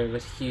Taylor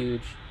was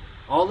huge.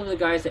 All of the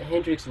guys that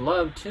Hendrix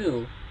loved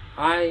too,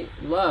 I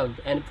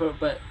loved,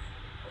 but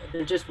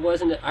there just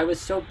wasn't. I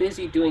was so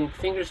busy doing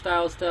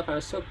fingerstyle stuff. I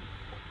was so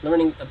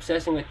learning,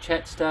 obsessing with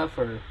Chet stuff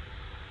or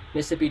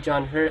Mississippi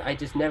John Hurt. I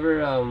just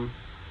never.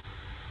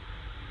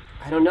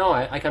 I don't know.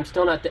 I'm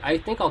still not. I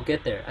think I'll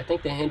get there. I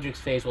think the Hendrix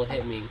phase will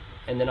hit me,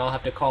 and then I'll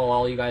have to call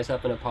all you guys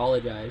up and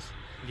apologize.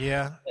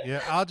 Yeah,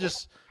 yeah.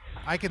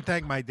 I can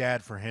thank my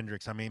dad for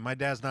Hendrix. I mean, my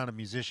dad's not a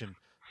musician,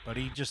 but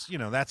he just,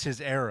 that's his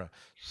era.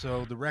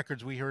 So the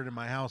records we heard in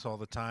my house all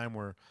the time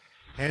were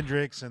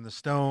Hendrix and the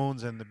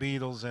Stones and the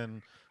Beatles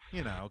and,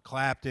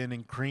 Clapton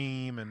and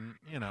Cream and,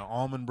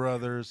 Allman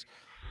Brothers.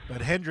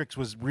 But Hendrix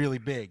was really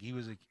big.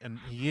 And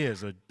he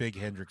is a big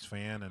Hendrix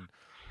fan. And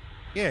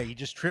yeah, he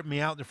just tripped me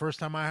out the first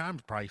time I'm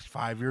probably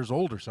 5 years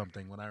old or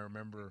something when I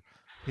remember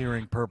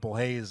hearing Purple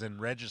Haze and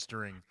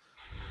registering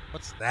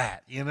what's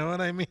that? You know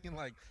what I mean?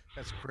 Like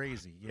that's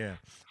crazy. Yeah.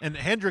 And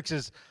Hendrix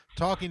is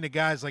talking to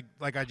guys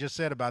like I just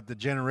said about the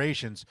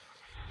generations.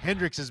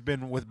 Hendrix has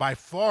been with by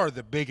far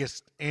the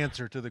biggest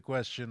answer to the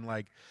question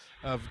like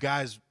of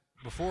guys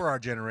before our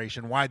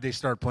generation, why'd they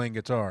start playing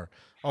guitar?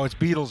 Oh, it's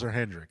Beatles or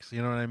Hendrix.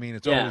 You know what I mean?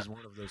 It's Yeah, always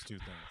one of those two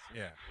things.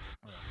 Yeah.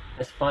 Yeah.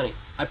 it's funny.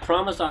 I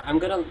promise I'm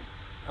gonna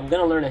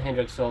learn a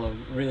Hendrix solo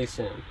really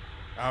soon.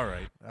 All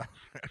right.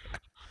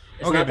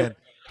 It's Okay, not the man.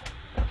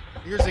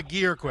 Here's a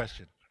gear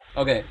question.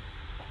 okay.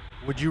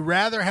 Would you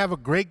rather have a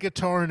great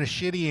guitar and a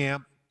shitty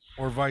amp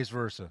or vice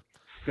versa?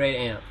 Great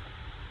amp,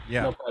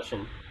 Yeah. no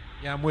question.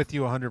 Yeah, I'm with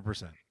you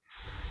 100%.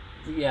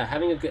 Yeah,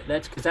 having a good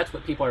that's because that's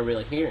what people are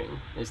really hearing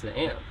is the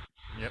amp.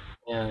 Yep.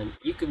 And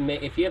you can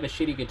make if you have a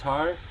shitty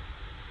guitar,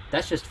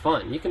 that's just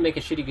fun. You can make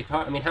a shitty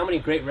guitar. I mean, how many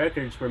great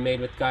records were made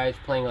with guys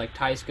playing like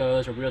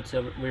Tyscos or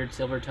weird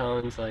silver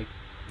tones, like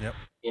Yep.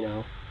 you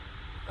know.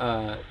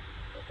 Uh,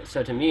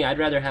 so to me, I'd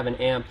rather have an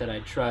amp that I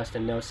trust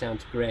and know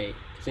sounds great,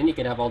 because then you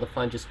can have all the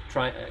fun. Just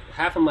try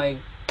half of my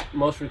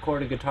most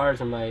recorded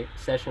guitars in my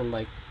session,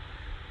 like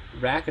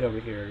racket over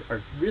here,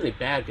 are really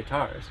bad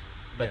guitars,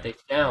 but Yeah. they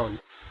sound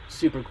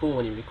super cool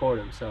when you record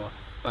them. So,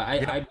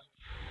 but Yeah.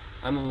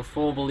 I'm a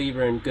full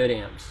believer in good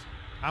amps.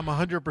 I'm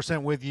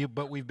 100% with you,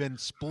 but we've been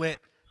split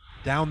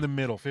down the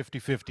middle,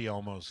 50-50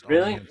 almost on the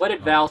Really? answer. What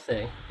did Val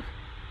say?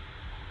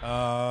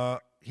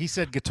 He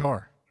said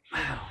guitar.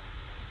 Wow.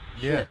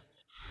 Yeah. Shit.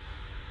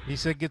 He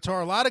said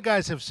guitar. A lot of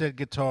guys have said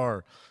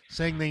guitar,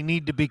 saying they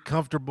need to be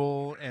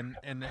comfortable and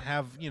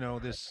have,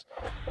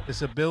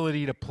 this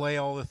ability to play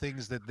all the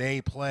things that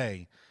they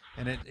play.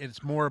 And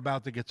it's more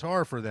about the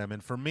guitar for them.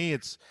 And for me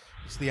it's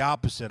the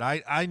opposite.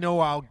 I know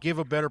I'll give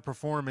a better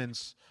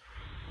performance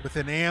with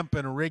an amp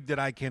and a rig that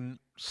I can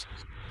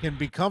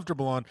be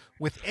comfortable on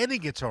with any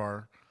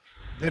guitar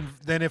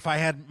than if I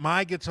had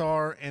my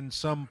guitar and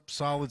some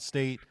solid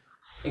state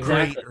great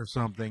Exactly. or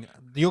something.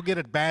 You'll get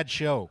a bad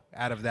show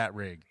out of that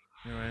rig.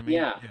 You know what I mean?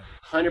 Yeah. Yeah.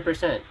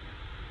 100%.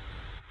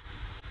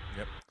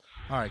 Yep.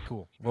 All right,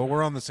 cool. Well,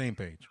 we're on the same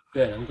page.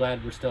 Good. I'm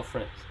glad we're still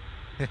friends.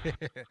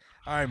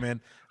 All right,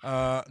 man.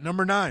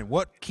 Number 9.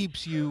 What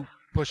keeps you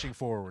pushing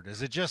forward?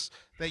 Is it just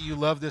that you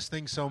love this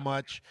thing so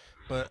much,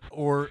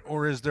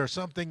 or is there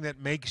something that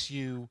makes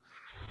you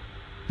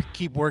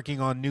keep working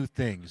on new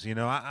things?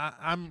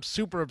 I'm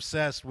super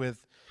obsessed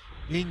with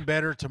being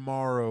better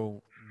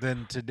tomorrow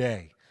than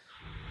today.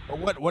 But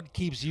what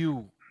keeps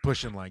you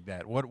pushing like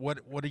that? What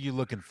are you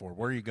looking for?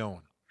 Where are you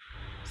going?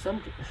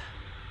 Some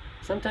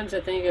sometimes I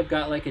think I've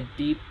got like a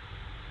deep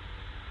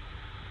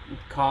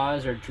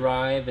cause or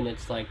drive, and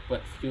it's like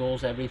what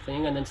fuels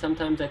everything. And then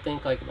sometimes I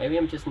think like maybe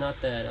I'm just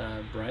not that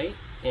bright,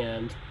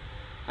 and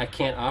I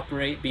can't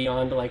operate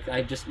beyond like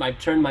I've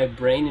turned my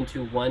brain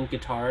into one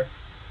guitar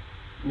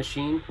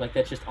machine. Like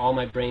that's just all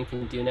my brain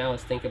can do now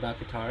is think about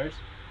guitars.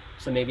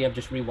 So maybe I've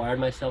just rewired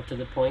myself to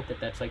the point that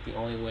that's like the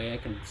only way I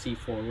can see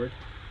forward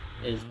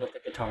is Hmm. with the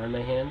guitar in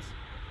my hands.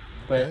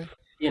 But Okay.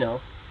 you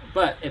know,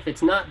 but if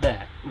it's not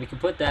that, we can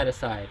put that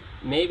aside.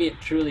 Maybe it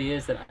truly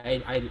is that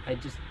I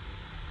just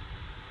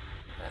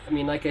I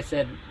mean, like I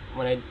said,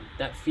 when I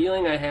that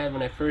feeling I had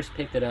when I first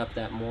picked it up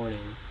that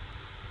morning.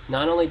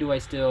 Not only do I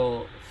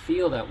still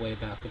feel that way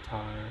about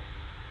guitar,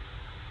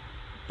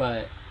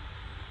 but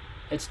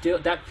it still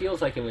that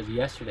feels like it was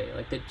yesterday.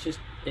 Like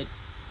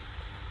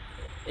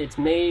it's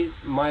made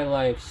my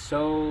life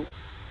so.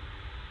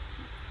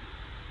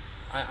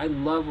 I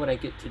love what I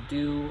get to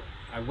do.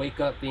 I wake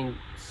up being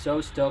so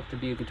stoked to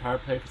be a guitar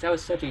player because I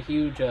was such a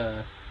huge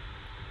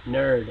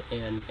nerd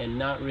and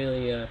not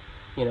really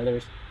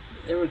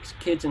there were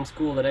kids in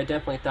school that I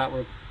definitely thought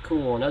were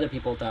cool and other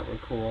people thought were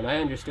cool, and I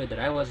understood that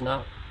I was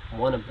not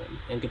one of them.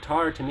 And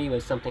guitar to me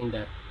was something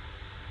that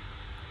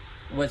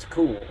was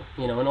cool,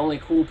 and only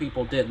cool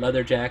people did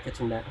leather jackets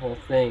and that whole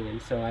thing.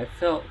 And so I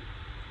felt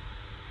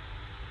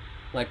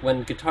like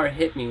when guitar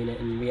hit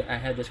me I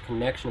had this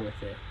connection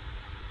with it.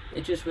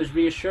 It just was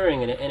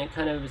reassuring, and it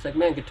kind of was like,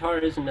 man, guitar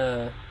isn't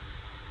a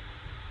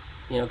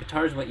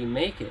guitar is what you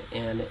make it,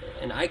 and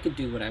I could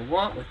do what I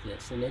want with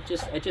this, and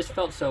I just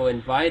felt so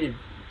invited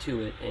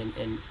to it,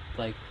 and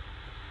like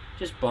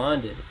just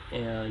bonded,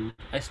 and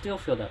I still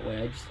feel that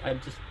way. I'm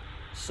just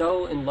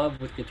so in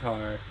love with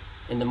guitar,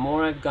 and the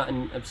more I've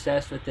gotten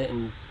obsessed with it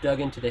and dug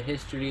into the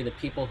history, the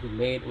people who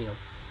made,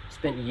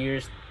 spent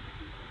years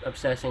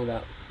obsessing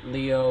about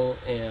Leo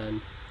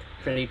and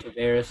Freddie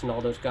Tavares and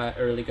all those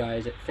early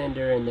guys at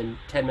Fender, and then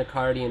Ted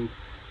McCarty and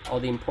all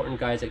the important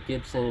guys at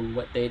Gibson and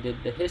what they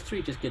did. The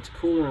history just gets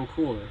cooler and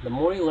cooler. The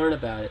more you learn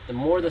about it, the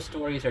more the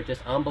Yep. stories are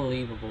just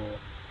unbelievable.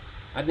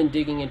 I've been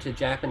digging into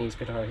Japanese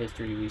guitar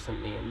history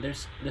recently, and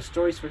there's the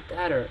stories for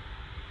that are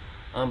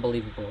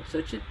unbelievable.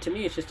 So to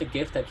me, it's just a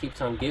gift that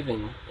keeps on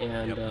giving,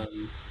 and Yep.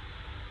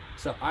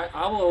 so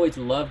I will always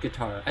love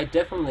guitar. I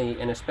definitely,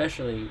 and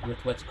especially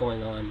with what's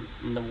going on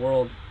in the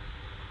world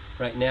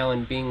right now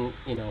and being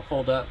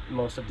holed up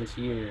most of this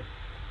year,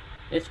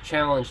 it's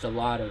challenged a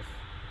lot of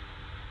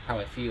how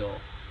I feel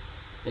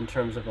in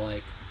terms of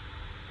like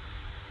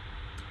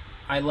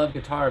I love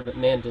guitar, but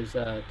man, does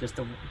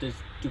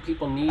do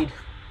people need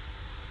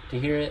to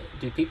hear it?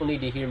 Do people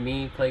need to hear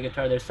me play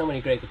guitar? There's so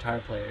many great guitar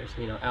players,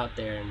 out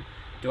there, and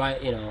do I,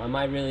 am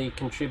I really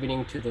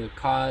contributing to the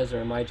cause, or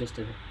am I just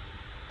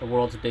the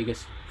world's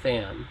biggest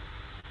fan?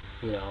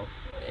 You know,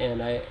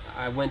 and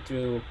I went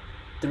through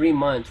 3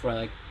 months where I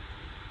like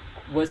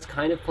was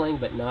kind of playing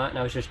but not, and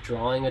I was just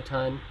drawing a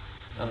ton.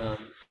 Hmm. Um,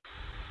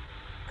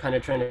 kind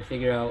of trying to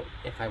figure out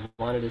if I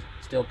wanted to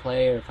still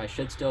play or if I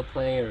should still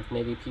play or if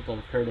maybe people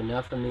have heard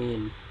enough of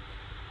me,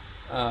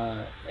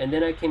 and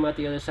then I came out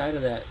the other side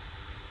of that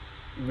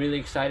really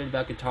excited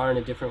about guitar in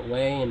a different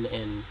way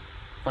and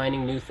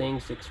finding new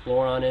things to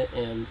explore on it.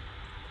 And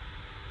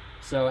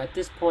so at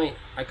this point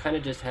I kind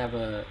of just have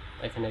an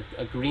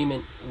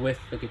agreement with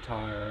the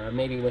guitar, or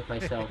maybe with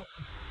myself,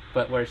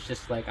 but where it's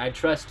just like, I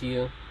trust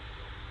you,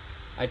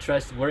 I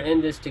trust we're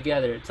in this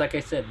together. It's like I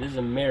said, this is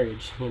a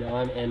marriage, and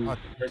Oh,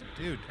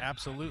 dude,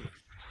 absolutely.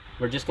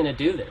 we're just gonna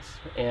do this,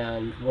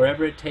 and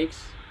wherever it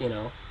takes,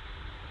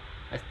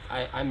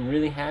 I'm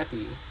really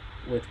happy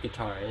with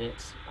guitar, and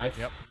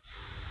Yep.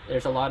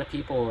 there's a lot of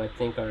people who I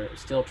think are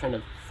still trying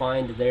to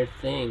find their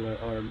thing,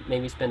 or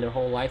maybe spend their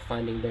whole life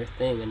finding their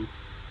thing, and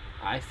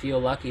I feel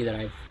lucky that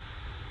I've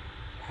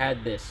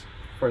had this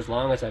for as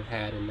long as I've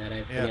had, and that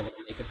I've been Yeah. able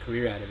to make a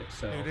career out of it.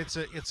 So Dude, it's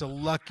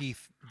a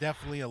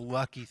definitely a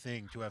lucky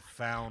thing to have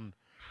found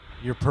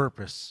your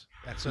purpose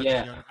at such a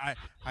yeah, young.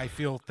 I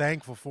feel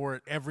thankful for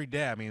it every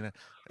day. I mean,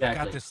 I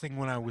got exactly. this thing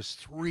when I was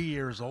 3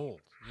 years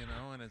old,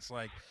 and it's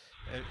like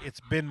it's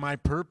been my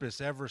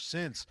purpose ever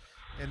since.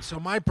 And so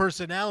my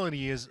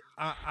personality is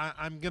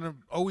I'm gonna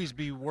always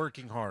be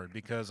working hard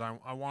because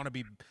I want to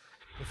be.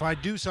 If I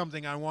do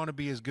something, I want to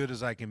be as good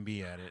as I can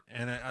be at it,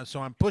 and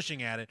so I'm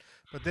pushing at it.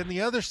 But then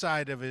the other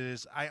side of it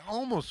is I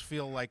almost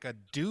feel like a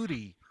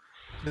duty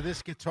to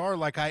this guitar,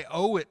 like I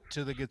owe it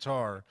to the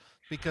guitar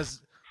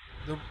because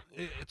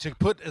to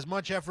put as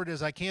much effort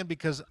as I can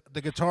because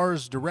the guitar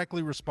is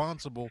directly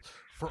responsible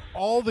for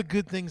all the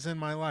good things in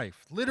my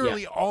life, Yeah,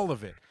 literally all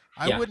of it.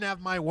 I yeah, wouldn't have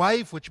my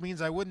wife, which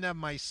means I wouldn't have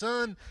my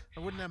son,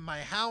 I wouldn't have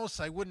my house,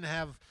 I wouldn't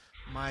have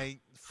my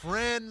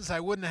friends. I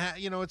wouldn't have,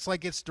 it's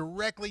like it's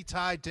directly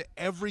tied to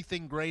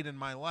everything great in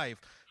my life.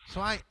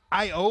 So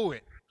I owe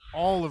it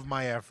all of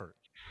my effort.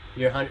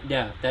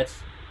 Yeah,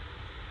 that's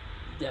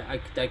yeah,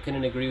 I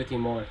couldn't agree with you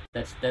more.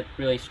 That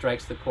really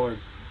strikes the chord,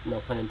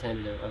 no pun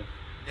intended, of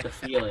the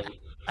feeling. Just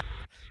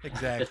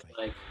Exactly.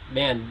 like,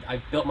 man,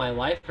 I've built my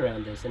life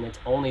around this, and it's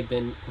only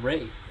been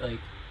great. Like,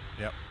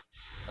 Yep.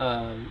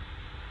 um,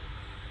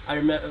 I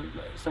remember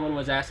someone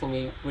was asking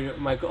me, it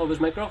was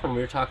my girlfriend.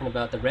 We were talking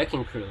about the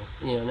Wrecking Crew,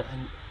 and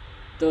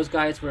those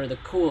guys were the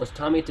coolest.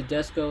 Tommy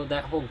Tedesco,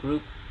 that whole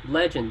group,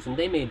 legends, and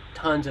they made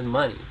tons of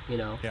money,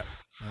 Yep. Yep.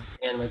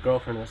 And my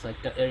girlfriend was like,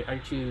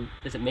 "Aren't you?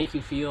 Does it make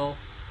you feel,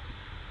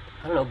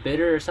 I don't know,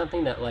 bitter or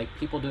something that like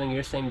people doing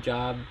your same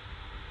job,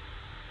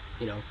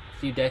 a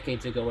few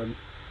decades ago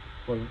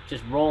were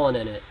just rolling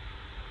in it,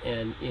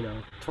 and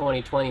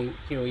 2020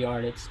 here we are,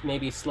 and it's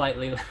maybe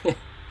slightly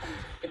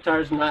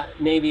guitar's not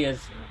maybe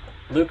as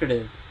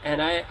lucrative,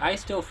 and I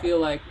still feel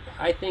like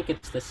I think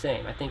it's the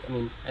same. I think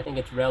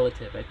it's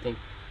relative. I think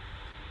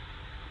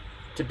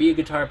to be a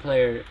guitar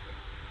player,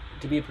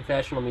 to be a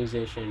professional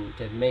musician,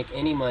 to make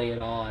any money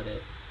at all at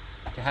it,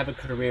 to have a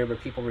career where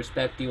people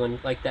respect you,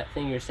 and like that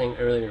thing you're saying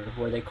earlier,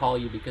 where they call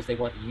you because they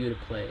want you to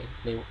play.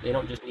 They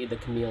don't just need the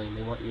chameleon;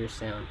 they want your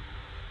sound.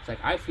 It's like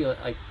I feel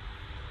like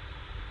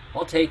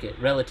I'll take it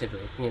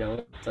relatively.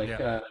 It's like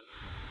Yeah.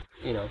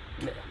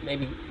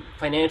 maybe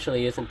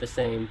financially isn't the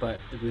same, but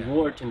the Yeah.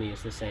 reward to me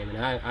is the same, and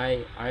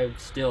I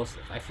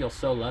feel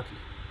so lucky,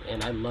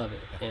 and I love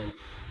it, Yeah. and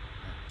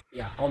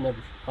Yeah. yeah, I'm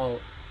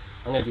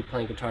gonna be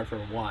playing guitar for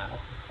a while.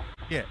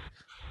 Yeah.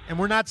 And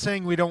we're not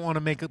saying we don't want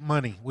to make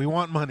money. We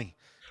want money.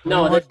 And we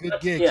No, want good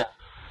gigs. yeah.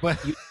 But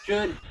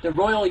The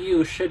royal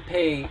you should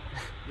pay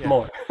yeah.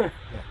 more. Yeah.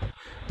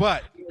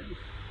 But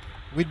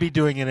we'd be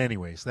doing it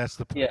anyways. That's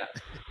the point. Yeah.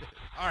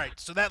 All right.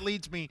 So that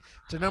leads me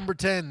to number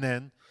 10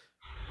 then.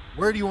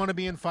 Where do you want to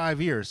be in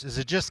 5 years? Is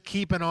it just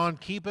keeping on?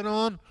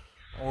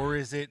 Or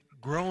is it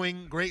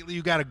growing greatly?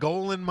 You got a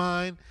goal in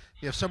mind?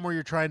 You have somewhere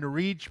you're trying to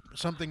reach,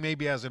 something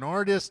maybe as an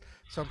artist,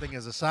 something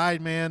as a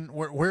side man.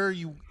 Where are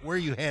you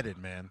headed,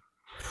 man?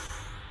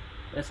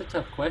 That's a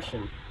tough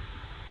question.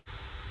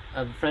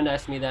 A friend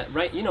asked me that.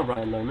 Right, you know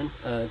Ryan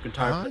Lerman,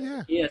 guitar Uh-huh.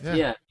 player. Yeah. Yes, Yeah.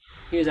 yeah.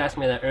 He was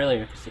asking me that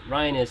earlier because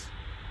Ryan is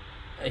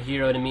a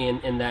hero to me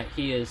in that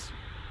he is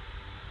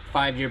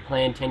 5-year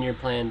plan, 10-year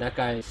plan. That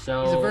guy is He's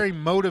a so, very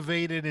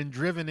motivated and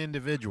driven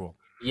individual.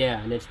 yeah,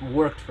 and it's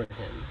worked for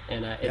him,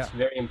 and Yeah. it's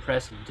very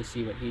impressive to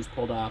see what he's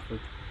pulled off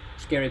with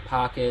Scary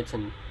Pockets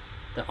and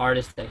the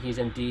artists that he's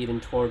MD'd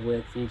and toured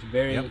with. He's Yep.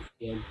 very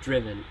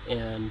driven,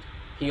 and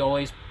he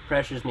always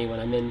pressures me when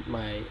I'm in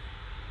my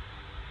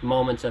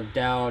moments of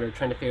doubt or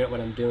trying to figure out what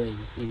I'm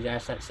doing. He's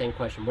asked that same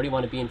question: "Where do you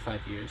want to be in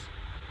 5 years?"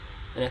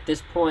 And at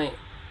this point,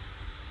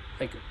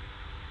 like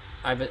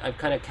I've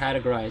kind of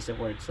categorized it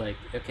where it's like,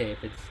 okay,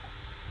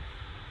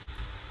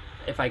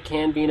 if I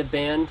can be in a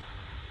band,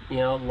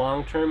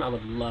 long term, I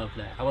would love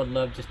that. I would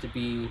love just to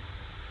be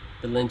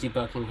the Lindsey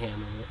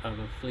Buckingham of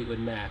a Fleetwood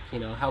Mac.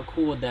 How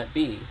cool would that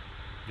be?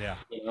 Yeah.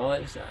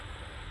 It's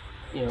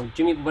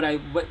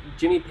what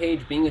Jimmy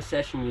Page being a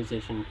session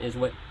musician is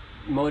what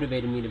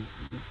motivated me to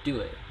do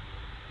it.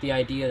 The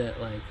idea that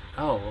like,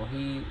 oh well,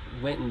 he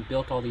went and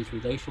built all these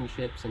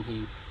relationships and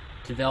he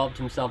developed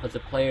himself as a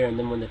player, and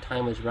then when the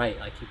time was right,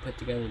 like he put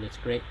together this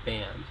great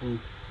band. And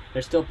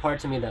there's still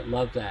parts of me that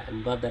love that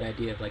and love that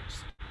idea of like,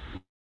 just,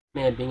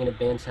 man, being in a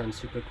band sounds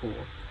super cool.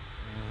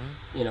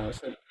 Hmm.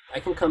 So I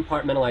can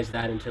compartmentalize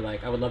that into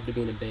like I would love to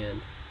be in a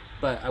band.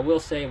 But I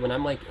will say when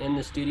I'm like in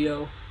the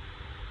studio,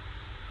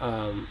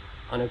 on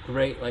a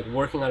great like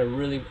working on a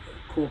really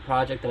cool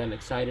project that I'm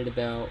excited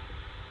about,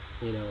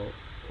 you know,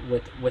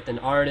 with an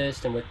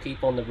artist and with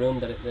people in the room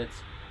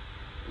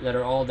that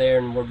are all there,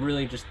 and we're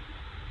really just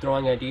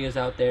throwing ideas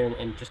out there,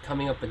 and just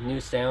coming up with new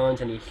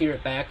sounds, and you hear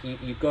it back.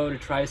 You go to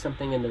try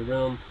something in the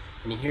room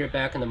and you hear it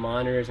back in the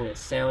monitors and it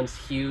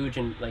sounds huge,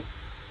 and like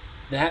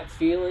that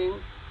feeling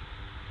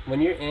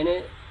when you're in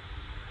it,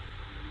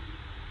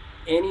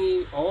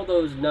 all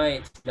those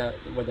nights that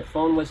where the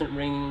phone wasn't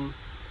ringing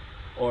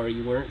or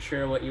you weren't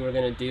sure what you were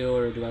going to do,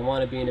 or do I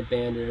want to be in a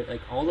band, or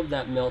like all of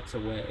that melts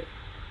away,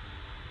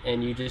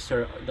 and you just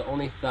sort of, the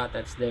only thought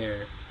that's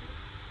there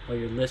while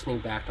you're listening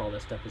back to all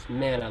this stuff is,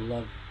 man, I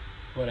love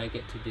what I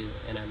get to do,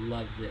 and I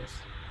love this.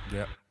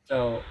 Yep.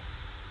 So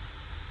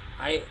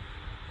I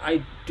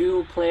I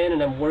do plan,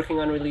 and I'm working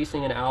on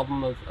releasing an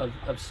album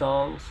of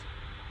songs,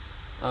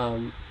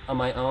 on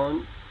my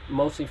own,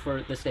 mostly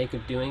for the sake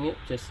of doing it,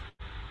 just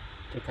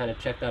to kind of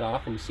check that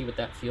off and see what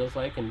that feels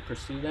like and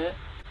pursue that.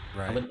 I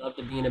Right. would love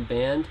to be in a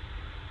band,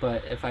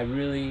 but if I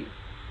really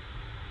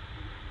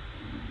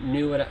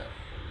knew what I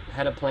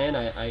had a plan,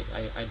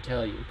 I'd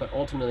tell you. But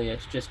ultimately,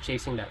 it's just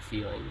chasing that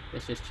feeling.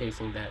 It's just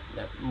chasing that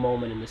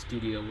moment in the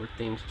studio where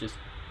things just,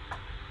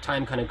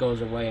 time kind of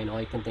goes away, and all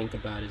you can think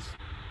about is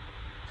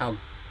how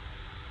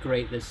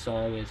great this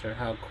song is, or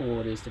how cool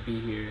it is to be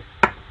here.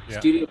 Yeah.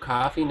 Studio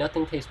coffee,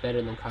 nothing tastes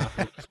better than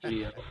coffee in the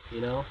studio, you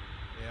know?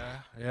 Yeah.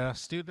 Yeah.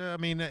 Student. I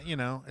mean,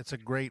 it's a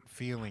great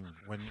feeling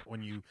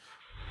when you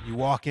You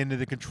walk into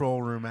the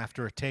control room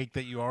after a take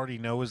that you already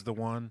know is the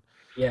one,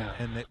 Yeah,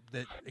 and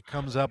that it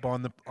comes up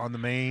on the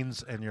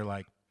mains, and you're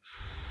like,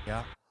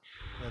 yeah,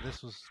 yeah,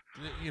 this was,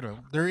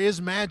 there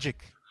is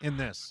magic in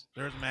this.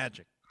 There's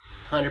magic.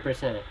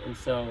 100%. And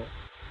so,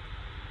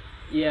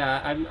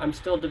 yeah, I'm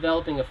still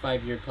developing a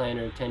 5-year plan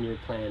or a 10-year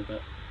plan.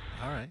 But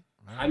All right,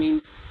 all I right.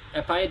 mean,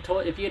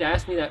 if you had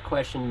asked me that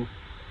question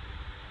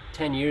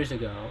 10 years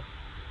ago,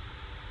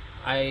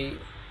 I,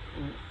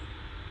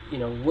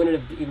 wouldn't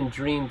have even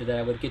dreamed that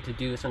I would get to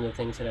do some of the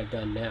things that I've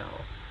done now.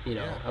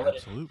 Yeah, I would.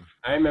 absolutely.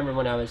 I remember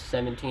when I was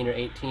 17 or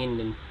 18,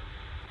 and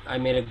I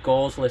made a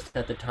goals list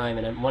at the time,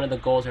 and one of the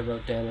goals I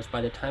wrote down was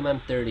by the time I'm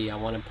 30, I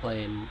want to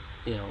play in,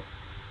 you know,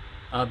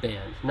 a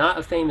band, not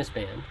a famous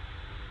band,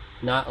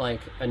 not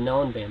like a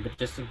known band, but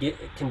just to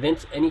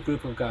convince any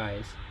group of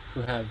guys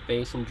who have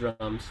bass and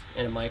drums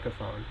and a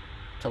microphone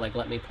to like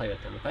let me play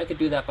with them. If I could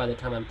do that by the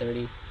time I'm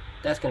 30,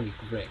 that's gonna be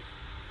great.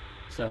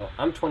 So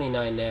I'm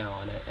 29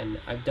 now, and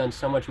I've done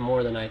so much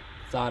more than I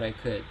thought I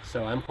could.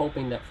 So I'm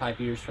hoping that 5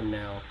 years from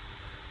now,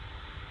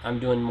 I'm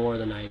doing more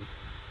than I,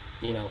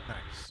 you know,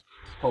 Nice.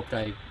 hoped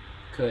I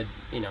could,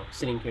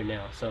 sitting here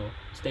now. So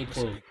stay That's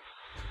a tuned. good,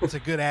 that's a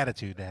good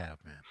attitude to have,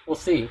 man. We'll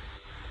see.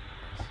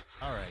 Nice.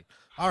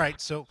 All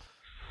right. So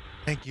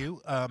thank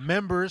you.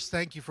 Members,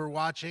 thank you for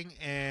watching.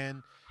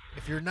 And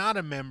if you're not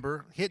a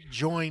member, hit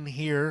join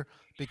here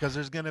because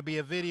there's going to be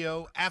a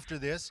video after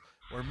this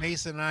where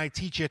Mason and I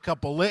teach you a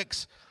couple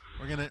licks.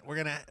 We're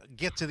gonna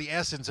get to the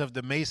essence of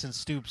the Mason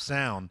Stoops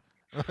sound.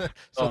 So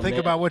Oh think man,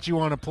 about what you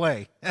want to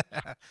play.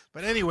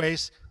 But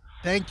anyways,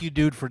 thank you,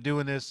 dude, for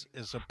doing this.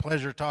 It's a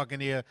pleasure talking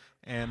to you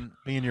and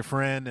being your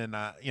friend. And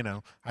I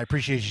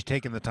appreciate you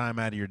taking the time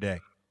out of your day.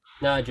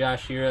 no,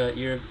 Josh, you're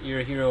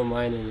a hero of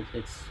mine, and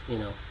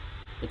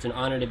it's an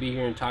honor to be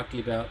here and talk to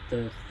you about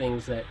the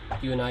things that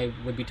you and I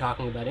would be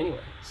talking about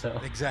anyway.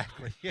 So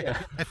Exactly. Yeah.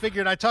 yeah, I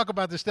figured I talk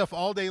about this stuff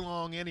all day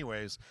long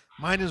anyways.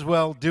 Might as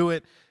well do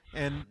it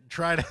and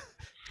try to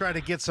try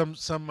to get some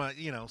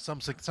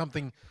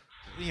something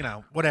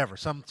whatever,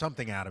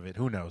 something out of it.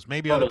 Who knows?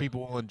 Maybe other totally.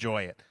 people will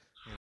enjoy it.